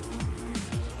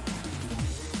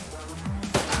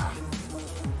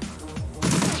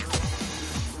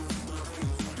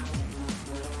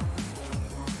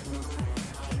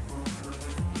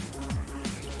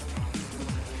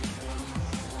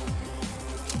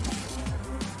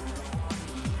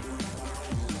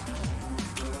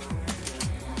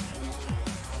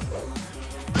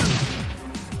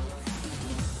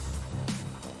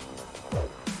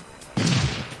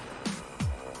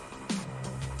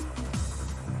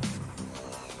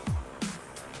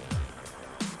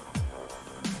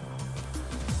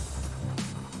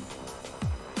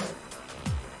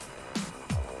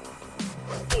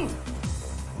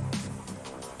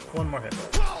 One more hit.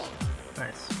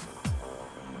 Nice.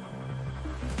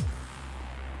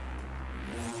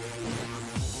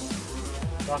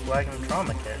 Block wagon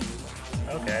trauma kit.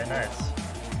 Okay, nice.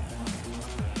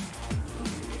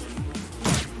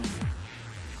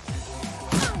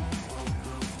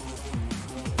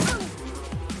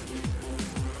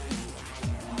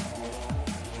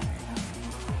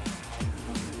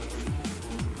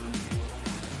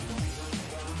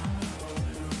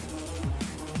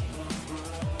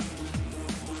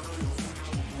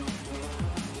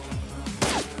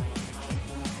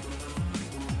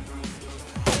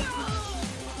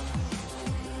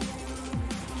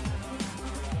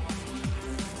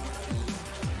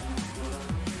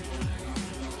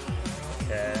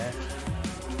 Okay.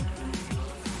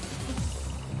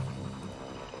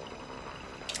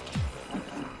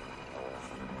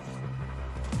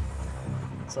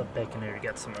 Let's let Bacon here to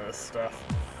get some of this stuff.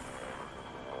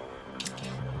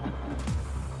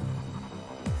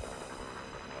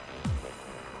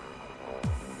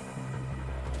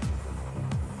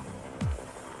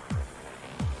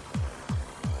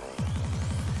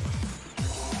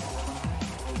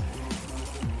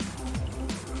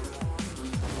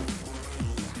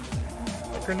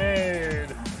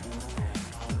 Grenade!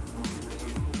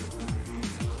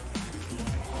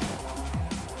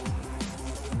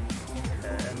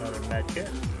 Okay, another medkit.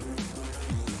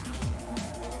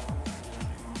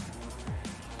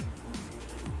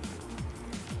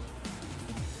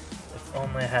 If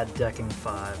only I had decking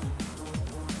 5.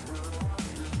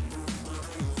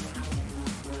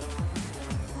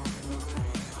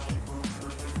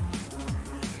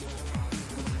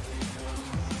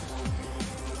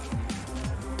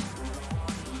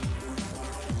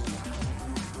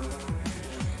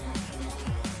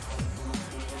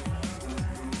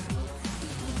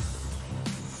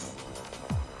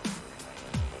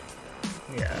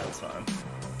 Yeah, that's fine.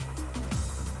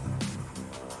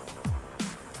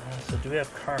 So do we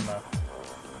have karma?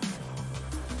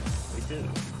 We do.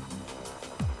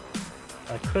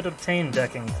 I could obtain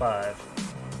decking 5.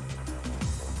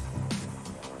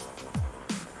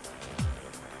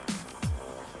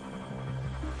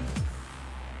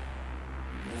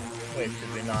 Wait,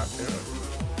 did we not do it?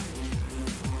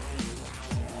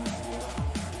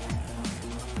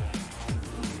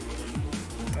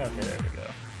 Okay, there we go.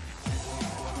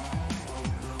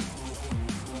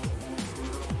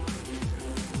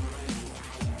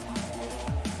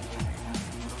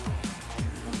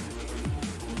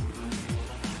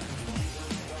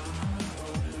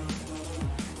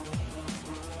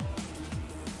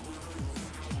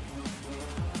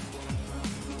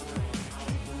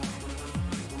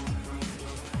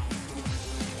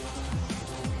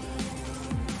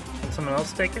 Can someone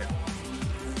else take it?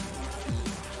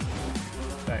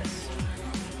 Nice.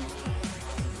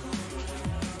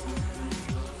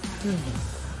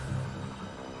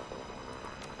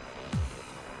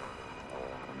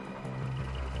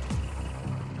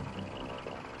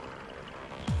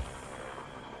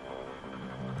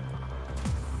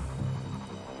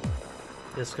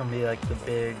 This is gonna be like the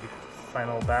big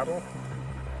final battle.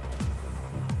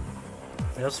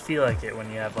 I just feel like it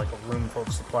when you have like a room full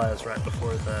of supplies right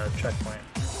before the checkpoint.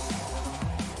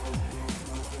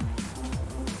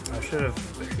 I should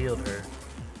have healed her.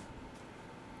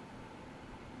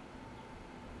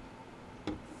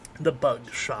 The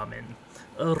bug shaman.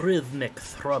 A rhythmic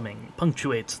thrumming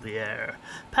punctuates the air,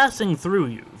 passing through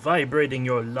you, vibrating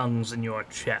your lungs and your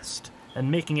chest, and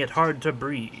making it hard to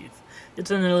breathe.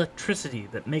 It's an electricity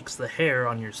that makes the hair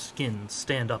on your skin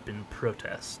stand up in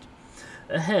protest.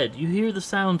 Ahead, you hear the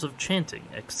sounds of chanting,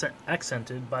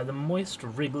 accented by the moist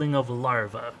wriggling of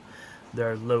larvae.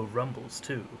 There are low rumbles,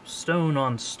 too, stone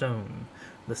on stone.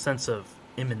 The sense of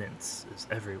imminence is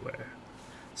everywhere.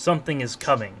 Something is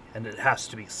coming, and it has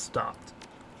to be stopped.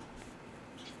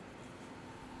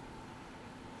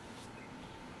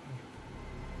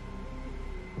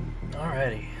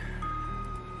 Alrighty.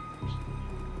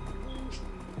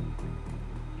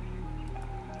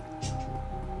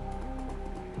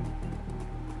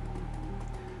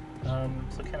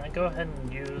 So can I go ahead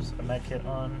and use a medkit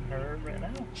on her right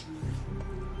now?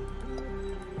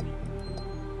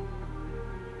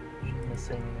 She's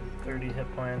missing 30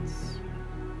 hit points.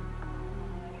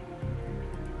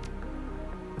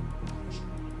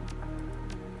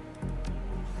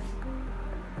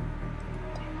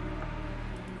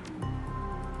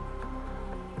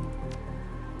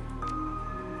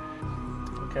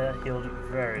 Okay, that healed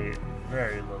very,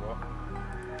 very little.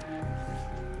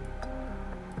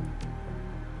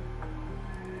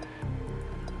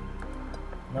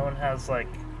 No one has, like...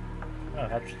 Oh, I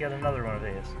have to get another one of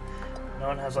these. No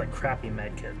one has, like, crappy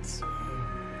medkits.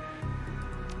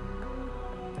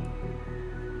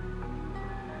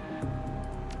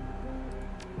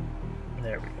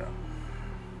 There we go.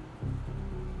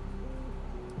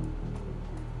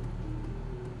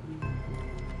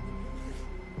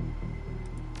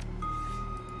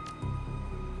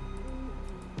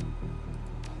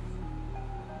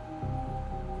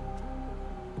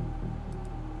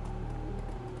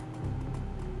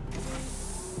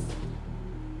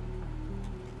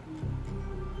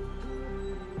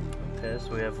 Okay,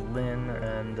 so we have Lynn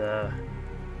and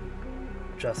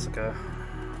Jessica.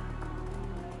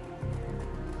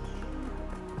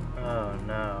 Oh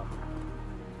no.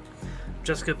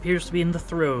 Jessica appears to be in the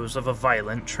throes of a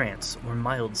violent trance or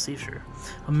mild seizure,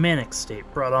 a manic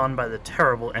state brought on by the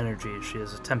terrible energy she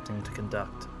is attempting to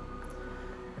conduct.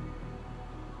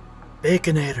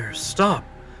 Baconator, stop!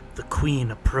 The Queen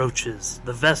approaches.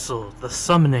 The vessel, the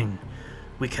summoning.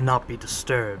 We cannot be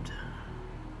disturbed.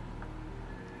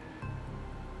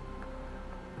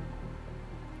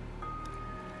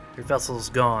 Your vessel's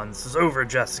gone. This is over,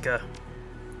 Jessica.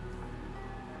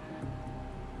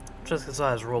 Jessica's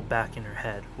eyes roll back in her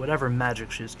head. Whatever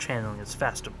magic she is channeling is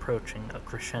fast approaching a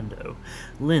crescendo.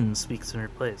 Lynn speaks in her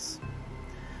place.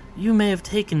 You may have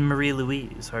taken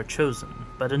Marie-Louise, our chosen,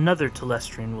 but another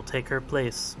Telestrian will take her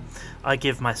place. I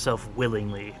give myself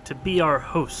willingly to be our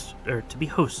host, to be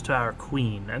host to our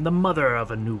queen and the mother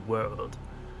of a new world.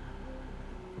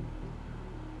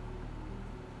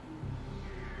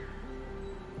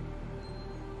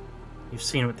 You've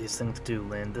seen what these things do,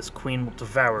 Lynn. This queen will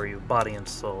devour you, body and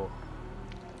soul.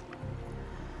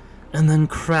 And then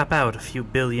crap out a few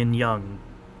billion young.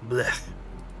 Blech.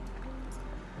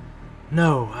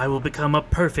 No, I will become a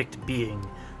perfect being.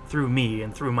 Through me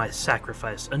and through my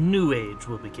sacrifice, a new age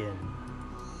will begin.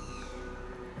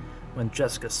 When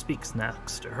Jessica speaks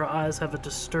next, her eyes have a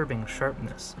disturbing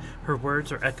sharpness. Her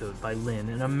words are echoed by Lynn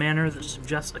in a manner that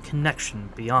suggests a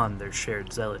connection beyond their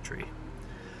shared zealotry.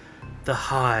 The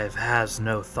Hive has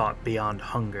no thought beyond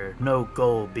hunger, no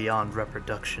goal beyond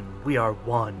reproduction. We are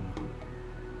one.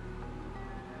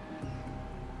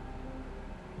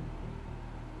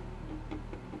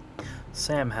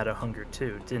 Sam had a hunger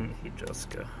too, didn't he,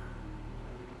 Jessica?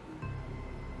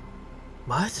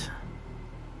 What?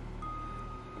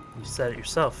 You said it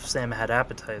yourself. Sam had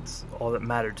appetites. All that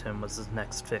mattered to him was his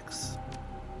next fix.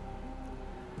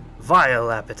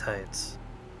 Vile appetites.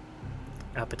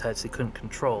 Appetites he couldn't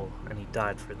control, and he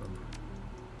died for them.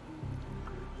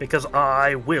 Because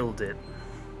I willed it.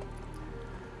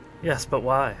 Yes, but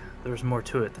why? There was more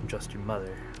to it than just your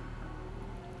mother.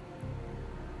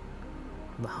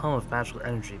 The hum of magical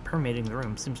energy permeating the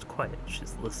room seems quiet.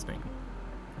 She's listening.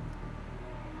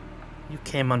 You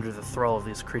came under the thrall of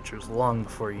these creatures long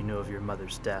before you knew of your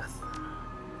mother's death.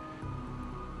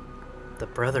 The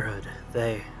Brotherhood,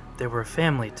 they were a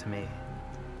family to me.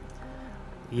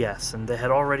 Yes, and they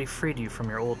had already freed you from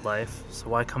your old life, so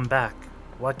why come back?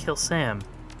 Why kill Sam?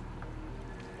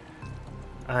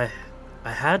 I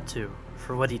had to,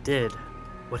 for what he did,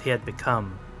 what he had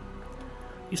become.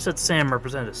 You said Sam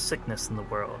represented a sickness in the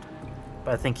world,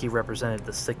 but I think he represented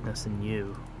the sickness in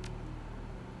you.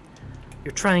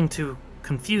 You're trying to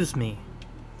confuse me.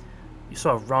 You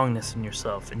saw wrongness in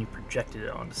yourself and you projected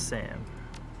it onto Sam.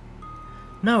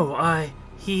 No,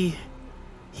 he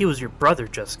was your brother,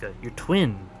 Jessica. Your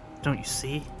twin. Don't you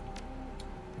see?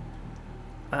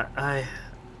 I'm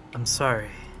sorry.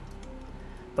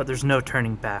 But there's no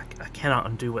turning back. I cannot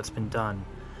undo what's been done,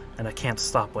 and I can't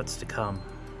stop what's to come.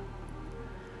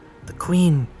 The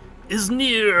Queen is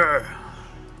near!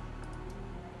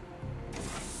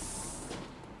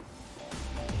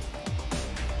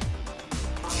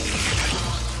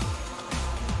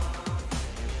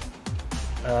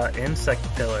 Insect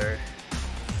pillar.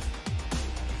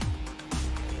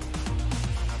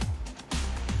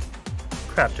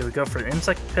 Crap, do we go for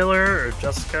insect pillar, or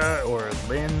Jessica, or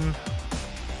Lynn?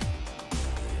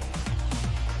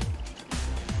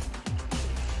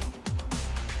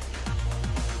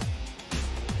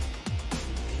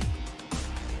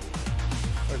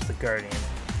 Where's the Guardian?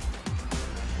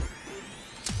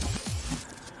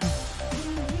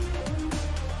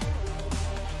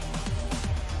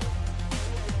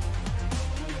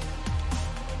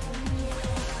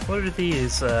 What are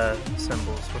these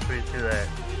symbols? What do we do there?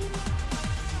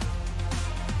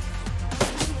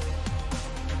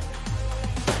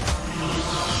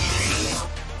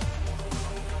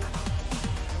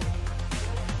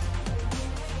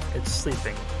 It's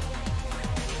sleeping.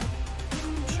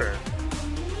 Sure.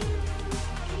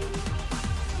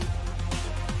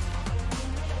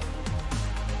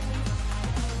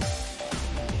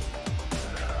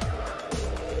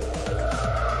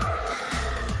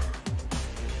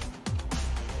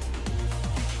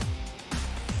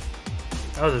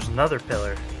 Oh, there's another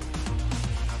pillar.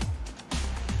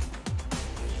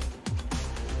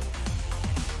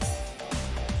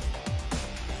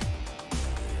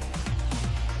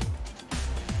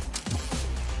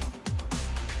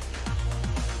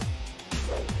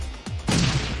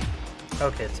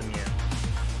 Okay, it's immune.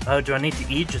 Oh, do I need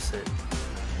to Aegis it?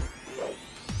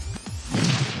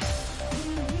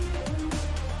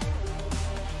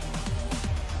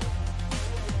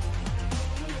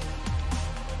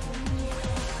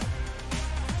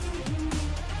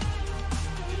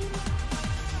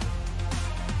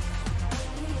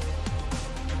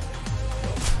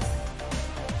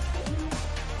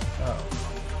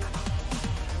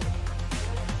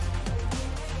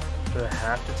 Do I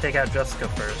have to take out Jessica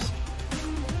first?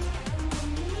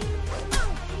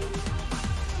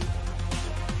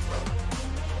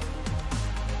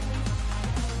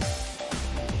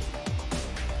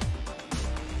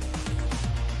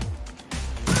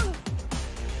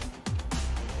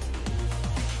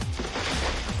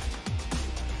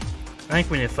 I think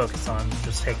we need to focus on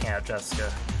just taking out Jessica.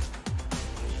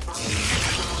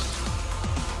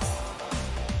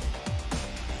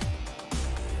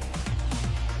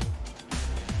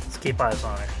 Let's keep eyes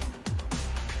on her.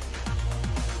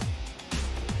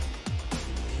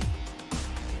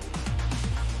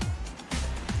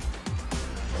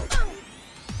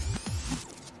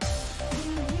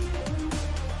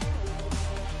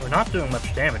 We're not doing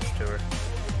much damage to her.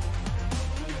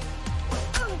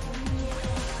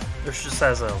 This just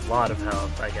has a lot of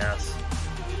health, I guess.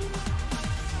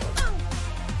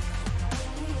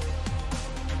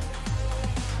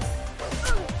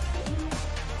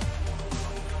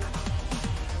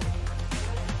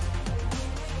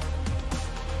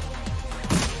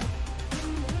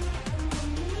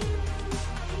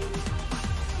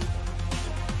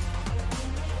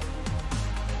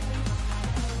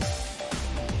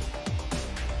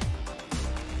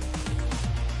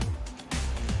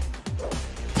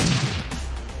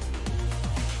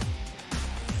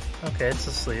 Okay, it's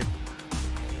asleep.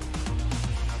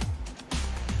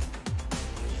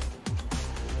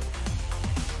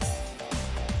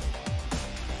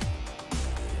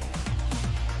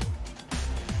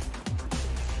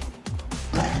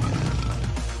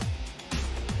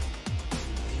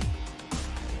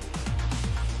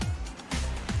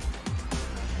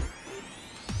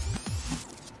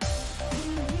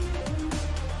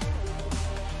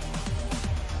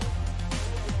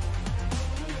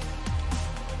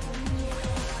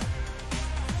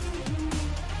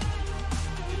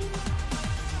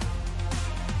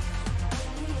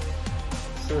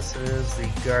 This is the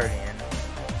Guardian.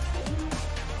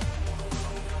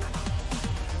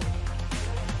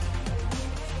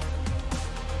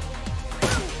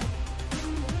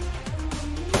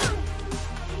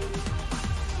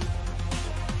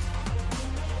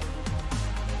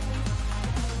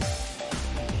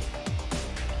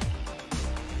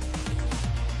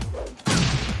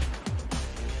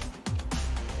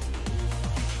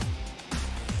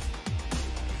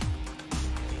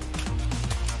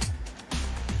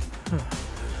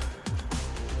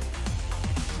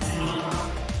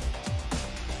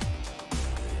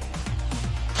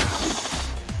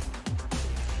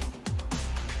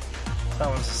 That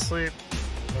one's asleep.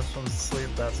 This one's asleep.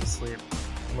 That's asleep.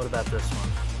 What about this one?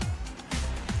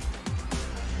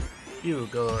 You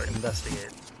go investigate.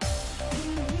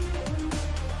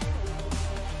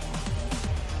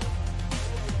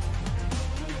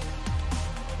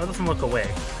 That doesn't look awake.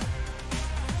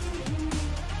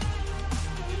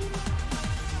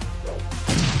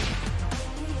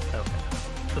 Okay.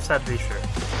 Just had to be sure.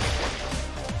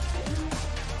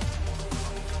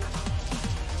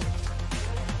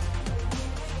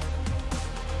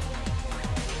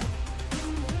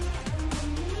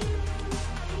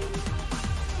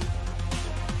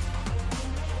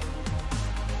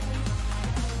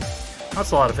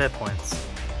 That's a lot of hit points.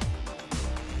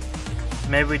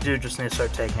 Maybe we do just need to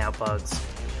start taking out bugs.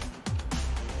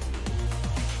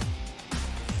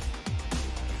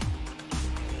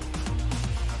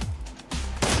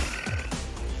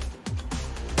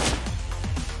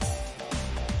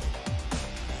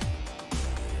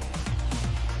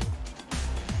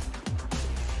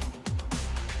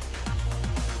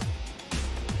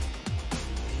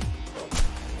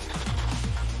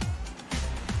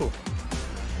 Cool.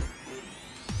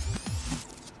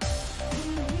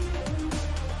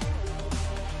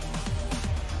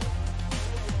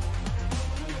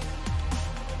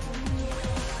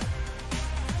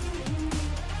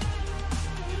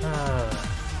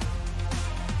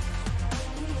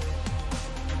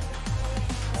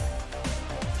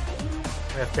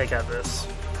 We have to take out this.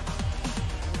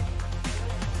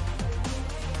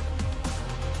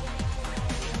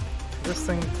 This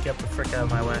thing, get the frick out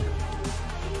of my way.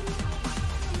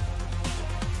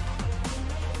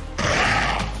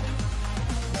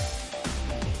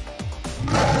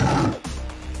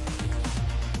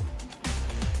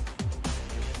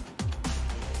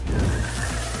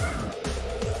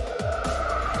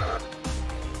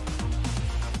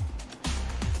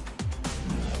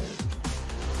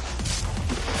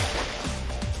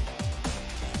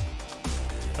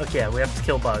 Okay, yeah, we have to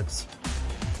kill bugs.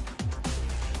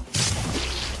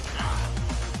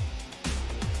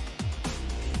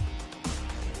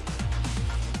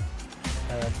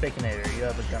 Baconator, you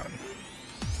have a gun.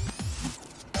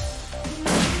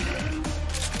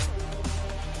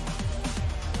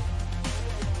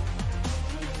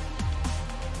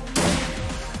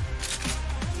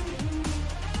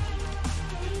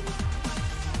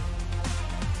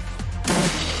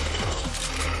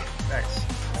 Nice.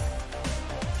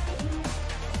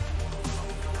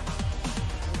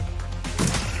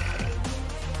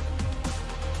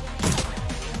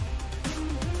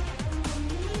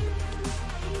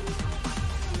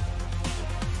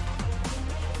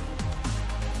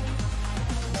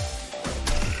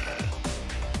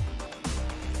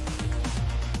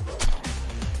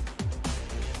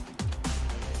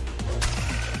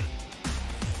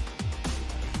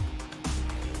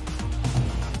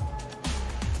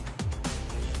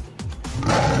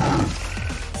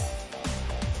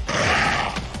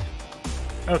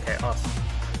 Okay, awesome.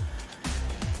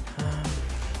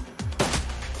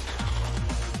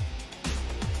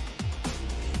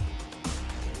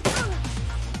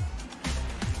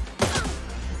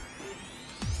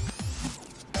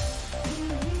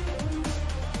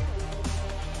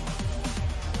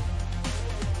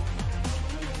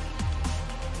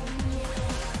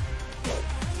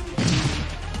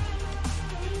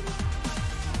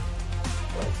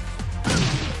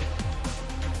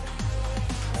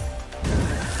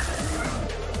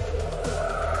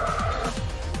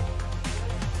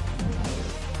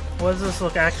 Why does this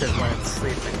look active when it's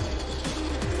sleeping?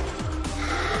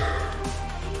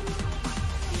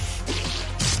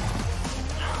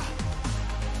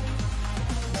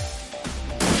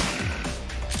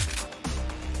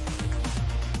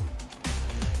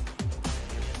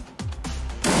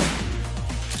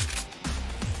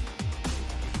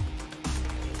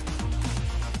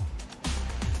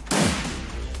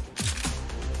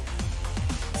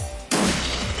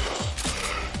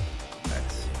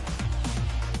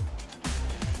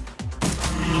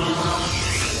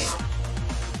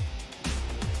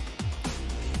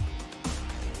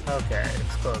 Okay,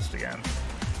 it's closed again.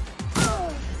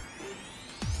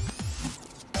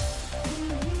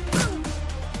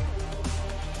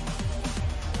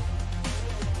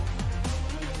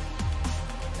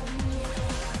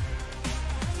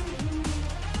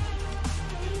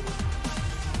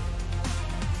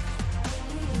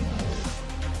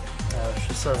 Oh,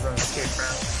 she says an escape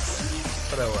route.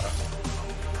 But oh well.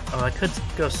 Oh, I could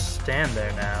go stand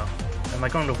there now. Am I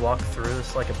going to walk through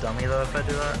this like a dummy though if I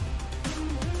do that?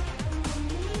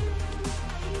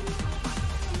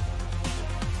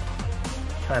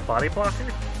 Can I body block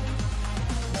her?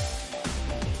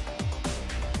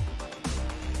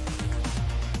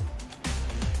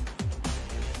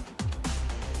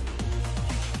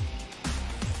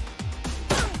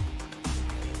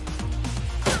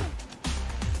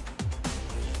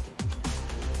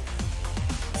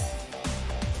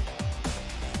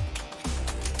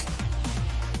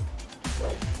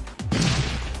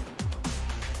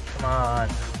 on.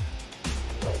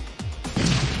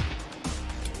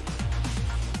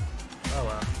 Oh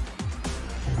well.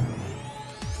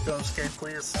 Don't escape,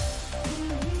 please.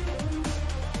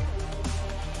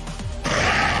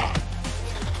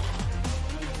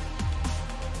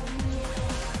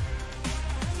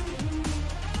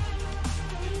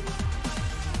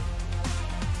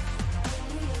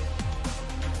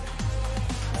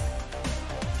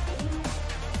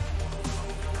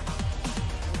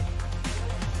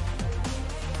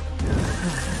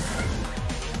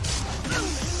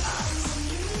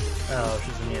 Oh,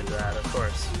 she's immune to that, of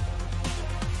course.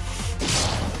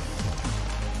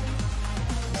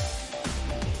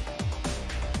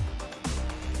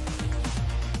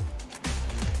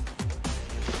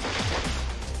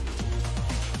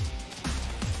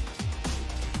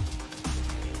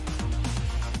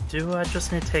 Do I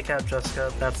just need to take out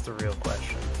Jessica? That's the real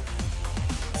question.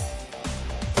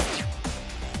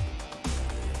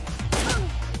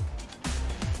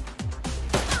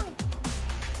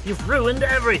 You've ruined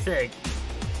everything!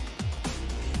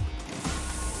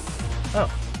 Oh.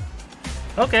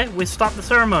 Okay, we stopped the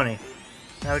ceremony.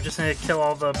 Now we just need to kill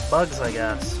all the bugs, I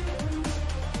guess.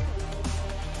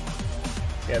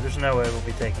 Yeah, there's no way we'll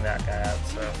be taking that guy out,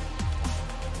 so...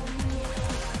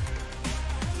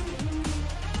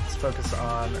 let's focus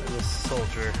on this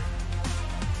soldier.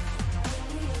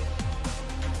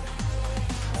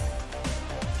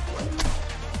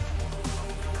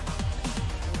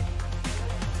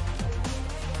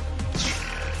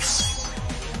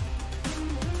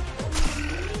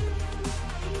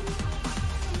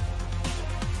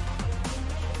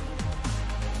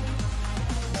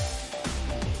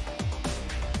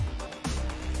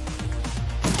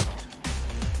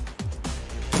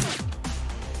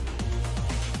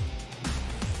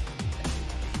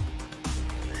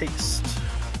 Haste.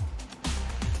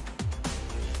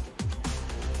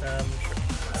 Sure.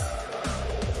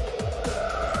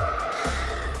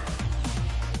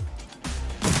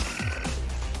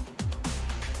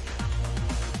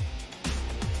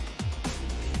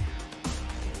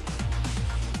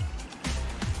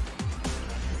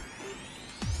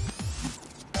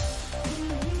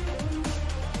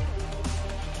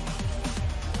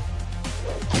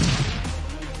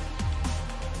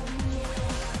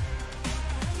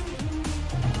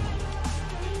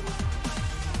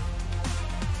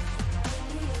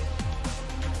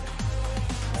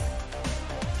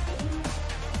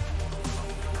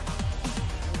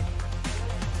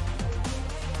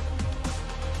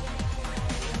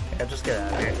 Yeah, just get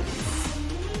out of here.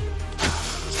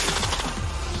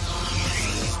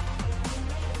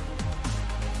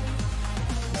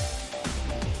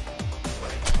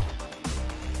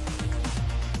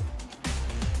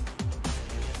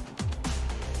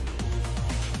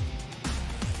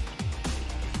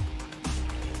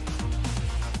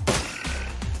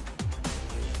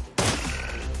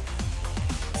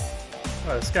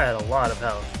 Oh, this guy had a lot of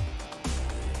health.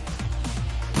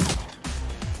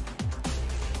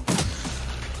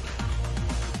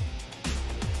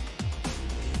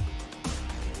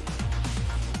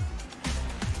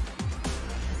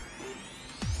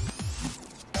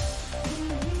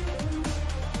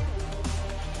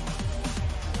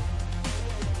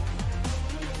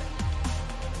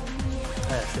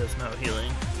 That shows no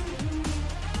healing.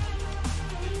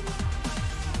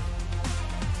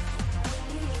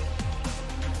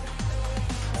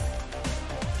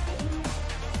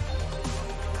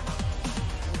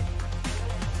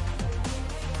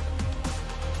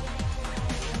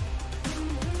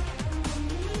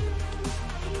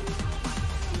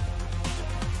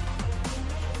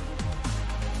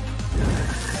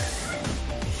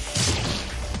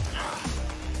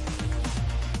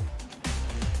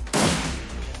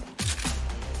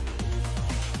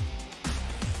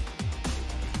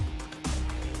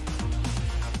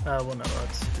 Well, no,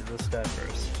 let's do this guy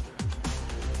first.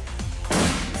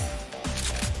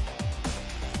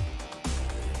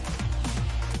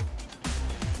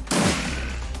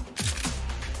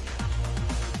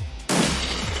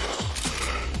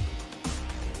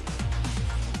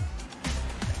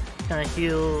 Can I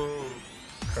heal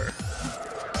her?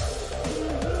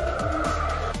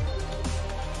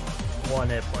 1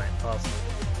 hit point, awesome.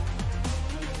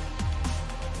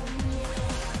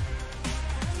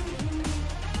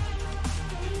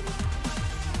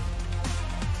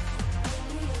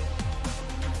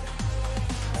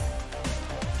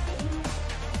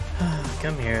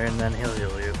 Come here and then he'll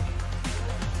heal you.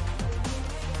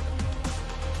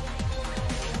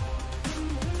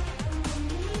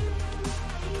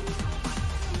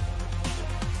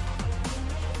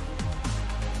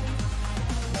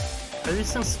 Are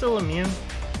these things still immune?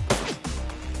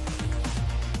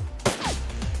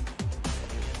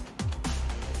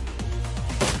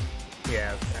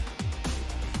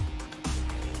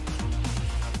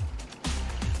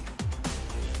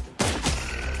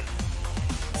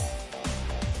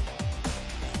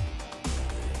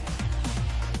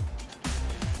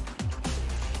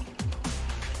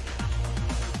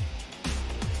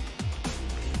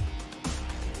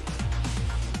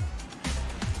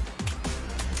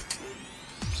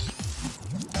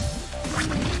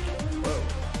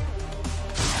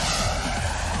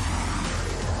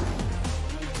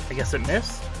 Does it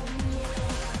miss?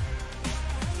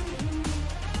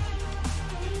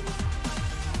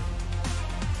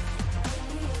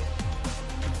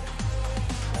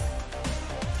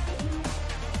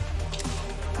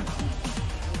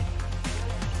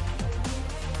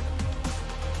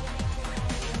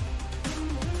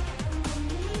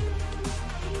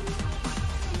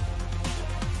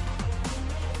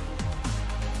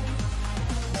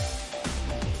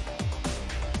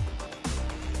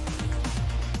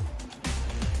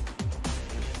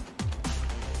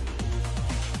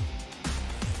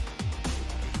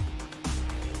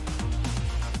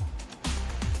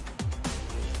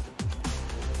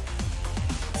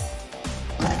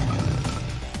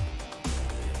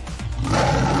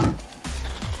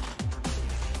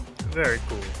 Very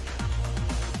cool.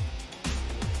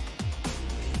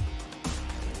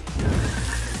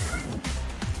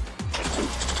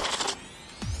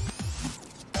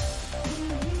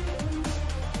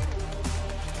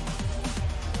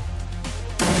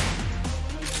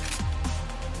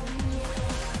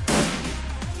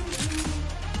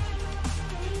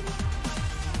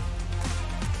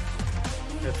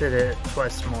 I did it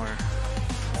twice more.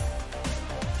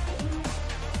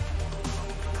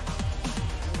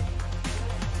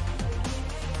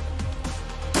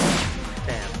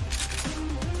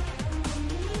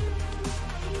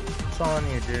 It's all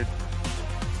on you, dude.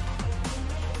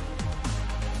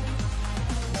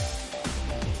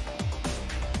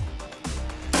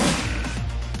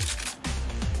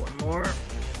 One more.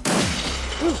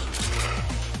 Woo.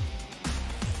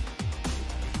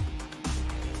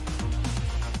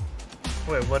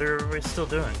 Wait, what are we still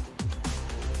doing?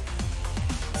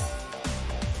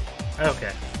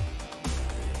 Okay.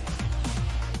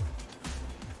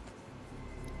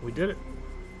 We did it.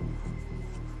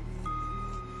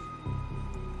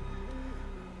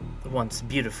 The once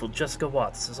beautiful Jessica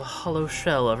Watts is a hollow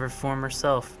shell of her former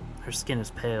self. Her skin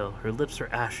is pale, her lips are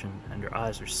ashen, and her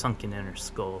eyes are sunken in her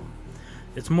skull.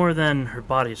 It's more than her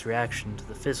body's reaction to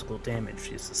the physical damage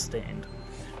she sustained,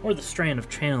 or the strain of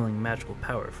channeling magical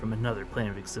power from another plane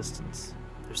of existence.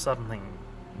 There's something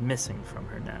missing from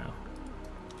her now.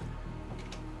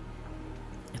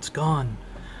 It's gone.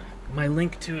 My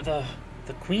link to the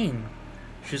Queen.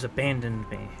 She's abandoned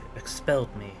me,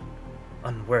 expelled me.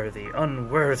 Unworthy,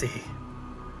 unworthy.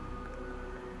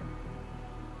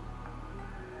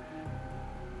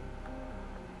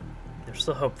 There's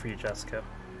still hope for you, Jessica.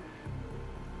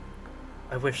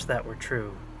 I wish that were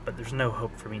true, but there's no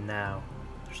hope for me now.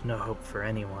 There's no hope for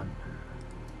anyone.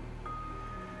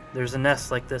 There's a nest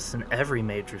like this in every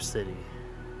major city.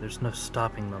 There's no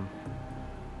stopping them.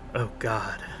 Oh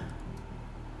God.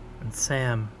 And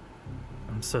Sam,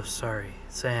 I'm so sorry,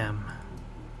 Sam.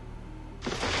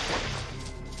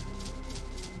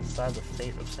 Decide the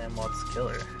fate of Sam Watts'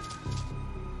 killer.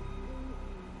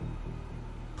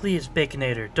 Please,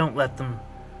 Baconator, don't let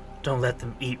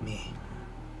them eat me.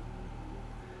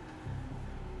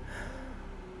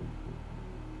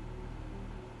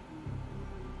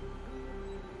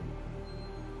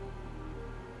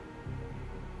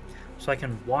 So I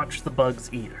can watch the bugs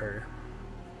eat her.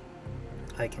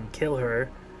 I can kill her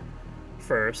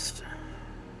first.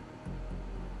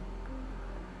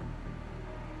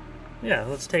 Yeah,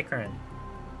 let's take her in.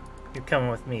 You're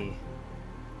coming with me.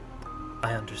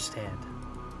 I understand.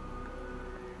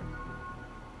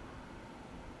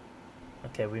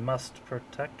 Okay, we must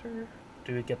protect her?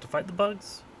 Do we get to fight the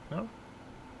bugs? No?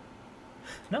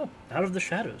 No, out of the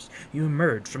shadows, you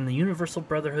emerge from the Universal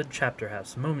Brotherhood chapter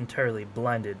house, momentarily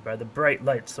blinded by the bright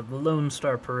lights of the Lone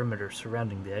Star perimeter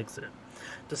surrounding the exit.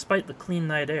 Despite the clean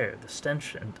night air, the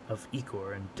stench of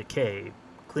ichor and decay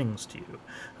clings to you,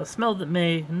 a smell that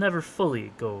may never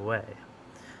fully go away.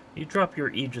 You drop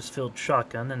your Aegis-filled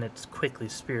shotgun, and it's quickly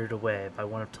speared away by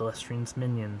one of Telestrian's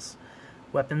minions.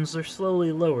 Weapons are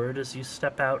slowly lowered as you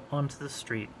step out onto the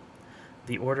street,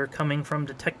 the order coming from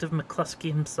Detective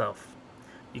McCluskey himself.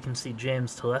 You can see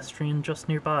James Telestrian just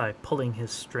nearby, pulling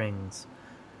his strings.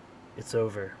 It's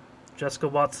over. Jessica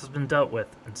Watts has been dealt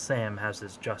with, and Sam has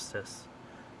his justice.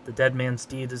 The dead man's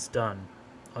deed is done.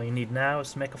 All you need now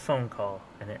is to make a phone call,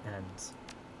 and it ends.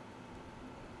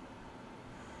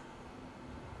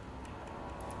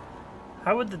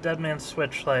 How would the dead man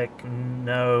switch,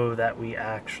 know that we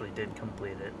actually did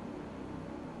complete it?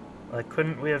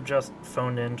 Couldn't we have just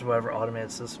phoned into whatever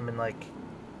automated system and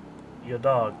yo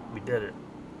dog, we did it.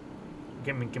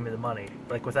 Give me the money.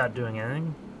 Without doing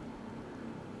anything?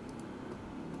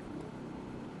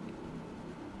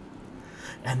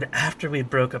 And after we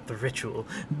broke up the ritual,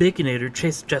 Baconator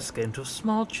chased Jessica into a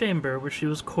small chamber where she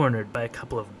was cornered by a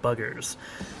couple of buggers.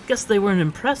 Guess they weren't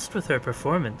impressed with her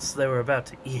performance. They were about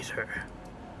to eat her.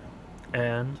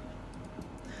 And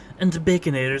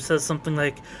Baconator says something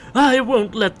like, "I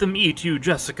won't let them eat you,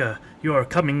 Jessica. You're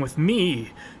coming with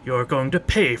me. You're going to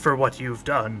pay for what you've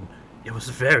done." It was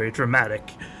very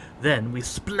dramatic. Then we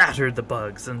splattered the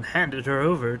bugs and handed her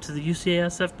over to the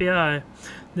UCAS FBI.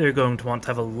 They're going to want to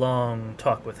have a long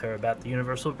talk with her about the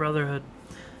Universal Brotherhood.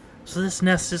 So this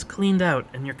nest is cleaned out,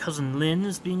 and your cousin Lynn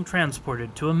is being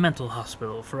transported to a mental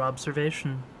hospital for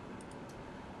observation.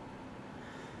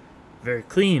 Very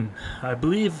clean. I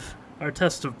believe our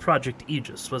test of Project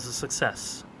Aegis was a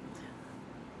success.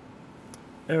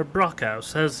 Herr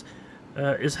Brockhaus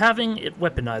is having it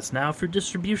weaponized now for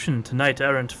distribution to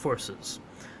knight-errant forces.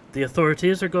 The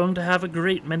authorities are going to have a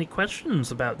great many questions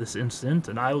about this incident,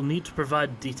 and I will need to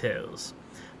provide details.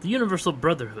 The Universal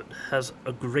Brotherhood has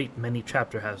a great many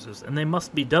chapter houses, and they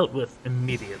must be dealt with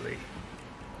immediately.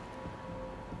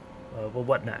 Well,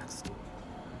 what next?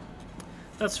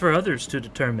 That's for others to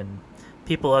determine.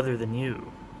 People other than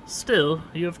you. Still,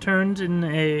 you have turned in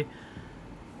a...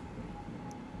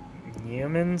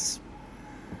 Humans?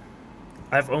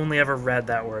 I've only ever read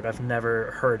that word. I've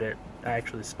never heard it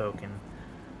actually spoken.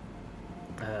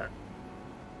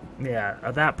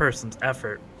 That person's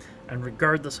effort, and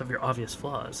regardless of your obvious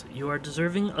flaws, you are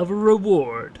deserving of a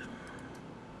reward.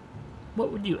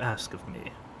 What would you ask of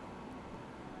me?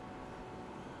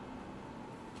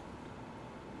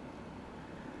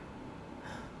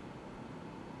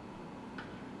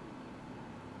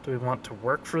 Do we want to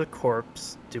work for the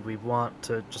corpse? Do we want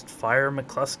to just fire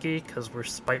McCluskey because we're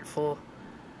spiteful?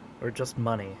 Or just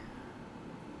money?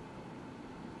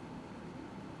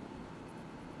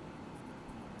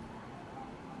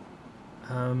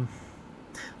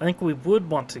 I think we would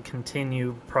want to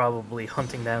continue probably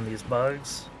hunting down these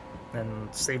bugs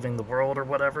and saving the world or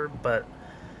whatever, but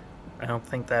I don't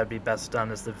think that would be best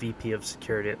done as the VP of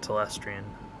security at Telestrian.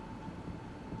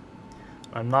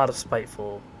 I'm not a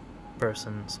spiteful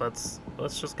person, so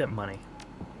let's just get money.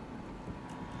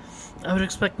 I would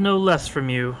expect no less from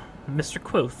you. Mr.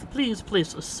 Quoth, please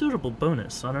place a suitable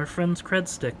bonus on our friend's cred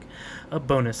stick. A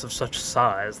bonus of such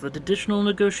size that additional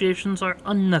negotiations are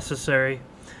unnecessary.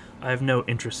 I have no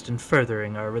interest in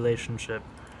furthering our relationship.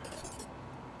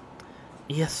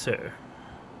 Yes, sir.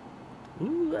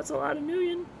 Ooh, that's a lot of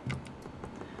million.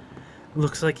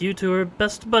 Looks like you two are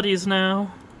best buddies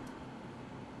now.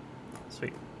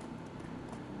 Sweet.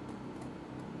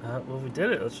 Well, we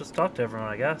did it. Let's just talk to everyone,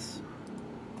 I guess.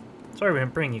 Sorry we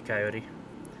didn't bring you, Coyote.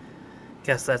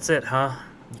 Guess that's it, huh?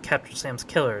 You captured Sam's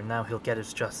killer, and now he'll get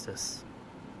his justice.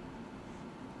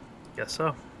 Guess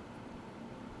so.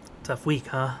 Tough week,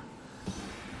 huh?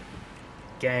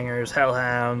 Gangers,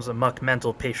 hellhounds, amok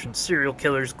mental patients, serial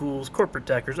killers, ghouls, corporate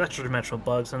deckers, extra-dimensional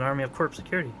bugs, and an army of corp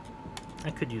security.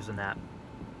 I could use a nap.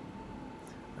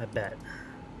 I bet.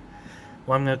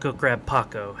 Well, I'm gonna go grab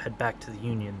Paco, head back to the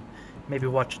Union, maybe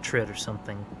watch a trid or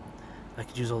something. I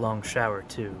could use a long shower,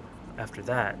 too. After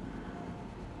that...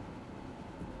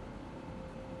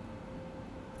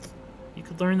 you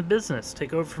could learn the business,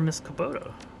 take over for Miss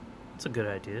Kobodo. That's a good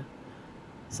idea.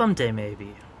 Someday,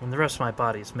 maybe, when the rest of my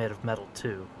body is made of metal,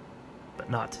 too. But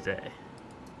not today.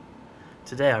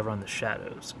 Today I run the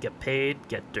shadows. Get paid,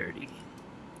 get dirty.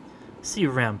 See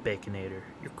you around, Baconator.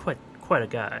 You're quite a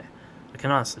guy. I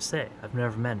can honestly say, I've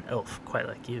never met an elf quite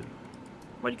like you.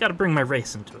 Why do you gotta bring my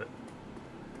race into it?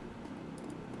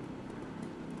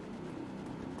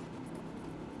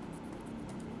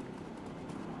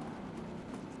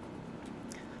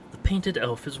 The painted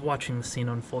elf is watching the scene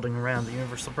unfolding around the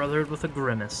Universal Brotherhood with a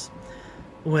grimace.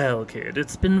 Well, kid,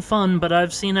 it's been fun, but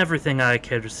I've seen everything I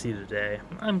care to see today.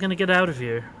 I'm gonna get out of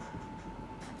here.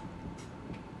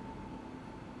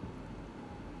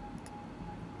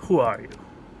 Who are you?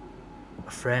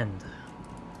 A friend.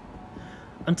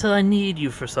 Until I need you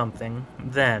for something,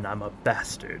 then I'm a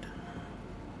bastard.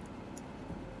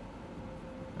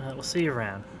 We'll see you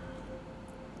around.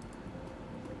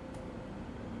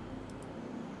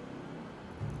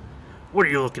 What are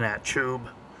you looking at, Chube?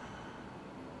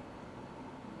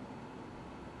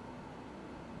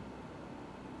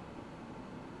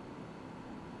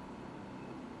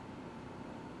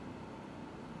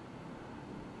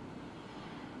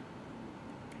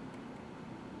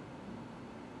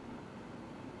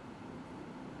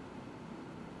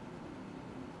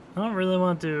 I don't really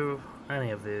want to do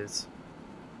any of these.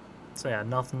 So yeah,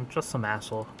 nothing, just some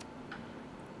asshole.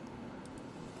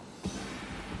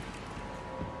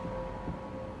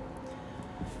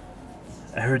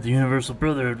 I heard the Universal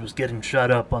Brotherhood was getting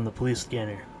shot up on the police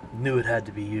scanner. Knew it had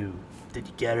to be you. Did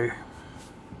you get her?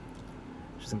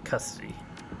 She's in custody.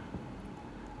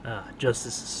 Ah,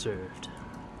 justice is served.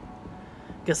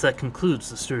 Guess that concludes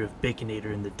the story of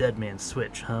Baconator and the Dead Man's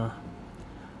Switch, huh?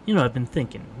 You know, I've been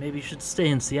thinking, maybe you should stay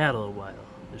in Seattle a while.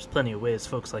 There's plenty of ways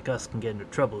folks like us can get into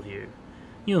trouble here.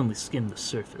 You only skim the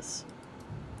surface.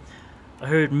 I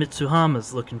heard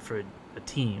Mitsuhama's looking for a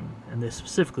team, and they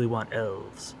specifically want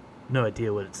elves. No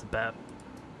idea what it's about.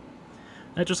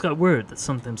 I just got word that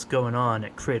something's going on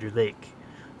at Crater Lake.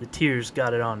 The Tiers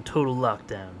got it on total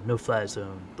lockdown, no-fly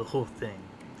zone, the whole thing.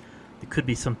 There could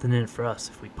be something in it for us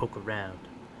if we poke around.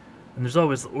 And there's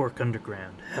always the Orc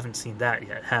Underground. Haven't seen that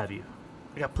yet, have you?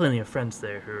 I got plenty of friends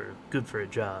there who are good for a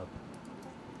job.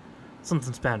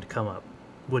 Something's bound to come up.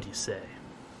 What do you say?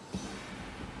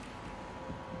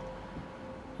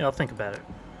 Yeah, I'll think about it.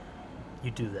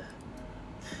 You do that.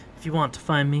 If you want to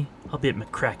find me, I'll be at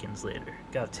McCracken's later.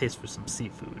 Got a taste for some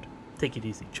seafood. Take it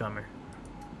easy, chummer.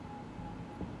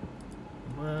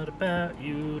 What about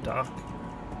you, Doc?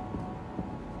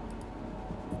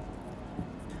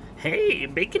 Hey,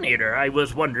 Baconator, I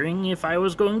was wondering if I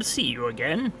was going to see you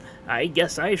again. I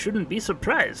guess I shouldn't be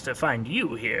surprised to find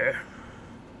you here.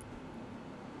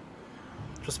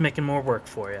 Just making more work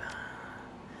for you.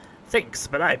 Thanks,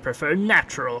 but I prefer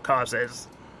natural causes.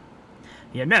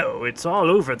 You know, it's all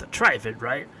over the Trivid,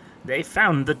 right? They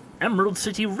found the Emerald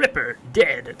City Ripper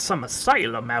dead at some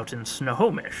asylum out in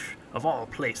Snohomish, of all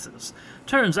places.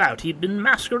 Turns out he'd been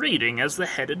masquerading as the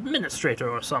head administrator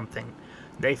or something.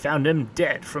 They found him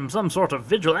dead from some sort of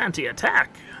vigilante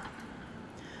attack.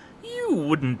 You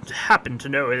wouldn't happen to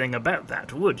know anything about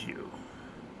that, would you?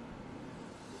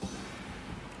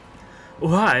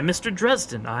 Why, Mr.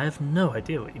 Dresden, I have no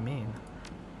idea what you mean.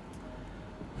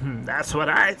 That's what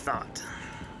I thought.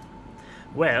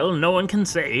 Well, no one can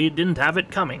say he didn't have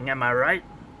it coming, am I right?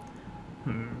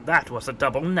 That was a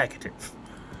double negative.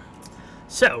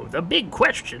 So, the big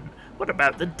question, what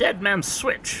about the dead man's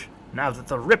switch? Now that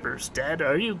the Ripper's dead,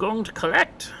 are you going to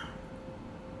collect?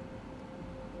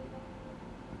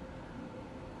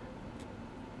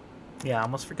 Yeah, I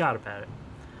almost forgot about it.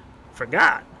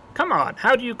 Forgot? Come on,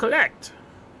 how do you collect?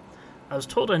 I was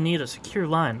told I need a secure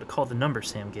line to call the number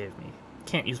Sam gave me.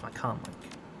 Can't use my comm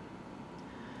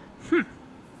link.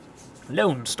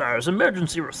 Lone Star's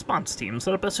emergency response team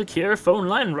set up a secure phone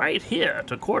line right here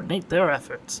to coordinate their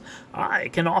efforts. I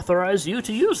can authorize you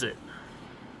to use it.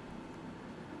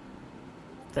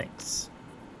 Thanks.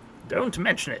 Don't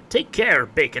mention it. Take care,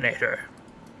 Baconator.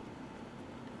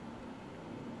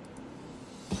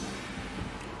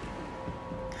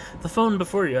 The phone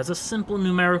before you has a simple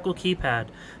numerical keypad.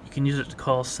 You can use it to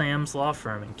call Sam's law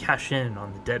firm and cash in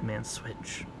on the dead man's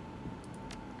switch.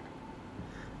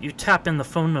 You tap in the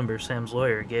phone number Sam's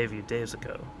lawyer gave you days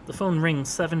ago. The phone rings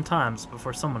 7 times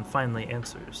before someone finally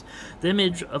answers. The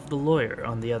image of the lawyer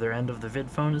on the other end of the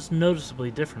vid phone is noticeably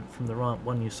different from the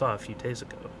one you saw a few days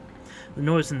ago. The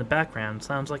noise in the background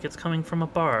sounds like it's coming from a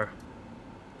bar.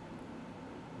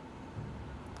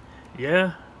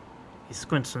 Yeah? He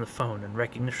squints in the phone and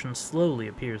recognition slowly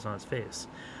appears on his face.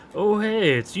 Oh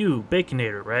hey, it's you,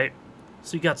 Baconator, right?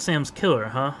 So you got Sam's killer,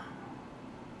 huh?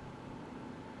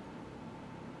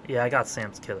 Yeah, I got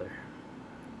Sam's killer.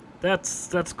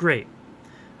 That's great.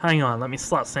 Hang on, let me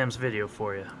slot Sam's video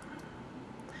for you.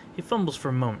 He fumbles for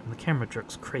a moment and the camera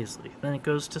jerks crazily. Then it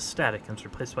goes to static and is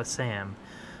replaced by Sam.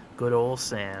 Good old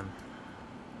Sam.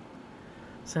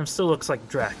 Sam still looks like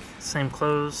Drek. Same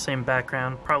clothes, same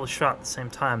background, probably shot at the same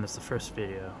time as the first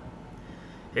video.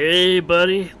 Hey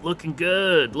buddy, looking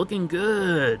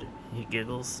good, he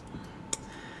giggles.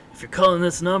 If you're calling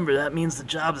this number, that means the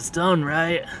job is done,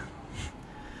 right?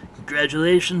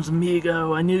 Congratulations,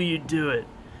 amigo, I knew you'd do it.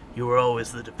 You were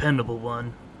always the dependable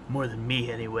one. More than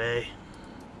me, anyway.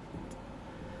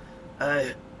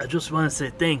 I just want to say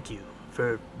thank you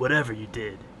for whatever you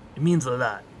did. It means a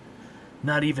lot.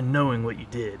 Not even knowing what you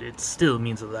did, it still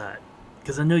means a lot.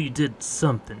 Because I know you did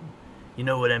something. You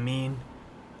know what I mean?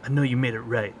 I know you made it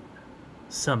right.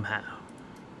 Somehow.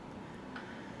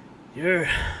 You're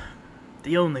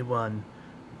the only one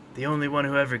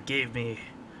who ever gave me,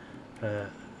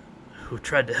 who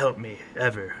tried to help me,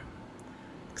 ever.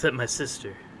 Except my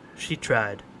sister. She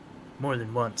tried. More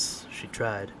than once, she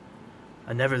tried.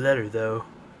 I never let her, though.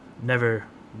 Never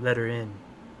let her in.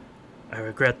 I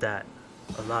regret that.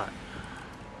 A lot.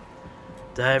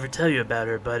 Did I ever tell you about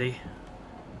her, buddy?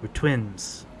 We're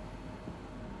twins.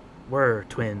 Were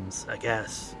twins, I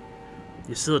guess.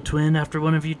 You still a twin after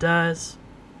one of you dies?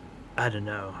 I don't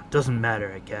know. Doesn't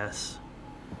matter, I guess.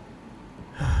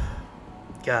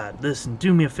 God, listen,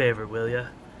 do me a favor, will ya?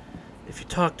 If you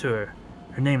talk to her,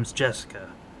 her name's Jessica.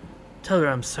 Tell her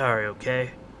I'm sorry,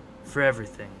 okay? For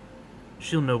everything.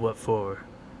 She'll know what for.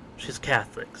 She's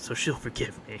Catholic, so she'll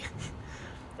forgive me.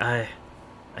 I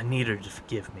need her to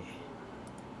forgive me.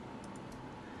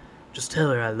 Just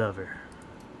tell her I love her.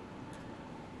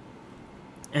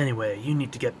 Anyway, you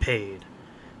need to get paid,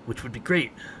 which would be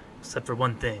great, except for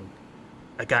one thing.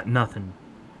 I got nothing.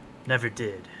 Never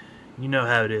did. You know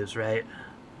how it is, right?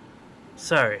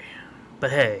 Sorry,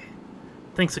 but hey,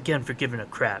 thanks again for giving a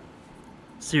crap.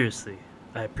 Seriously,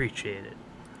 I appreciate it.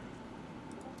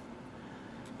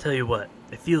 Tell you what,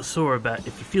 if you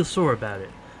feel sore about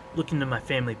it, look into my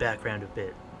family background a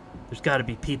bit. There's gotta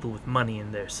be people with money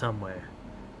in there somewhere.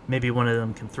 Maybe one of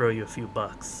them can throw you a few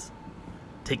bucks.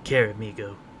 Take care,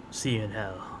 amigo. See you in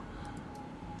hell.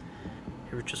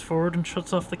 He reaches forward and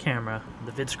shuts off the camera.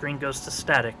 The vid screen goes to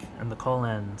static, and the call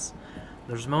ends.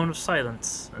 There's a moment of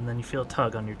silence, and then you feel a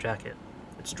tug on your jacket.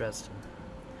 It's Dresden.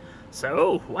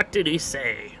 So, what did he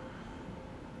say?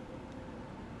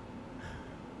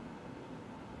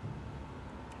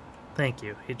 Thank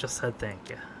you. He just said thank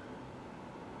you.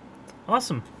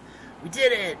 Awesome. We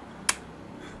did it!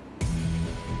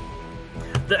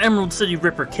 The Emerald City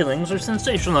Ripper killings are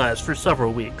sensationalized for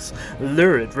several weeks.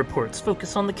 Lurid reports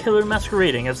focus on the killer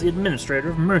masquerading as the administrator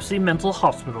of Mercy Mental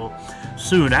Hospital.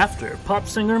 Soon after, pop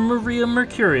singer Maria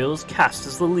Mercurial is cast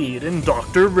as the lead in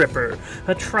Dr. Ripper,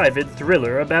 a trivid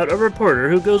thriller about a reporter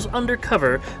who goes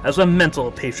undercover as a mental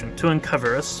patient to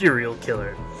uncover a serial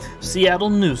killer. Seattle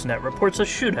Newsnet reports a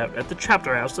shootout at the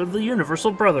chapter house of the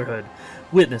Universal Brotherhood.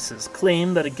 Witnesses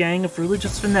claim that a gang of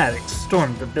religious fanatics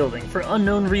stormed the building for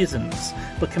unknown reasons,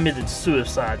 but committed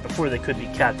suicide before they could be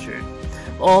captured.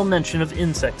 All mention of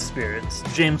insect spirits,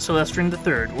 James Celestine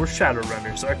III, or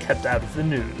Shadowrunners are kept out of the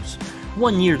news.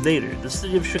 1 year later, the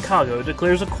city of Chicago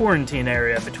declares a quarantine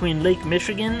area between Lake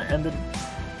Michigan and the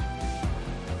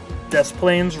Des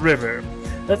Plaines River.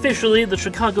 Officially, the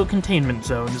Chicago Containment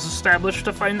Zone is established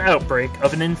to fight an outbreak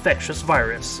of an infectious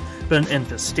virus, but an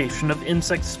infestation of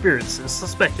insect spirits is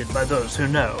suspected by those who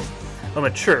know. A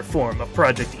mature form of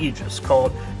Project Aegis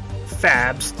called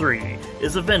FABS 3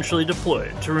 is eventually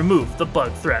deployed to remove the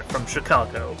bug threat from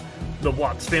Chicago. The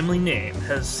Watts family name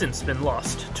has since been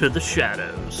lost to the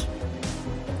shadows.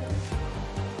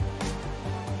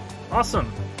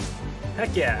 Awesome!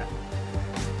 Heck yeah!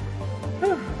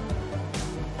 Whew.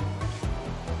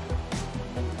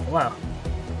 Wow.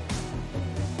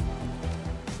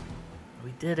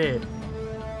 We did it.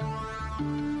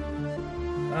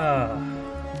 I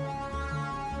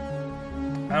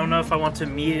don't know if I want to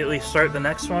immediately start the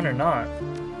next one or not.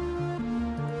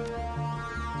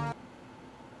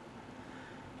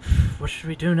 What should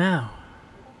we do now?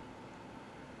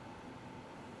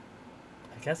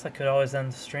 I guess I could always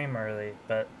end the stream early,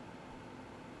 but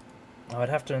I would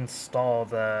have to install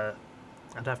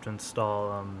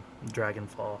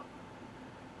Dragonfall.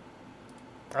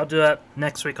 I'll do that.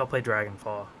 Next week I'll play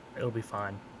Dragonfall. It'll be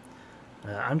fine.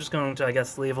 I'm just going to, I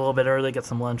guess, leave a little bit early, get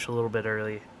some lunch a little bit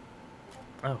early.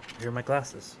 Oh, here are my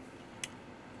glasses.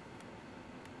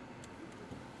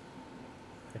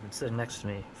 They've been sitting next to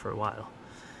me for a while.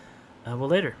 Well,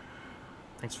 later.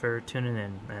 Thanks for tuning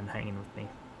in and hanging with me.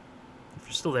 If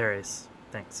you're still there, Ace,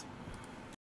 thanks.